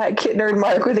tweets at Kit Nerd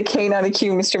Mark with a K, not a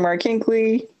Q, Mr. Mark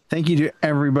Hinkley. Thank you to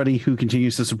everybody who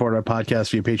continues to support our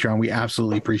podcast via Patreon. We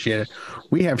absolutely appreciate it.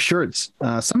 We have shirts.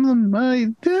 Some of them,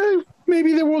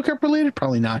 maybe they're World Cup related,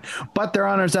 probably not, but they're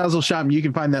on our Zazzle shop. And you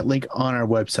can find that link on our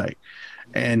website.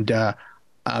 And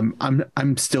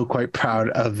I'm still quite proud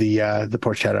of the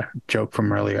porchetta joke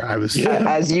from earlier. I was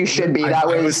As you should be.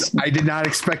 I did not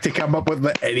expect to come up with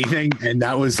anything, and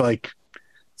that was like.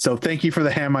 So thank you for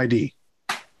the ham ID.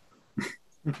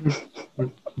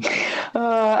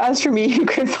 As for me, you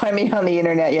can find me on the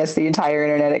internet. Yes, the entire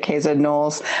internet at KZ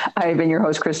Knowles. I've been your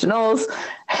host, Krista Knowles.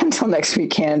 Until next week,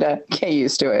 Canada, get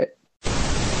used to it.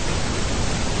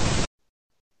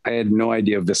 I had no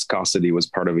idea viscosity was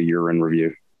part of a urine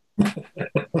review.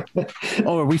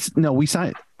 Oh, we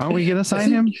signed. Aren't we going to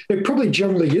sign him? It probably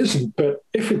generally isn't, but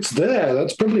if it's there,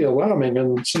 that's probably alarming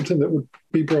and something that would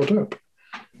be brought up.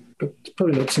 But it's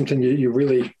probably not something you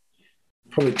really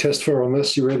probably test for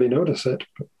unless you really notice it.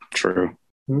 But, True.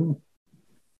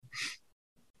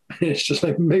 It's just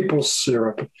like maple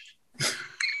syrup.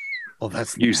 Oh,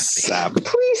 that's You nasty. sap.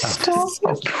 Please stop.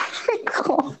 Oh my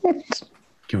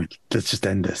God. Let's just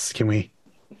end this. Can we?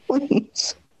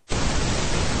 Please.